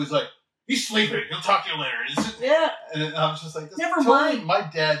god! Oh, he's like, he's sleeping. He'll talk to you later. Yeah. And I was just like, never mind. My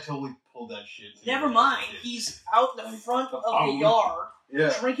dad totally pulled that shit. Never mind. He's out the front of the yard,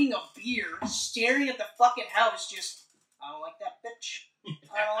 drinking a beer, staring at the fucking house, just. I don't like that bitch.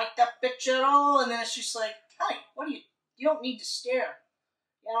 I don't like that bitch at all. And then it's just like, hey, you don't need to stare.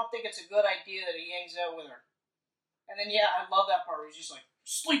 I don't think it's a good idea that he hangs out with her. And then, I love that part where he's just like,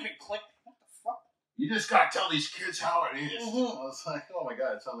 sleeping, click. What the fuck? You just gotta tell these kids how it is. Mm-hmm. I was like, oh my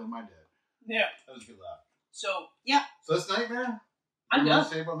god, it sounds like my dad. Yeah. That was a good laugh. So that's Nightmare? I'm done.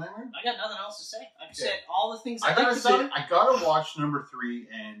 Say about Nightmare? I got nothing else to say. I've said all the things I gotta liked about it. I gotta watch number 3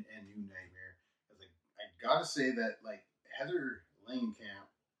 and New Nightmare. I gotta say that, like, Heather Langenkamp,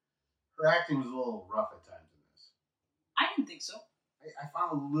 her acting was a little rough at times in this. I didn't think so. I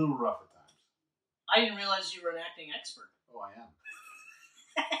found it a little rough at times. I didn't realize you were an acting expert. Oh, I am.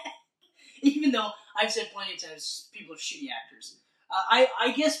 Even though I've said plenty of times people are shitty actors.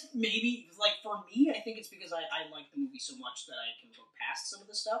 I guess maybe, like, for me, I think it's because I like the movie so much that I can look past some of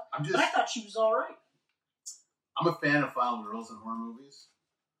the stuff. But I thought she was alright. I'm a fan of final girls in horror movies.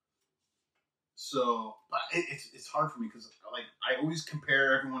 So, but it's hard for me because, like, I always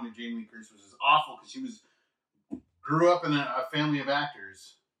compare everyone to Jamie Lee Curtis, which is awful because she grew up in a family of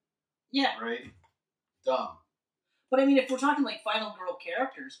actors. Yeah. Right? Dumb. But, I mean, if we're talking, like, final girl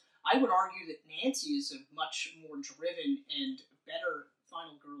characters, I would argue that Nancy is a much more driven and better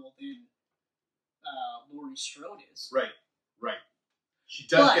final girl than Laurie Strode is. Right. She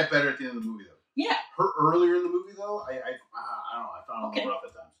does get better at the end of the movie, though. Yeah. Her earlier in the movie, though, I don't know, I found it a little rough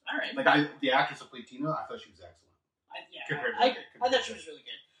at times. All right. Like, the actress who played Tina, I thought she was excellent. I agree. I thought she was really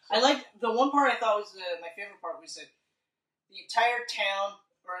good. I liked, the one part I thought was, my favorite part was that the entire town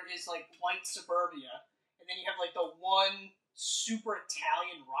is, like, white suburbia, and then you have, like, the one super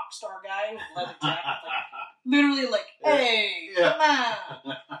Italian rock star guy with leather jacket, like, literally like, hey, come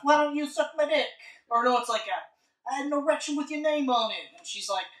on, why don't you suck my dick? Or no, it's like, I had an erection with your name on it. And she's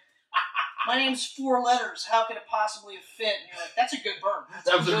like, my name's 4 letters, how could it possibly have fit? And you're like, that's a good burn.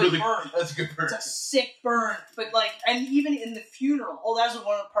 That's a good burn. That's a good burn. It's a sick burn. But like, and even in the funeral, that was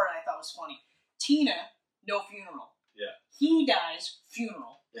one part I thought was funny. Tina, no funeral. Yeah. He dies,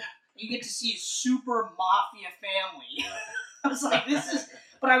 funeral. Yeah. You get to see a super mafia family. Yeah. I was like,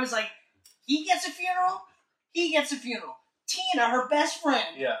 but I was like, he gets a funeral? He gets a funeral. Tina, her best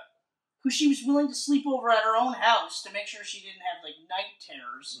friend, who she was willing to sleep over at her own house to make sure she didn't have, like, night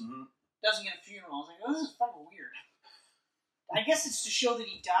terrors, doesn't get a funeral. I was like, oh, this is fucking weird. I guess it's to show that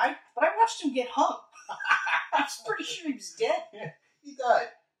he died, but I watched him get hung. I was pretty sure he was dead. Yeah, he died.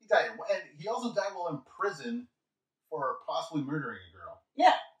 And he also died while in prison for possibly murdering a girl.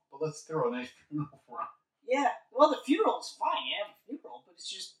 Yeah. But let's throw a nice funeral for him. Yeah, well, the funeral is fine. You have a funeral, but it's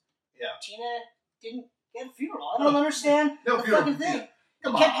just Tina didn't get a funeral. I don't understand the fucking thing.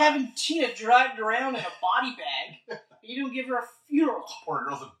 You kept having Tina dragged around in a body bag, but you don't give her a funeral. Poor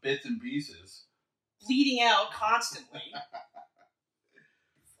girl's in bits and pieces. Bleeding out constantly.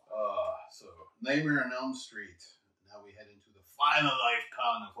 So, Nightmare on Elm Street. Now we head into the final life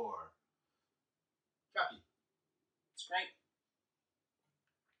carnivore. Chucky. It's great.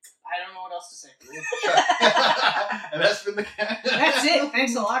 I don't know what else to say. And that's been the That's it.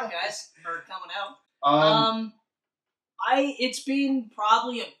 Thanks a lot, guys, for coming out. It's been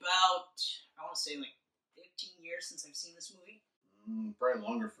probably about, I want to say, like 15 years since I've seen this movie. Probably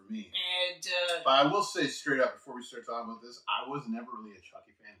longer for me. And but I will say straight up before we start talking about this, I was never really a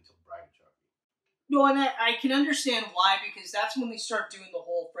Chucky fan until Bride of Chucky. No, and I can understand why, because that's when they start doing the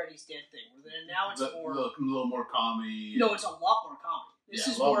whole Freddy's Dead thing. Where now it's a little more comedy. No, it's a lot more comedy. This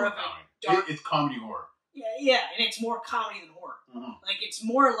is more of a dark. It's comedy horror. Yeah, and it's more comedy than horror. Mm-hmm. Like, it's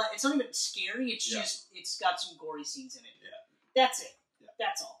more like, it's not even scary. It's just, it's got some gory scenes in it. Yeah, that's it. Yeah.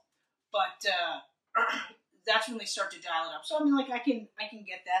 That's all. But that's when they start to dial it up. So I mean, like, I can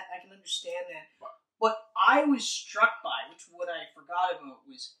get that. I can understand that. What I was struck by, which what I forgot about,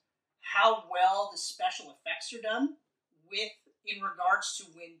 was how well the special effects are done in regards to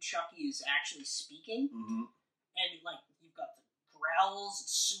when Chucky is actually speaking, and like you've got the growls and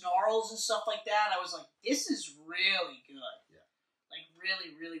snarls and stuff like that. I was like, this is really good. Yeah. Like,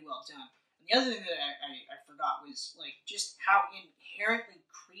 really, really well done. And the other thing that I forgot was, like, just how inherently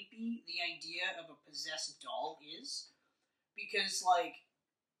creepy the idea of a possessed doll is. Because, like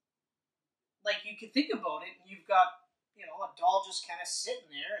you can think about it, and you've got, you know, a doll just kind of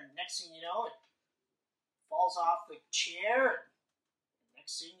sitting there, and next thing you know, it falls off the chair, and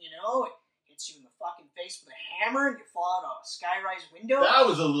next thing you know, it hits you in the fucking face with a hammer, and you fall out a skyrise window. That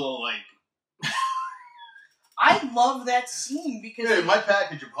was a little, like... I love that scene, because... Yeah, my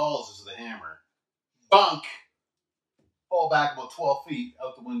package of halls is the hammer. Bunk! Fall back about 12 feet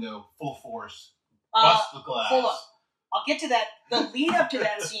out the window, full force. Bust the glass. Hold up. I'll get to that. The lead up to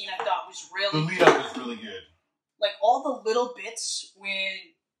that scene, I thought, was really good. The lead up was really good. Like, all the little bits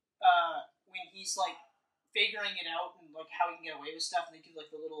when he's, like, figuring it out and, like, how he can get away with stuff, and they do,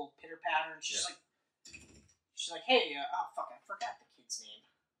 like, the little pitter-patter, and she's like, hey, fuck, I forgot the kid's name.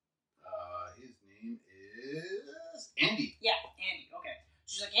 His name is Andy. Yeah, Andy, okay.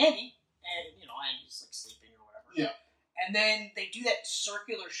 She's like, Andy, and, you know, Andy's, like, sleeping or whatever. Yeah. And then they do that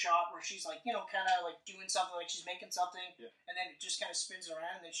circular shot where she's, like, you know, kind of, like, doing something, like she's making something, and then it just kind of spins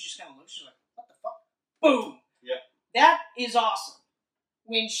around, and then she just kind of looks, she's like, what the fuck? Boom! Yeah. That is awesome.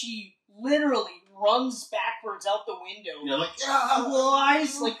 When she literally runs backwards out the window. You're like,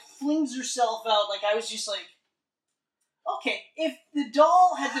 flies, like flings herself out. Like I was just like, okay, if the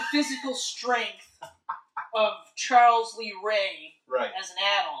doll had the physical strength of Charles Lee Ray as an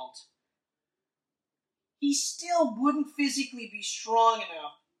adult, he still wouldn't physically be strong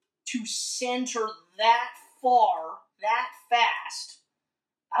enough to send her that far, that fast,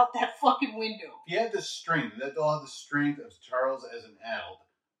 out that fucking window. He had the strength. That doll had the strength of Charles as an adult.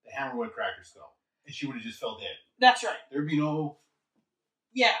 The hammer would crack her skull. And she would have just fell dead. That's right. There'd be no...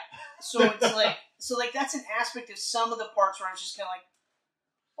 Yeah. So it's like... So, like, that's an aspect of some of the parts where I was just kind of like,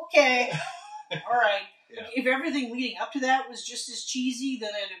 okay, all right. Yeah. If everything leading up to that was just as cheesy,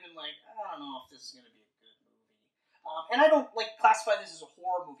 then I'd have been like, I don't know if this is going to be a good movie. And I don't, like, classify this as a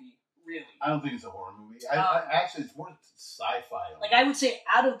horror movie, really. I don't think it's a horror movie. Actually, it's more sci-fi. Like, I would say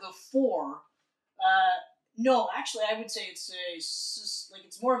out of the four, no, actually, I would say it's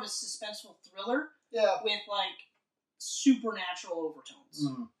it's more of a suspenseful thriller with, like, supernatural overtones.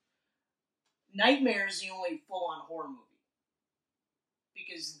 Mm. Nightmare is the only full-on horror movie.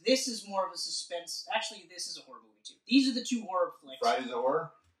 Because this is more of a suspense... Actually, this is a horror movie, too. These are the two horror flicks. Friday's a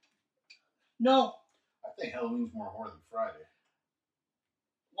horror? No. I think Halloween's more horror than Friday.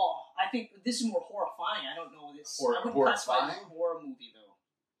 Well, I think this is more horrifying. I don't know this. I would classify it as a horror movie, though.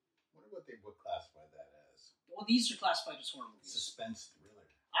 I wonder what they would classify that as. Well, these are classified as horror movies. Suspense thriller.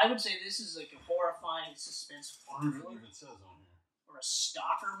 I would say this is like a horrifying suspense thriller. thriller. It says on here. Or a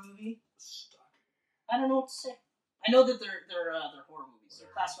stalker movie. Stalker. I don't know what to say. I know that they're horror movies.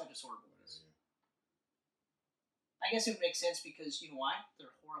 They're classified as horror movies. I guess it would make sense because, you know why?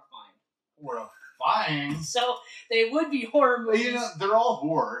 They're horrifying. Horrifying? So, they would be horror movies. You know, they're all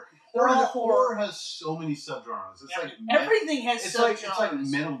horror. They're all horror. Horror has so many subgenres. It's like everything has subgenres. It's like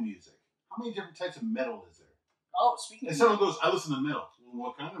metal music. How many different types of metal is there? Oh, speaking of someone goes, I listen to metal. Well,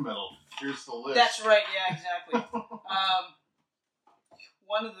 what kind of metal? Here's the list. That's right, yeah, exactly.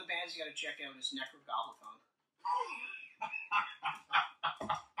 One of the bands you gotta check out is Necrogoblicon.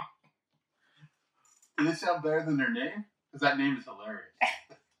 Does it sound better than their name? Because that name is hilarious.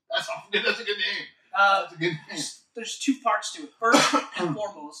 That's a good name. That's a good name. There's two parts to it. First and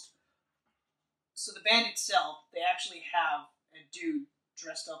foremost, so the band itself, they actually have a dude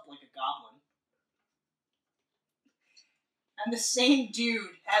dressed up like a goblin. And the same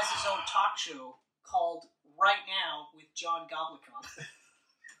dude has his own talk show called Right Now with John Goblicon.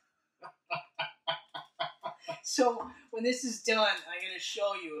 So when this is done, I'm going to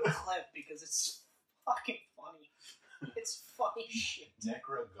show you a clip because it's fucking funny. It's funny shit.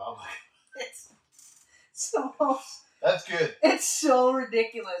 Necrogoblicon. It's so... That's good. It's so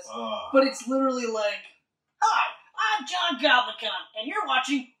ridiculous. But it's literally like, hi, I'm John Goblicon, and you're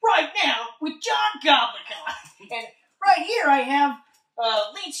watching Right Now with John Goblicon. And right here I have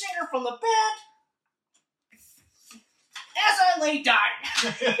lead singer from the band, As I Lay Dying.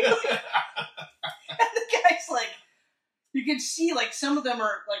 And the guy's like, you can see like some of them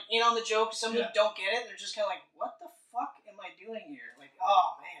are like in on the joke, some of them don't get it. They're just kind of like, what the fuck am I doing here? Like,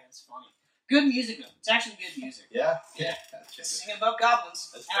 oh man, it's funny. Good music though. It's actually good music. Yeah. Singing about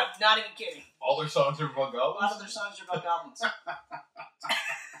goblins. And I'm not even kidding. All their songs are about goblins? A lot of their songs are about goblins.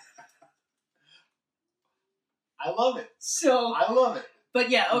 I love it. I love it. But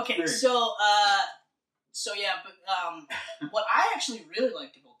yeah, okay. So what I actually really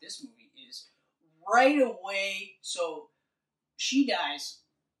liked about this movie is right away, so she dies,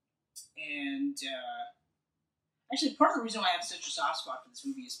 and actually part of the reason why I have such a soft spot for this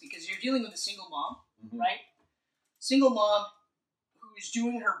movie is because you're dealing with a single mom, right? Single mom who's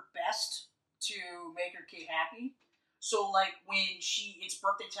doing her best to make her kid happy. So like when it's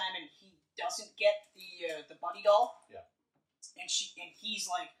birthday time and he doesn't get the bunny doll, and he's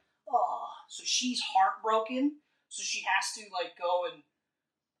like, oh, so she's heartbroken. So she has to like go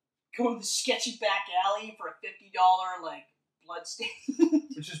to the sketchy back alley for a $50 like blood stain.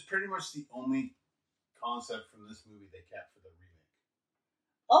 Which is pretty much the only concept from this movie they kept for the remake.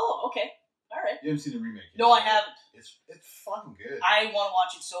 Oh, okay. All right. You haven't seen the remake yet? No, I haven't. It's fucking good. I want to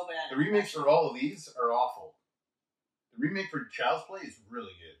watch it so bad. The remakes for all of these are awful. The remake for Child's Play is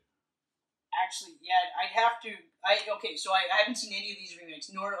really good. Actually, yeah, I'd have to... so I haven't seen any of these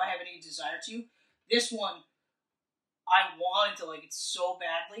remakes, nor do I have any desire to. This one, I wanted to like it so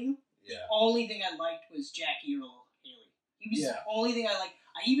badly. Yeah. The only thing I liked was Jackie Earle Haley. He was the only thing I liked.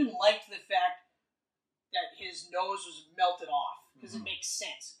 I even liked the fact that his nose was melted off, because it makes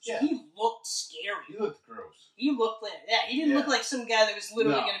sense. So he looked scary. He looked gross. He looked like... Yeah, he didn't look like some guy that was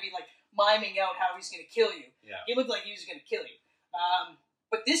literally going to be like miming out how he's going to kill you. Yeah. He looked like he was going to kill you.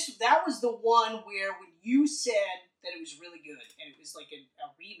 But that was the one where when you said that it was really good and it was like a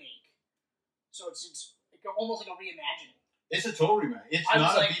remake, So it's almost like a reimagining. It's a total rematch. It's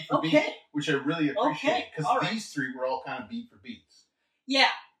not a beat for beat, which I really appreciate because these three were all kind of beat for beats. Yeah.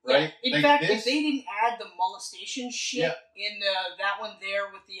 Right? Yeah. In fact, if they didn't add the molestation shit in that one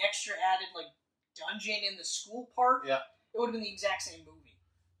there with the extra added like dungeon in the school part, it would have been the exact same movie.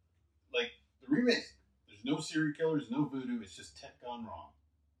 Like the remake, there's no serial killers, no voodoo. It's just tech gone wrong.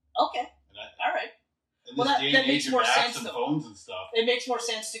 Okay. All right. Well, that makes more sense though. Phones and stuff. It makes more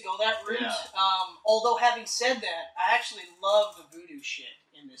sense to go that route. Yeah. Although having said that, I actually love the voodoo shit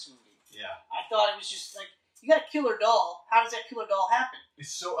in this movie. Yeah. I thought it was just like, you got a killer doll. How does that killer doll happen?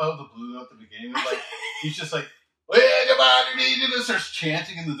 It's so out of the blue at the beginning. Like he's just like, and starts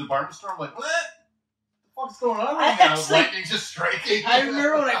chanting in the department store. I'm like, what? The fuck's going on right now? Lightning's just striking. I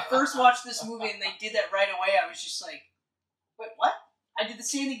remember when I first watched this movie and they did that right away. I was just like, wait, what? I did the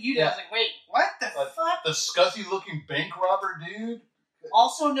same thing you did. I was like, wait, what the fuck? The scuzzy-looking bank robber dude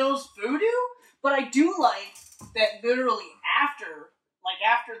also knows voodoo? But I do like that literally after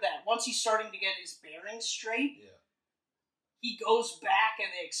that, once he's starting to get his bearings straight, he goes back and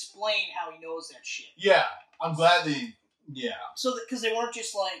they explain how he knows that shit. Yeah, I'm glad So, because they weren't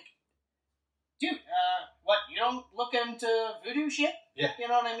just like, dude, what, you don't look into voodoo shit? Yeah. You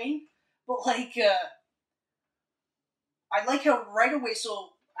know what I mean? But like, I like how right away,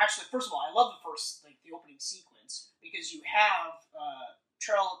 so, actually, first of all, I love the opening sequence, because you have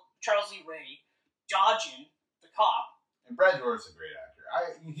Charles Lee Ray dodging the cop. And Brad Dourif's a great actor.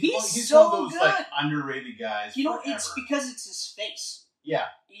 He's so one of those good. Like underrated guys. You know, forever. it's because it's his face. Yeah.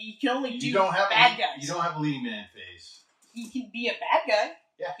 He can only do bad guys. You don't have a leading man face. He can be a bad guy.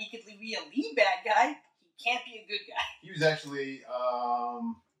 Yeah. He could be a lead bad guy. He can't be a good guy. He was actually a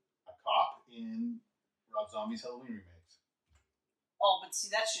cop in Rob Zombie's Halloween remakes. Oh, but see,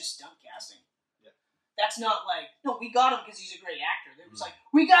 that's just stunt casting. Yeah. That's not like, no, we got him because he's a great actor. It was like,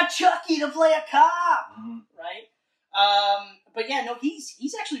 we got Chucky to play a cop, right? But yeah, no,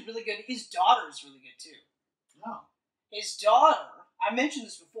 he's actually really good. His daughter is really good too. Oh. His daughter, I mentioned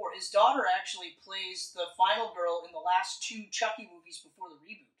this before, his daughter actually plays the final girl in the last two Chucky movies before the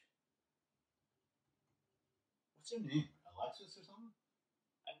reboot. What's her name? Alexis or something?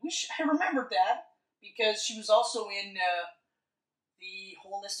 I wish I remembered that, because she was also in the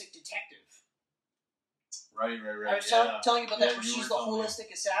Holistic Detective. Right. I was telling you about that, where she's the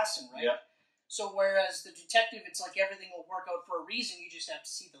holistic assassin, right? Yeah. So whereas the detective, it's like everything will work out for a reason, you just have to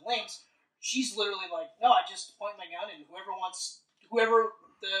see the links. She's literally like, no, I just point my gun and whoever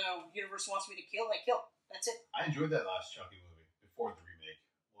the universe wants me to kill, I kill. That's it. I enjoyed that last Chucky movie before the remake.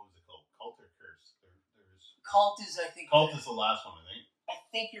 What was it called? Cult or Curse? There's Cult is, I think. Cult is the last one, I think. I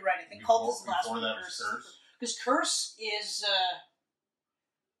think you're right. I think Cult is the last one. Before that was Curse. Because Curse is...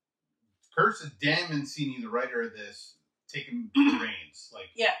 Curse is Dan Mancini, the writer of this, taking the reins.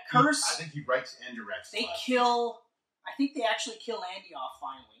 Like, yeah, Curse... I think he writes and directs. I think they actually kill Andy off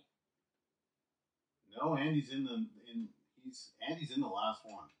finally. No, Andy's in the last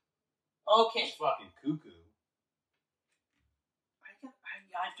one. Okay. He's fucking cuckoo.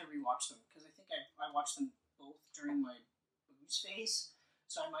 I have to rewatch them, because I think I watched them both during my booze phase,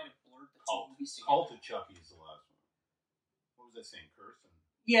 so I might have blurred the two movies together. Cult of Chucky is the last one. What was I saying? Curse?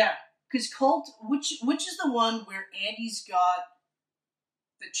 Yeah, because Cult, which is the one where Andy's got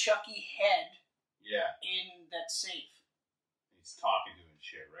the Chucky head in that safe. He's talking to him and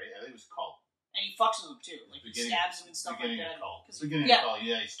shit, right? I think it was Cult. And he fucks with him too. Like, he stabs him and stuff like that. Beginning of Cult,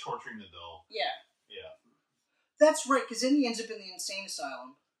 yeah, he's torturing the doll. Yeah. Yeah. That's right, because then he ends up in the insane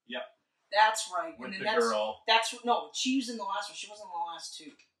asylum. Yep. That's right. With and the girl. She was in the last one. She wasn't in the last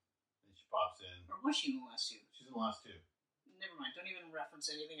two. And she pops in. Or was she in the last two? She's in the last two. Never mind. Don't even reference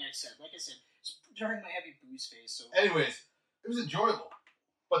anything I said. Like I said, it's during my heavy booze phase. So. Anyways, it was enjoyable.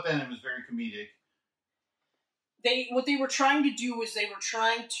 But then it was very comedic. What they were trying to do was they were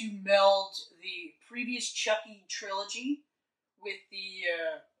trying to meld the previous Chucky trilogy with the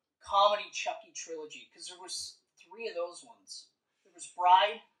comedy Chucky trilogy, because there was 3 of those ones. There was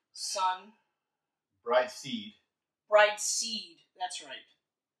Bride, Son, Bride Seed. That's right.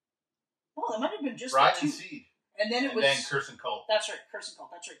 Oh, that might have been just Bride the 2. and Seed. And then then Curse and Cult. That's right, Curse and Cult.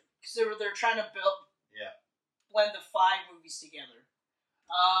 That's right, because they're trying to blend the 5 movies together.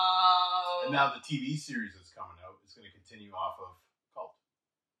 And now the TV series that's coming out is going to continue off of Cult.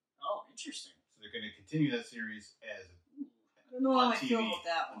 Oh, interesting. So they're going to continue that series as I don't know how I feel about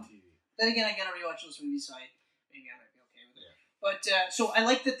that one. TV. Then again, I got to rewatch those movies, so maybe I might be okay with it. Yeah. But so I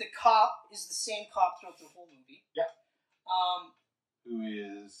like that the cop is the same cop throughout the whole movie. Yeah. Who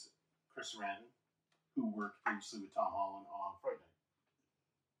is Chris Sarandon, who worked previously with Tom Holland on Fright Night.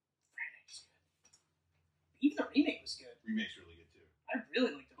 Fright Night is good. Even the remake was good. Remake's really good too. I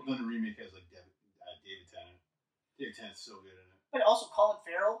really liked the remake. Well, then the remake has like Devin is so good in it. But also Colin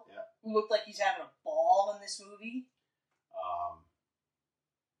Farrell, Yeah. who looked like he's having a ball in this movie.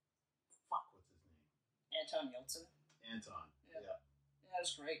 What's his name? Anton Yelchin. Anton. Yeah. That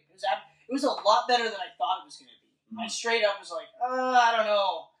was great. It was a lot better than I thought it was going to be. I straight up was like, I don't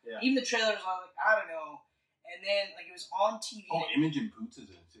know. Yeah. Even the trailers, I was like, I don't know. And then, like, it was on TV. Oh, Imogen Poots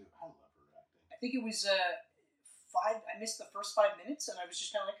is in it too. I love her acting. I think it was I missed the first 5 minutes, and I was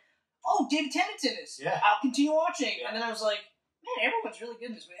just kind of like, oh, David Tennant's in this. Yeah. I'll continue watching. Yeah. And then I was like, man, everyone's really good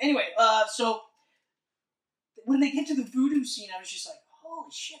in this movie. Anyway, so when they get to the voodoo scene, I was just like,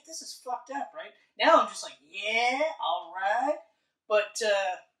 holy shit, this is fucked up, right? Now I'm just like, yeah, all right. But,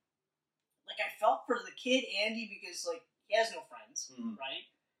 like, I felt for the kid, Andy, because, like, he has no friends, right?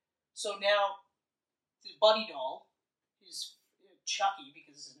 So now, his buddy doll is Chucky,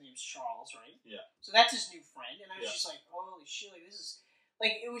 because his name's Charles, right? Yeah. So that's his new friend, and I was just like, holy shit, like, this is...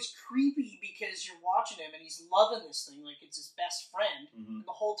 Like, it was creepy because you're watching him, and he's loving this thing like it's his best friend, and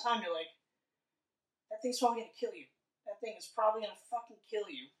the whole time you're like, that thing's probably gonna kill you. That thing is probably gonna fucking kill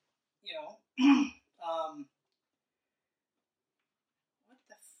you. You know? What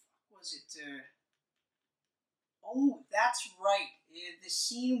the fuck was it? Oh, that's right. The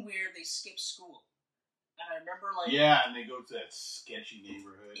scene where they skip school. And I remember, like... Yeah, and they go to that sketchy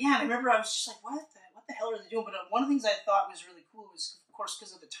neighborhood. Yeah, and I remember I was just like, what the hell are they doing? But one of the things I thought was really cool was, of course,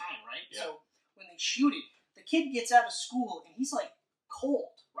 because of the time, right? Yeah. So when they shoot it, the kid gets out of school, and he's, like,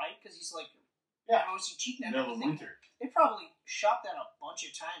 cold, right? Because he's, like, rosy cheeked and Middle of everything. winter. They probably shot that a bunch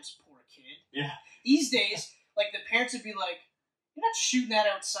of times, poor kid. Yeah. These days, like, the parents would be like, you're not shooting that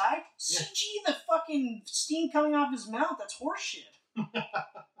outside. Yeah. CG the fucking steam coming off his mouth. That's horseshit.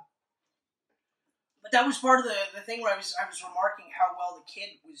 But that was part of the thing where I was remarking how well the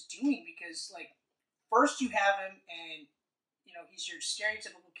kid was doing, because, like, first you have him and, you know, he's your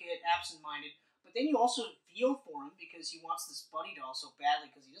stereotypical kid, absent-minded, but then you also feel for him because he wants this buddy doll so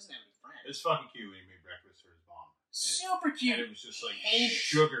badly because he doesn't have any friends. It's fucking cute when he made breakfast for his mom. Super cute. And it was just like Heinous.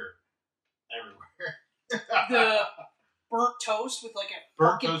 sugar everywhere. The burnt toast with, like, a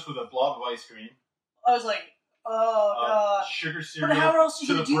burnt fucking... toast with a blob of ice cream. I was like, oh, God. Sugar cereal how else are you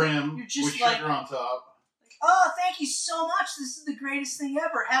to gonna the do that? brim You're just with like- sugar on top. Oh, thank you so much. This is the greatest thing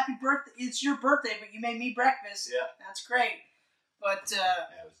ever. Happy birthday. It's your birthday, but you made me breakfast. Yeah. That's great. But,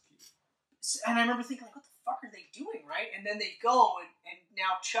 Yeah, it was cute. and I remember thinking, like, what the fuck are they doing, right? And then they go, and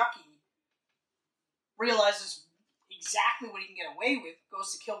now Chucky realizes exactly what he can get away with,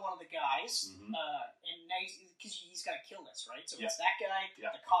 goes to kill one of the guys, and now because he's got to kill this, right? So it's that guy,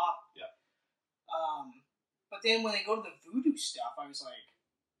 the cop. Yeah. But then when they go to the voodoo stuff, I was like,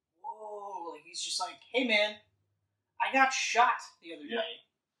 whoa, like, he's just like, hey, man, I got shot the other day,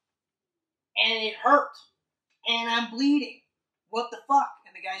 and it hurt, and I'm bleeding. What the fuck?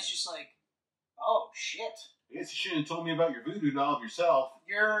 And the guy's just like, oh, shit. I guess you shouldn't have told me about your voodoo doll of yourself.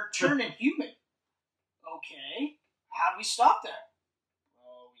 You're turning human. Okay. How do we stop that?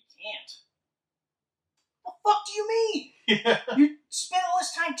 Well, we can't. The fuck do you mean? Yeah. You spent all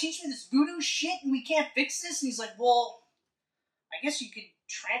this time teaching me this voodoo shit and we can't fix this? And he's like, well, I guess you could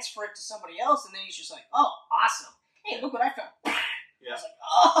transfer it to somebody else. And then he's just like, oh, awesome. Hey, look what I found. Yeah. I was like,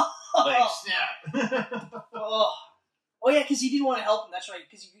 oh. Like, snap. Oh, yeah, because he didn't want to help him. That's right.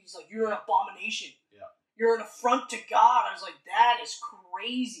 Because he's like, you're an abomination. Yeah. You're an affront to God. I was like, that is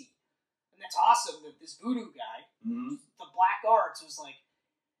crazy. And that's awesome that this voodoo guy, the black arts, was like,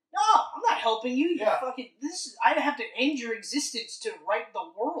 no, I'm not helping you. You fucking I have to end your existence to right the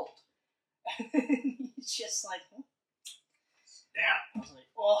world. He's just like, I was like,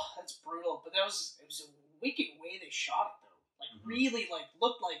 oh, that's brutal. But it was a wicked way they shot it, though. Like, really, like,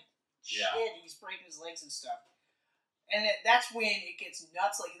 looked like shit. He's breaking his legs and stuff. And that's when it gets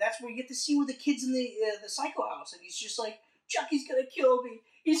nuts. Like, that's where you get the scene with the kids in the psycho house, and he's just like, Chucky's gonna kill me.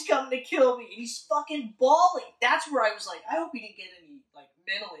 He's coming to kill me. And he's fucking bawling. That's where I was like, I hope he didn't get any, like,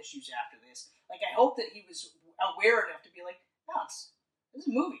 mental issues after this. Like, I hope that he was aware enough to be like, no, this is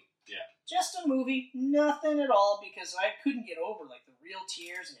a movie. Yeah. Just a movie. Nothing at all, because I couldn't get over, like, the real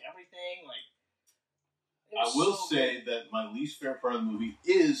tears and everything. Like, I will say that my least favorite part of the movie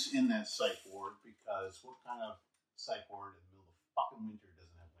is in that psych ward, because what kind of psych ward in the middle of fucking winter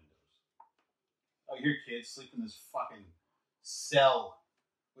doesn't have windows? Oh, your kids sleep in this fucking cell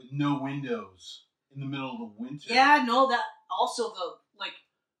with no windows in the middle of the winter. Yeah, no, that also the, like,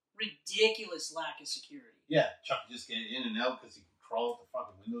 ridiculous lack of security. Yeah, Chuck just get in and out because he can crawl out the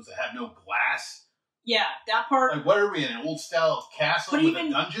fucking windows that have no glass. Yeah, that part. Like, what are we in, an old style castle with a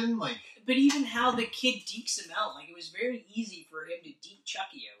dungeon? Like, but even how the kid dekes him out, like, it was very easy for him to deke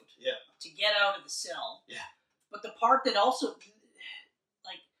Chucky out. Yeah. To get out of the cell. Yeah. But the part that also,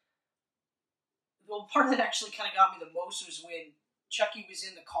 like, part that actually kind of got me the most was when Chucky was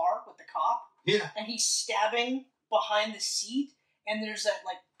in the car with the cop. Yeah. And he's stabbing behind the seat, and there's that,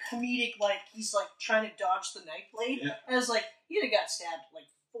 like, comedic, like, he's, like, trying to dodge the knife blade. Yeah. And I was like, he'd have got stabbed, like,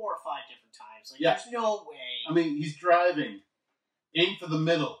 4 or 5 different times. Like, Yeah. there's no way. I mean, he's driving. Aim for the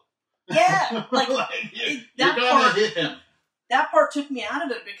middle. Yeah. Like, you're gonna hit him. That part took me out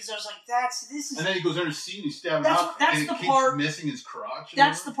of it because I was like, this is... And then he goes under the seat and he's stabbing That's- up, that's and the it keeps part- missing his crotch.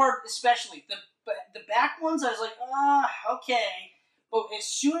 That's the part, especially. The back ones, I was like, okay. But as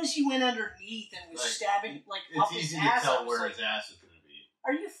soon as he went underneath and was Like, stabbing, like, It's up his easy ass, to tell I was where like, his ass is going to be.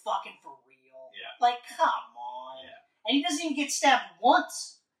 are you fucking for real? Yeah. Like, come on. Yeah. And he doesn't even get stabbed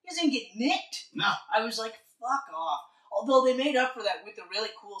once. He doesn't even get nicked. No. I was like, fuck off. Although they made up for that with the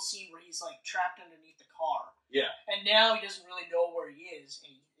really cool scene where he's, like, trapped underneath the car. Yeah. And now he doesn't really know where he is,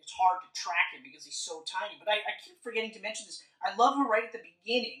 and it's hard to track him because he's so tiny. But I keep forgetting to mention this. I love her right at the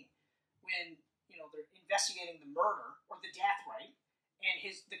beginning when, they're investigating the murder, or the death, right? And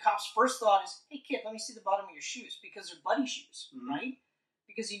the cop's first thought is, hey, kid, let me see the bottom of your shoes, because they're buddy shoes, right?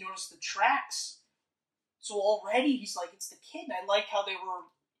 Because he noticed the tracks. So already he's like, it's the kid. And I like how they were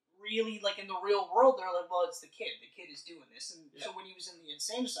really, like, in the real world, they're like, well, it's the kid. The kid is doing this. And so when he was in the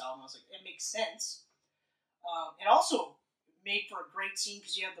insane asylum, I was like, it makes sense. It also made for a great scene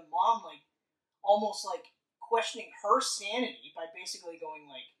because you have the mom, like, almost, like, questioning her sanity by basically going,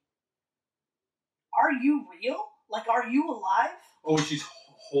 like, are you real? Like, are you alive? Oh, she's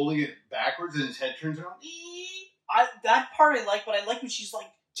holding it backwards and his head turns around? That part I like, but I like when she's like,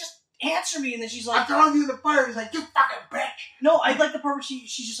 just answer me, and then she's like, I'm throwing you in the fire. He's like, you fucking bitch. No, I like the part where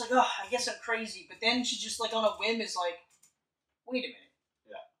she's just like, oh, I guess I'm crazy. But then she just, like, on a whim is like, wait a minute.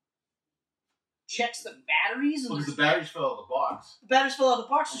 Yeah. Checks the batteries. And Because the batteries fell out of the box. The batteries fell out of the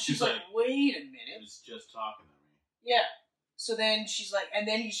box, so And she's she's like, like, wait a He minute. was just talking to me. Yeah. So then she's like, and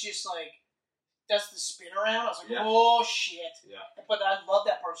then he's just like, does the spin around. I was like, Yeah. oh shit. Yeah. But I love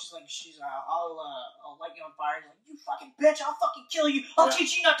that part. She's like, I'll light you on fire. He's like, you fucking bitch, I'll fucking kill you. I'll Yeah.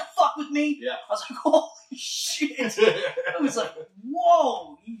 teach you not to fuck with me. Yeah. I was like, holy shit. I was like,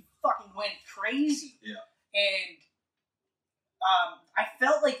 whoa, he fucking went crazy. Yeah. And I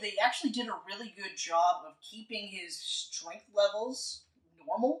felt like they actually did a really good job of keeping his strength levels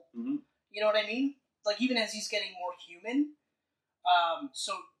normal. Mm-hmm. You know what I mean? Like, even as he's getting more human.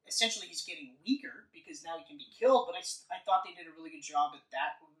 So essentially he's getting weaker because now he can be killed, but I thought they did a really good job at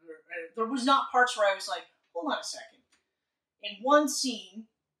that. There was not parts where I was like, hold on a second. In one scene,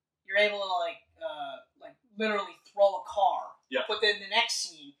 you're able to like literally throw a car. Yeah. But then the next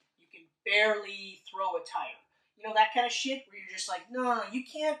scene, you can barely throw a tire. You know, that kind of shit where you're just like, no, you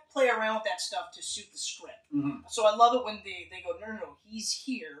can't play around with that stuff to suit the script. Mm-hmm. So I love it when they go, no, he's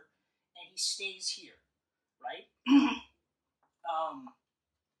here and he stays here, right?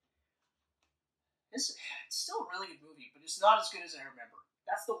 It's still a really good movie, but it's not as good as I remember.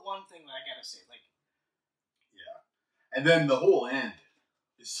 That's the one thing that I gotta say. Like, yeah, and then the whole end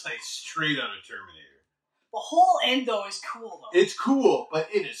is like straight out of Terminator. The whole end though is cool though. It's cool, but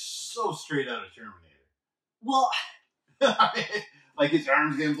it is so straight out of Terminator. Well, like his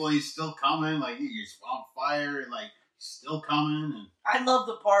arms getting blown, he's still coming. Like he's on fire, and like he's still coming. And I love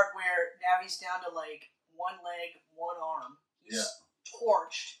the part where now he's down to like one leg, one arm. He's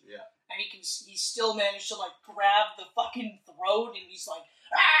torched. Yeah. And he still managed to like grab the fucking throat, and he's like,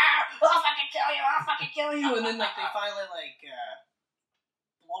 I'll fucking kill you, I'll fucking kill you. And then like they finally like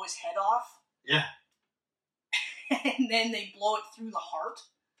blow his head off. Yeah. And then they blow it through the heart,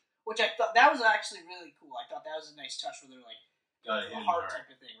 which I thought that was actually really cool. I thought that was a nice touch where they're like the heart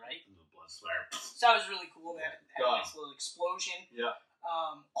type of thing, right? And the blood splatter. So that was really cool. That had a nice little explosion. Yeah.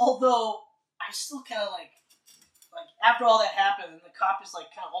 Although I still kind of like after all that happened, and the cop is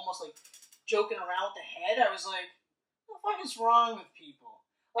like kind of almost like joking around with the head. I was like, what the fuck is wrong with people?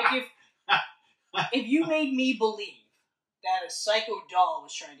 Like if you made me believe that a psycho doll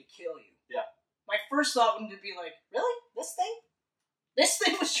was trying to kill you, my first thought would be like, really? This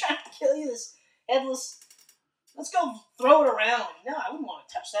thing was trying to kill you? This headless? Let's go throw it around. Like, no, I wouldn't want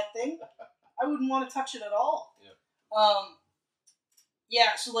to touch that thing. I wouldn't want to touch it at all.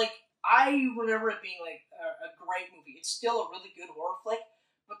 Yeah. So like, I remember it being like a great movie. It's still a really good horror flick,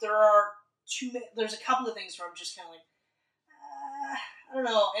 but there's a couple of things where I'm just kind of like, I don't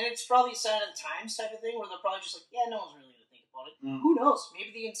know. And it's probably a sign of the times type of thing where they're probably just like, yeah, no one's really going to think about it. Mm. Who knows?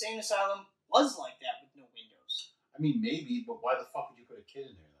 Maybe the insane asylum was like that with no windows. I mean, maybe, but why the fuck would you put a kid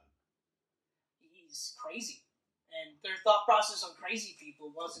in there then? He's crazy. And their thought process on crazy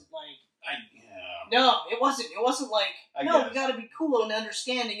people wasn't like... Yeah. No, it wasn't. It wasn't like, I no, guess. we gotta be cool and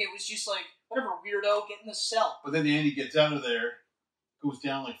understanding. It was just like, whatever, weirdo, get in the cell. But then Andy gets out of there, goes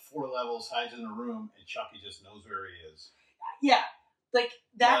down like 4 levels, hides in a room, and Chucky just knows where he is. Yeah, like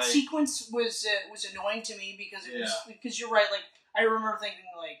that sequence was annoying to me because it was because you're right. Like I remember thinking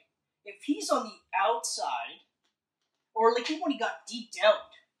like if he's on the outside, or like even when he got deked out,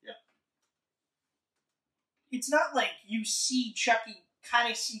 it's not like you see Chucky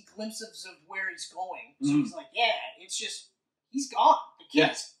kind of see glimpses of where he's going. So he's like, it's just he's gone. The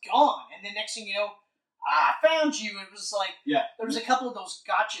kid's gone, and the next thing you know, I found you. It was like there was a couple of those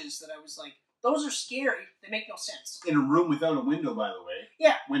gotchas that I was like, those are scary. They make no sense. In a room without a window, by the way.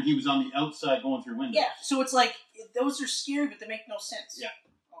 Yeah. When he was on the outside going through windows. Yeah. So it's like those are scary, but they make no sense. Yeah.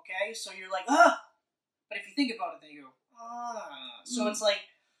 Okay. So you're like, but if you think about it, then you go, So it's like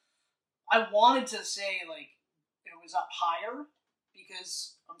I wanted to say like it was up higher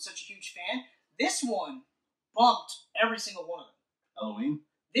because I'm such a huge fan. This one bumped every single one of them. Halloween?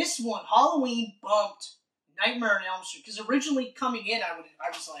 This one, Halloween, bumped Nightmare on Elm Street. Because originally coming in, I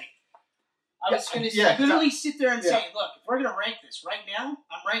was like, I was going to literally sit there and say, look, if we're going to rank this right now,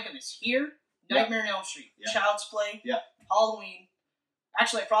 I'm ranking this here, Nightmare on Elm Street, Child's Play, Halloween.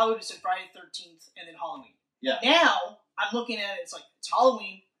 Actually, I probably would have said Friday the 13th and then Halloween. Yeah. Now, I'm looking at it, it's like, it's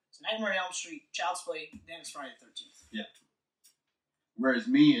Halloween, it's Nightmare on Elm Street, Child's Play, then it's Friday the 13th. Yeah. Whereas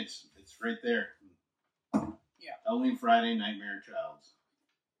me, it's right there. Yeah. Halloween, Friday, Nightmare, Child's.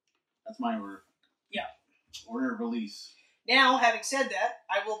 That's my order. Yeah. Order of release. Now, having said that,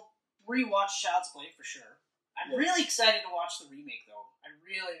 I will rewatch Child's Play for sure. I'm really excited to watch the remake, though. I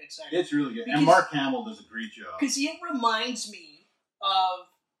really am excited. It's really good. And Mark Hamill does a great job. Because it reminds me of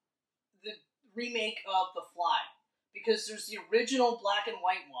the remake of The Fly. Because there's the original black and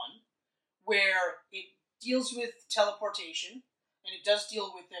white one, where it deals with teleportation, and it does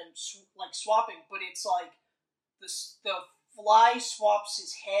deal with them swapping, but it's like the fly swaps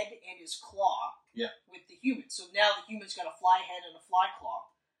his head and his claw with the human. So now the human's got a fly head and a fly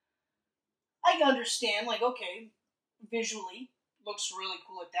claw. I understand, like, okay, visually, looks really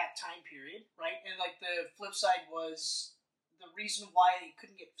cool at that time period, right? And, like, the flip side was the reason why it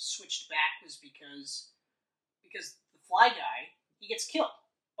couldn't get switched back was because the fly guy, he gets killed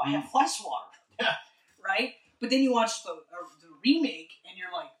by a fly swatter. Yeah. Right? But then you watch the remake, and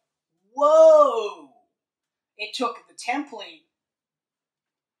you're like, whoa! It took the template,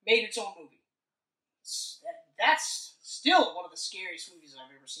 made its own movie. That's still one of the scariest movies I've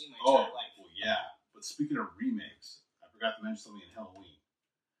ever seen in my entire life. Well, yeah. But speaking of remakes, I forgot to mention something in Halloween.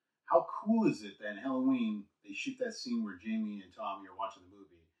 How cool is it that in Halloween, they shoot that scene where Jamie and Tommy are watching the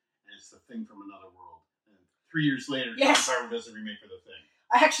movie, and it's The Thing from Another World. And 3 years later, John Carver does a remake for The Thing.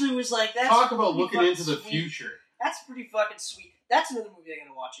 I actually was like, that's talk about looking into the future. That's pretty fucking sweet. That's another movie I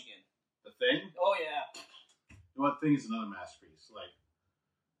gotta watch again. The Thing? Oh, yeah. You know what? Thing is another masterpiece. Like,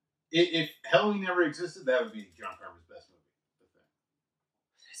 if Halloween never existed, that would be John Carver's best movie. The Thing.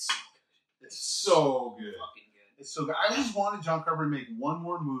 It's so good. Fucking good. It's so good. I just wanted John Carver to make one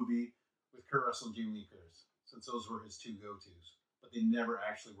more movie with Kurt Russell and Jamie Lee Curtis, since those were his two go-tos. But they never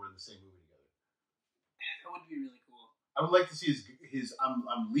actually were in the same movie together. That would be really cool. I would like to see his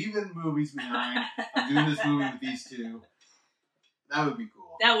I'm leaving movies behind. I'm doing this movie with these two. That would be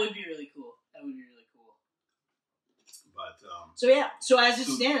cool. That would be really cool. But so as it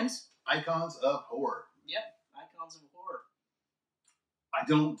stands, icons of horror. Yep, icons of horror. I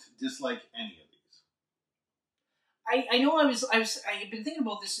don't dislike any of these. I know I have been thinking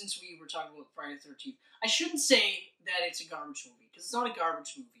about this since we were talking about Friday the 13th. I shouldn't say that it's a garbage movie because it's not a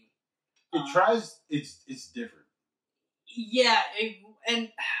garbage movie. It tries. It's different. Yeah, and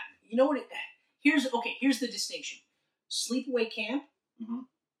you know what? Here's the distinction. Sleepaway Camp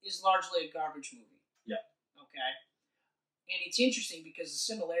is largely a garbage movie. Yeah. Okay. And it's interesting because the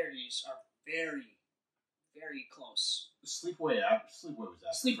similarities are very, very close. Sleepaway was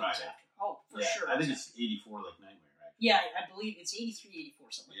after Friday. Oh, for sure. I think it's 84, like Nightmare, right? Yeah, I believe it's 83,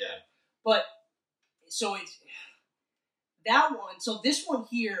 84, something like that. But, so it's... That one, so this one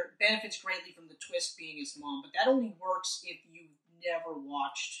here benefits greatly from the twist being his mom, but that only works if you've never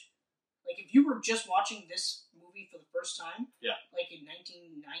watched... Like, if you were just watching this movie for the first time, like in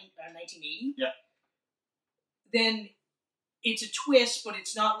 1980, then it's a twist, but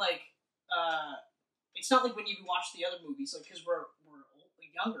it's not like when you watch the other movies, like, because we're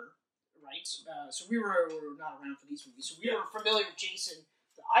younger, right? So we were not around for these movies, so we were familiar with Jason,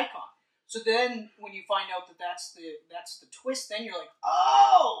 the icon. So then, when you find out that that's the twist, then you're like,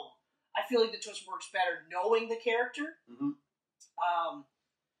 oh! I feel like the twist works better knowing the character. Mm-hmm.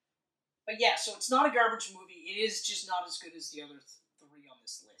 But yeah, so it's not a garbage movie. It is just not as good as the other three on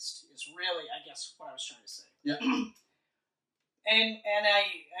this list. Is really, I guess, what I was trying to say. Yeah. And I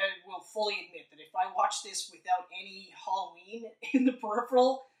will fully admit that if I watch this without any Halloween in the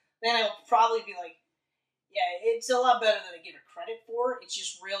peripheral, then I'll probably be like, yeah, it's a lot better than I give it credit for. It's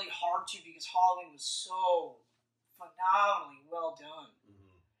just really hard to because Halloween was so phenomenally well done.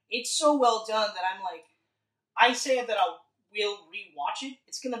 Mm-hmm. It's so well done that I'm like, I say that I will rewatch it.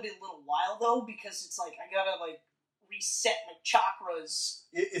 It's gonna be a little while though because it's like I gotta like reset my chakras.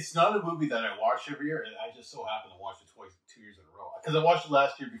 It's not a movie that I watch every year, and I just so happen to watch it 2 years in a row because I watched it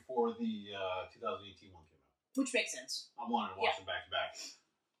last year before the 2018 one came out, which makes sense. I wanted to watch them back to back.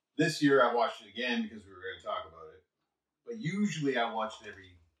 This year I watched it again because we were going to talk about it, but usually I watch it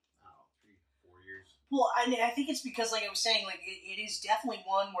every 3-4 years. Well, I think it's because, like I was saying, like it is definitely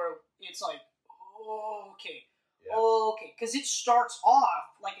one where it's like, okay, because it starts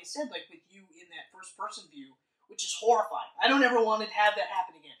off, like I said, like with you in that first person view, which is horrifying. I don't ever want to have that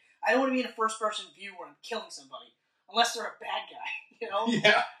happen again. I don't want to be in a first person view where I'm killing somebody, unless they're a bad guy, you know?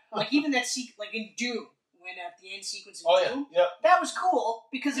 Yeah. Like even that like in Doom, when at the end sequence of Doom, yeah. that was cool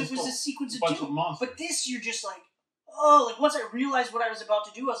because it was a sequence of Doom. But this, you're just like, oh, like once I realized what I was about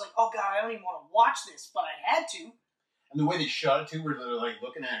to do, I was like, oh god, I don't even want to watch this, but I had to. And the way they shot it too, where they're like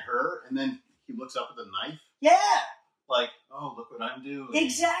looking at her, and then he looks up at the knife. Yeah. Like, oh, look what I'm doing.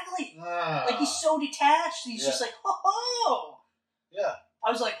 Exactly. Like he's so detached. He's just like, oh. Yeah.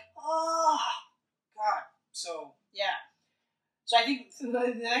 I was like, oh, god. So yeah. So I think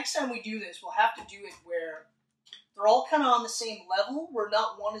the next time we do this, we'll have to do it where they're all kind of on the same level, where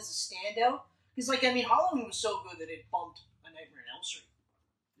not one is a standout. Because, like, I mean, Halloween was so good that it bumped A Nightmare on Elm Street.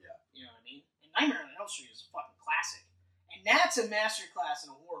 Yeah. You know what I mean? And Nightmare on Elm Street is a fucking classic. And that's a masterclass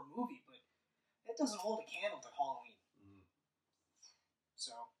in a horror movie, but that doesn't hold a candle to Halloween. Mm.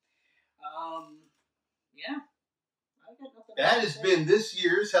 So, yeah. I've got nothing that has been this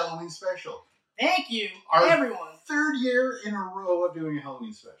year's Halloween special. Thank you, our everyone. 3rd year in a row of doing a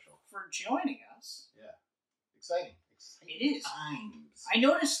Halloween special. For joining us. Yeah. Exciting. It is. Times. I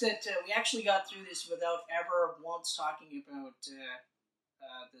noticed that we actually got through this without ever once talking about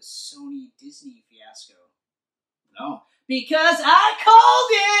the Sony Disney fiasco. No. Because I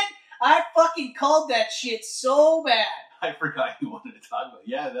called it! I fucking called that shit so bad. I forgot you wanted to talk about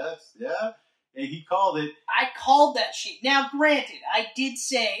it. Yeah, he called it. I called that shit. Now, granted, I did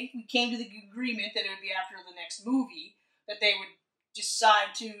say, we came to the agreement that it would be after the next movie, that they would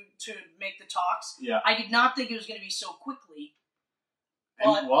decide to make the talks. Yeah. I did not think it was going to be so quickly.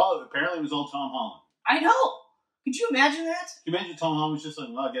 And, well, apparently it was old Tom Holland. I know. Could you imagine that? Could you imagine Tom Holland was just like,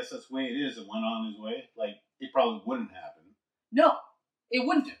 well, I guess that's the way it is, and went on his way? Like, it probably wouldn't happen. No, it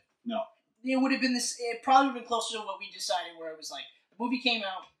wouldn't have. No. It would have been this. It probably would have been closer to what we decided, where it was like the movie came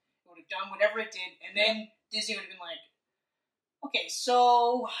out, it would have done whatever it did, and then Disney would have been like, okay,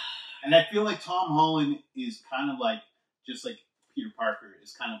 so. And I feel like Tom Holland is kind of like, just like Peter Parker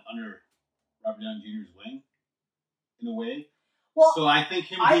is kind of under Robert Downey Jr.'s wing, in a way. Well, so I think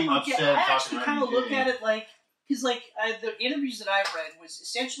him being upset. I actually kind of look at it like, because like the interviews that I've read was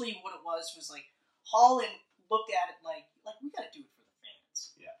essentially what it was like Holland looked at it like we got to do it for the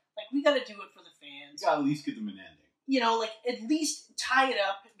fans. Yeah. Like we got to do it for the fans. You got to at least give them an ending. You know, like at least tie it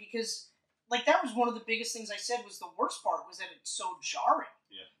up, because like that was one of the biggest things I said was the worst part was that it's so jarring.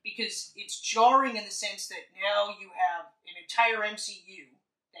 Yeah. Because it's jarring in the sense that now you have an entire MCU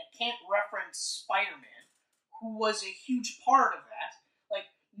that can't reference Spider-Man, who was a huge part of that.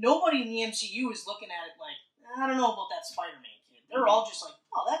 Like, nobody in the MCU is looking at it like, I don't know about that Spider-Man kid. They're all just like,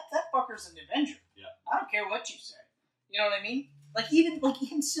 oh, that fucker's an Avenger. Yeah. I don't care what you say. You know what I mean? Like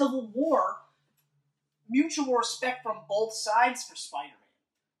even Civil War, mutual respect from both sides for Spider-Man.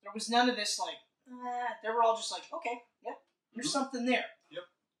 There was none of this like, they were all just like, okay, yep, there's something there. Yep.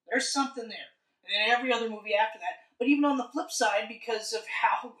 There's something there. And then every other movie after that. But even on the flip side, because of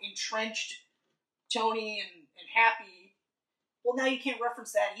how entrenched Tony and Happy, well, now you can't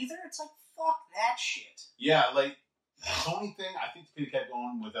reference that either. It's like, fuck that shit. Yeah, like, the Tony thing, I think they could have kept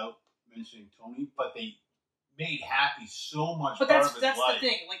going without mentioning Tony, but they made Happy so much part of his life. But that's the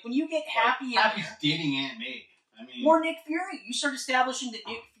thing. Like, when you get Happy Happy's dating Aunt May. I mean... Or Nick Fury. You start establishing that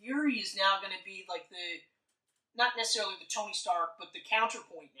Nick Fury is now going to be, like, not necessarily the Tony Stark, but the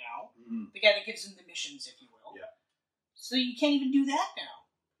counterpoint now. Mm-hmm. The guy that gives him the missions, if you will. Yeah. So you can't even do that now.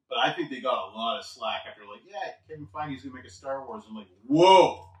 But I think they got a lot of slack after, like, yeah, Kevin Feige's going to make a Star Wars. I'm like,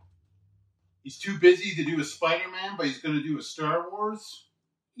 whoa! He's too busy to do a Spider-Man, but he's going to do a Star Wars?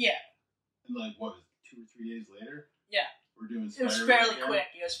 Yeah. And, like, what, 2 or 3 days later? Yeah. We're doing Spider-Man. It was fairly quick.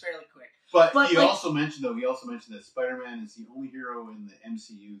 It was fairly quick. But he also mentioned that Spider-Man is the only hero in the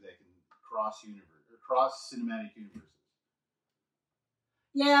MCU that can cross cinematic universes.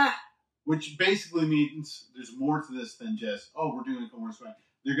 Yeah. Which basically means there's more to this than just, oh, we're doing a commercial.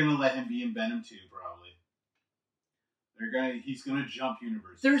 They're going to let him be in Venom 2, probably. He's going to jump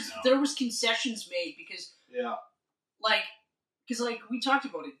universes. There was concessions made because... Yeah. Because we talked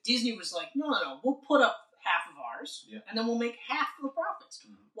about it, Disney was like, no, we'll put up half of ours, and then we'll make half of the profits.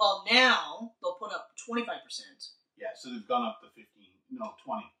 Mm-hmm. Well, now they'll put up 25%. Yeah, so they've gone up to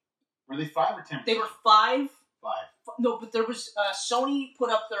 20. Were they 5 or 10%? They were 5. 5. No, but there was Sony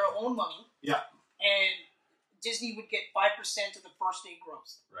put up their own money. Yeah. And Disney would get 5% of the first day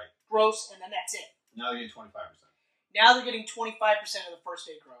gross. Right. Gross, and then that's it. Now they're getting 25%. Now they're getting 25% of the first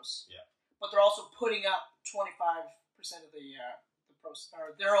day gross. Yeah. But they're also putting up 25% of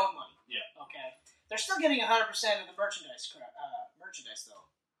their own money. Yeah. Okay. They're still getting 100% of the merchandise though.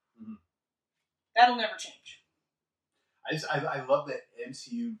 Mm-hmm. That'll never change. I love that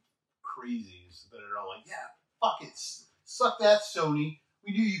MCU crazies that are all like, yeah, fuck it, suck that, Sony.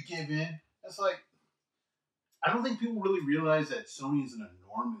 We knew you give in. That's like, I don't think people really realize that Sony is an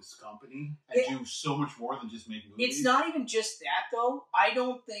enormous company and do so much more than just make movies. It's not even just that, though. I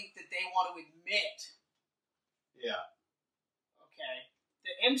don't think that they want to admit. Yeah. Okay.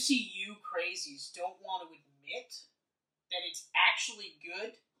 The MCU crazies don't want to admit that it's actually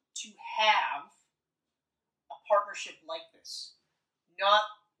good to have a partnership like this. Not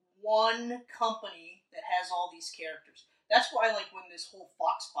one company that has all these characters. That's why, when this whole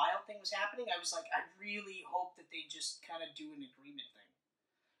Fox buyout thing was happening, I was like, I really hope that they just kind of do an agreement thing.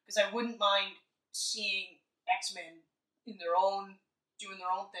 Because I wouldn't mind seeing X-Men doing their own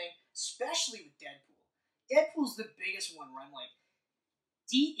thing, especially with Deadpool. Deadpool's the biggest one where I'm like,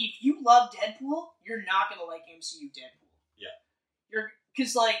 if you love Deadpool, you're not going to like MCU Deadpool. Yeah.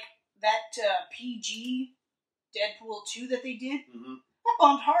 Because, that PG Deadpool 2 that they did, that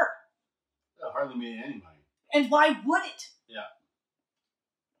bombed hard. That hardly made any money. And why would it? Yeah.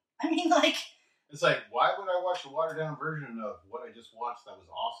 I mean, It's like, why would I watch a watered-down version of what I just watched that was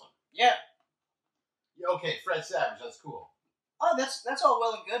awesome? Yeah. Yeah, okay, Fred Savage, that's cool. Oh, that's all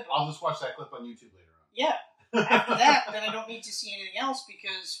well and good. But I'll just watch that clip on YouTube later on. Yeah. After that, then I don't need to see anything else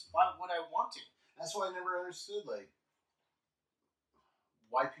because why would I want to? That's why I never understood,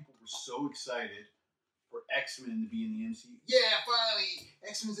 why people were so excited for X-Men to be in the MCU. Yeah, finally,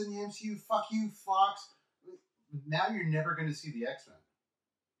 X-Men's in the MCU. Fuck you, Fox. Now you're never going to see the X-Men.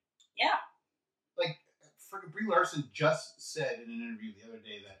 Yeah. Freaking Brie Larson just said in an interview the other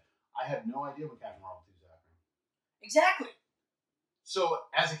day that I have no idea what Captain Marvel 2 is happening. Exactly. So,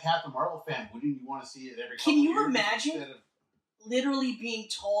 as a Captain Marvel fan, wouldn't you want to see it every couple Can you years imagine literally being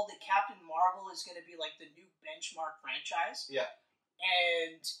told that Captain Marvel is going to be the new benchmark franchise? Yeah.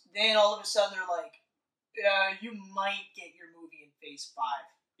 And then all of a sudden they're like, you might get your movie in Phase 5.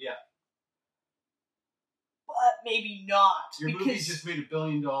 Yeah. But maybe not. Your movie just made $1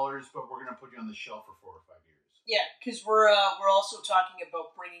 billion, but we're going to put you on the shelf for 4 or 5 years. Yeah, because we're also talking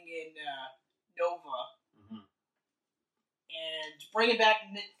about bringing in Nova and bringing back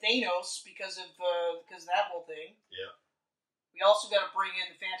Thanos because of that whole thing. Yeah. We also got to bring in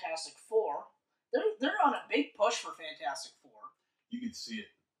the Fantastic Four. They're on a big push for Fantastic Four. You can see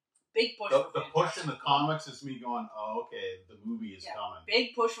it. Big push. The push in the comics is me going, oh, okay, the movie is coming.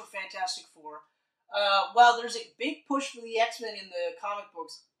 Big push for Fantastic Four. While there's a big push for the X-Men in the comic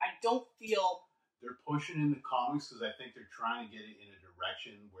books, I don't feel... They're pushing in the comics because I think they're trying to get it in a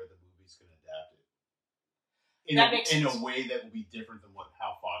direction where the movie's going to adapt it. In a way that will be different than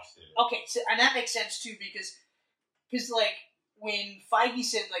how Fox did it. Okay, and that makes sense too because when Feige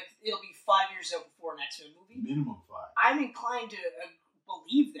said it'll be 5 years out before an X-Men movie, minimum 5. I'm inclined to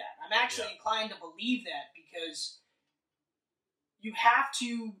believe that. I'm actually inclined to believe that because you have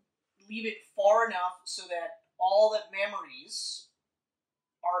to leave it far enough so that all the memories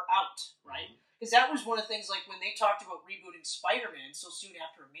are out, right? Because that was one of the things, when they talked about rebooting Spider-Man so soon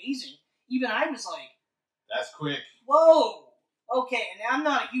after Amazing, even I was like... That's quick. Whoa! Okay, and I'm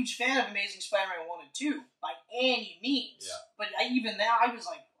not a huge fan of Amazing Spider-Man 1 and 2, by any means. Yeah. But even now, I was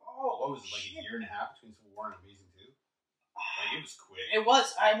like, oh, what was it, a year and a half between Civil War and Amazing 2? It was quick. It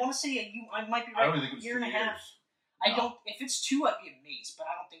was. I want to say, I might be right, I don't think it was year and a half. No. I don't. If it's 2, I'd be amazed, but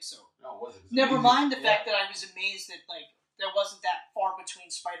I don't think so. No, it wasn't. Never mind the fact that I was amazed that there wasn't that far between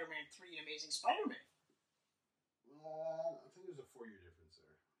Spider-Man 3 and Amazing Spider-Man. I think there's a 4-year difference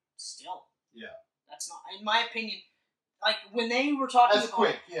there. Still. Yeah. That's not, in my opinion. When they were talking about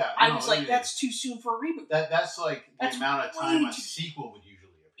quick. Yeah. I was like, that's too soon for a reboot. That's the amount of time a sequel would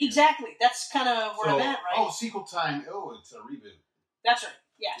usually appear. Exactly. That's kind of where I'm at, right? Oh, sequel time. Oh, it's a reboot. That's right.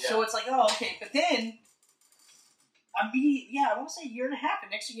 Yeah. So it's like, oh, okay. But then, I want to say a year and a half,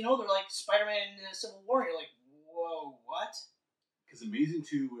 and next thing you know, they're like Spider-Man Civil War. You're like, whoa, what? Because Amazing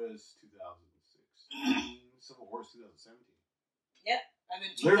 2 was 2016. Civil War is 2017. Yeah, and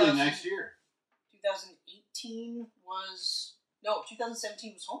then literally next year. 2018 was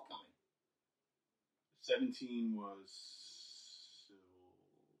 2017 was Homecoming. 17 was Civil War.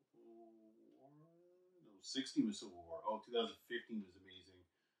 No, 16 was Civil War. Oh, 2015 was Amazing.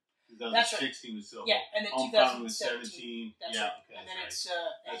 2016 was Civil War. Yeah, and then Homecoming 2017 was 17. That's yeah, right. okay, And then right. it's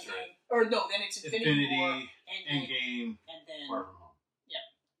That's Endgame. right. Or no, then it's Infinity War, Endgame, and then Far From Home.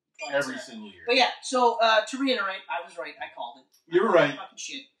 Yeah, Every single year. But yeah, so to reiterate, I was right. I called it. You were right. Fucking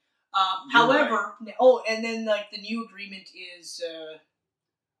shit. You're However, right. And then like the new agreement is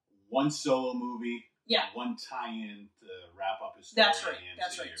one solo movie. Yeah. One tie-in to wrap up his story. That's right.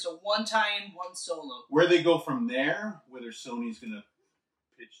 That's right. So one tie-in, one solo. Where they go from there, whether Sony's going to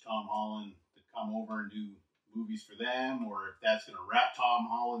pitch Tom Holland to come over and do movies for them, or if that's going to wrap Tom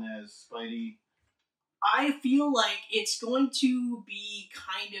Holland as Spidey. I feel like it's going to be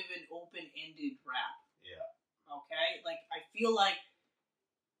kind of an open-ended wrap. Yeah. Okay? Like, I feel like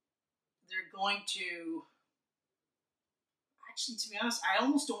they're going to... Actually, to be honest, I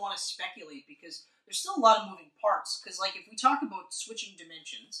almost don't want to speculate because there's still a lot of moving parts. Because, like, if we talk about switching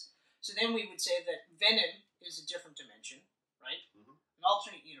dimensions, so then we would say that Venom is a different dimension, right? Mm-hmm. An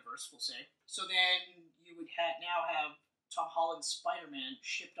alternate universe, we'll say. So then you would now have Tom Holland's Spider-Man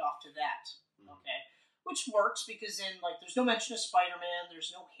shipped off to that, okay? Which works because then, like, there's no mention of Spider-Man, there's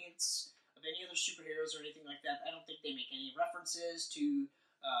no hints of any other superheroes or anything like that. I don't think they make any references to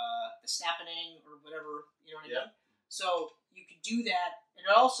the Snapping or whatever, you know what I mean? So you could do that, and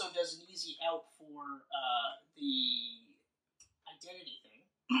it also does an easy out for the identity thing.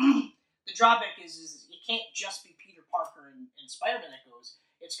 The drawback is it can't just be Peter Parker and Spider-Man that goes.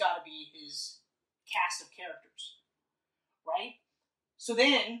 It's got to be his cast of characters, right? So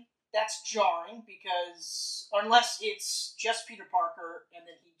then that's jarring because unless it's just Peter Parker and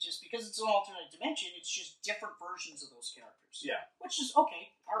then because it's an alternate dimension, it's just different versions of those characters. Yeah. Which is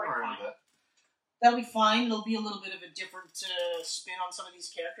okay. All right, fine. That. That'll be fine. It'll be a little bit of a different spin on some of these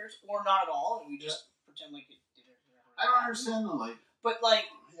characters, or not at all, and we just pretend like it didn't. I don't understand the But like,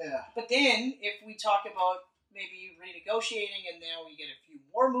 yeah. But then if we talk about maybe renegotiating, and now we get a few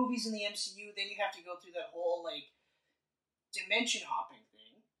more movies in the MCU, then you have to go through that whole like dimension hopping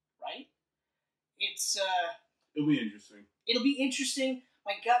thing, right? It'll be interesting. It'll be interesting.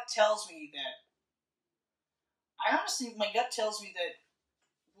 My gut tells me that. My gut tells me that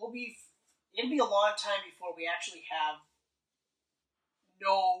it'll be a long time before we actually have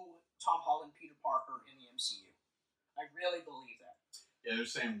no Tom Holland, Peter Parker in the MCU. I really believe that. Yeah, they're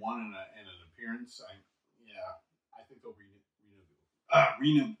saying one in an appearance. I think they'll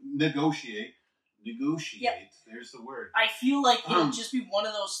negotiate. Yep. There's the word. I feel like it'll just be one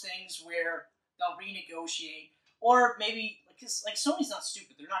of those things where they'll renegotiate, or maybe because like Sony's not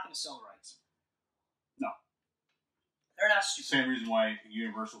stupid. They're not going to sell the rights. No, they're not stupid. Same reason why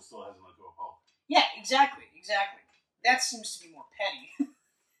Universal still hasn't let go of Hulk. Yeah, exactly. That seems to be more petty.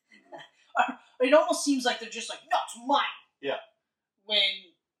 It almost seems like they're just like, no, it's mine. Yeah.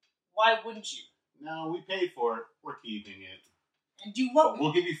 Why wouldn't you? No, we paid for it. We're keeping it. And do what?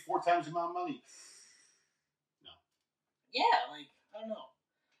 We'll give you 4 times the amount of money. No. Yeah, like, I don't know.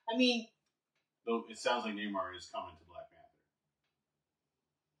 I mean... Though it sounds like Neymar is coming to Black Panther.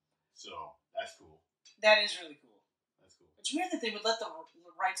 So, that's cool. That is really cool. That's cool. It's weird that they would let the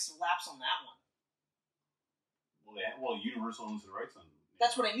rights lapse on that one. Well, Universal owns the rights on Neymar.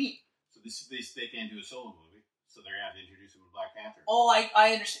 That's what I mean. So they can't do a solo movie. So they're going to have to introduce him to Black Panther. Oh,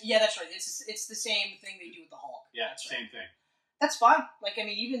 I understand. Yeah, that's right. It's the same thing they do with the Hulk. Yeah, that's same thing. That's fine. Like, I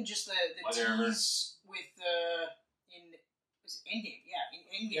mean, even just the tease with Endgame. Yeah, in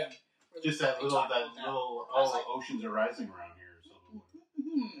Endgame. Yeah. Just that little oceans are rising around here or something.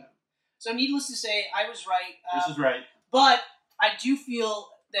 Mm-hmm. Yeah. So, needless to say, I was right. This is right. But I do feel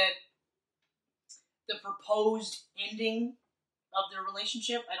that the proposed ending of their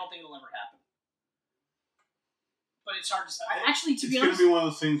relationship, I don't think it'll ever happen. But it's hard to say. Actually, to be honest, it's going to be one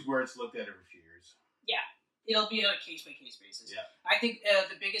of those things where it's looked at every few years. Yeah. It'll be on a case-by-case basis. Yeah. I think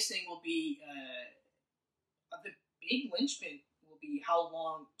the biggest thing will be, the big linchpin will be how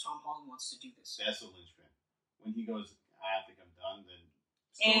long Tom Holland wants to do this. That's the linchpin. When he goes, I think I'm done, then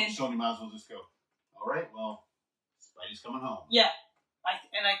Sony might as well just go, all right, well, Spidey's coming home. Yeah.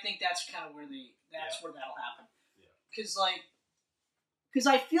 I think that's kind of where where that'll happen. Yeah. Because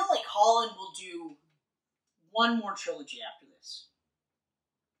I feel like Holland will do one more trilogy after this.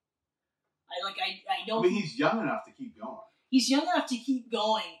 I know. I mean, he's young enough to keep going. He's young enough to keep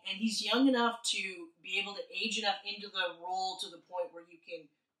going, and he's young enough to be able to age enough into the role to the point where you can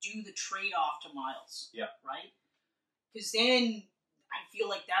do the trade-off to Miles. Yeah. Right? Because then I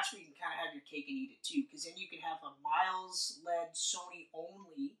feel like that's where you can kind of have your cake and eat it too, because then you can have a Miles-led Sony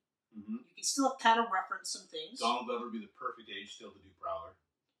only. Mm-hmm. You can still kind of reference some things. Donald Glover would be the perfect age still to do Prowler.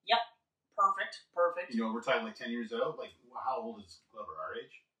 Yep. Perfect. You know, we're talking like 10 years out. Like, how old is Glover? Our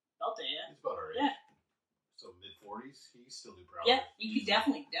age? About there, yeah. He's about our age. Yeah. So mid-40s, he can still do Prowler. Yeah, you could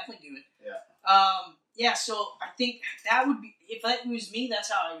definitely do it. Yeah. Yeah, so I think that would be, if that was me, that's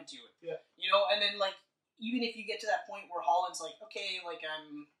how I would do it. Yeah. You know, and then like, even if you get to that point where Holland's like, okay, like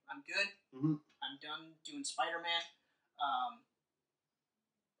I'm good. Mm-hmm. I'm done doing Spider-Man.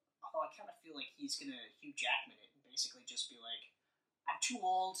 Although I kind of feel like he's gonna Hugh Jackman it and basically just be like, I'm too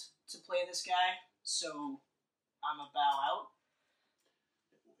old to play this guy, so I'm a bow out.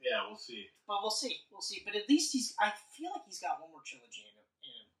 Yeah, we'll see. But we'll see. But at least I feel like he's got one more trilogy in him.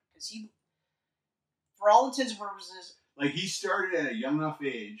 Because he, for all intents and purposes... Like, he started at a young enough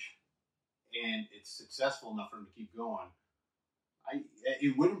age, and it's successful enough for him to keep going.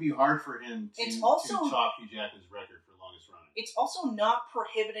 It wouldn't be hard for him to top Hugh Jackman's record for longest running. It's also not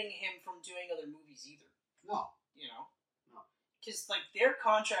prohibiting him from doing other movies either. No. You know? No. Because, like, their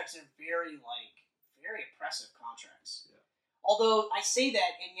contracts are very oppressive contracts. Yeah. Although I say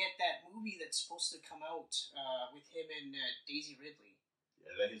that, and yet that movie that's supposed to come out with him and Daisy Ridley.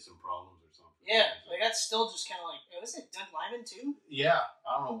 Yeah, that hit some problems or something. Yeah, like that's still just kind of like, was it Doug Liman too? Yeah,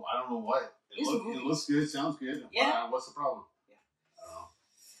 I don't know what. It looks good, sounds good. Yeah. What's the problem? Yeah. I don't know.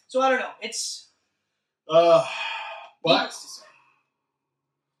 So I don't know. It's. But needless to say.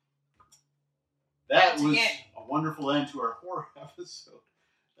 That was a wonderful end to our horror episode.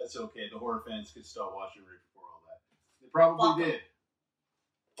 That's okay. The horror fans could stop watching right before all that. They probably did.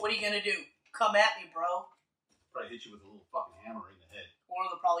 What are you gonna do? Come at me, bro. Probably hit you with a little fucking hammer in the head. Or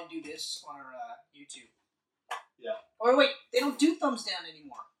they'll probably do this on our YouTube. Yeah. Or wait, they don't do thumbs down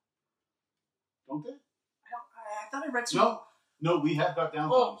anymore. Don't they? I thought I read some. No, we have got down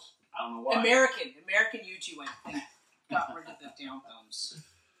thumbs. I don't know why. American YouTube, I think, got rid of the down thumbs.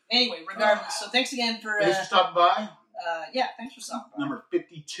 Anyway, regardless, so thanks again for... thanks for stopping by. Yeah, thanks for stopping by. Number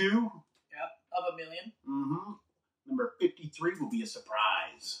 52. Yep, of 1 million. Mm-hmm. Number 53 will be a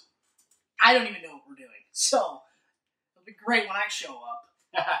surprise. I don't even know what we're doing. So, it'll be great when I show up.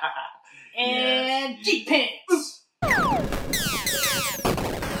 And Geek Pants!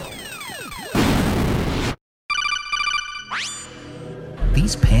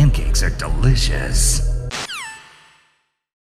 These pancakes are delicious.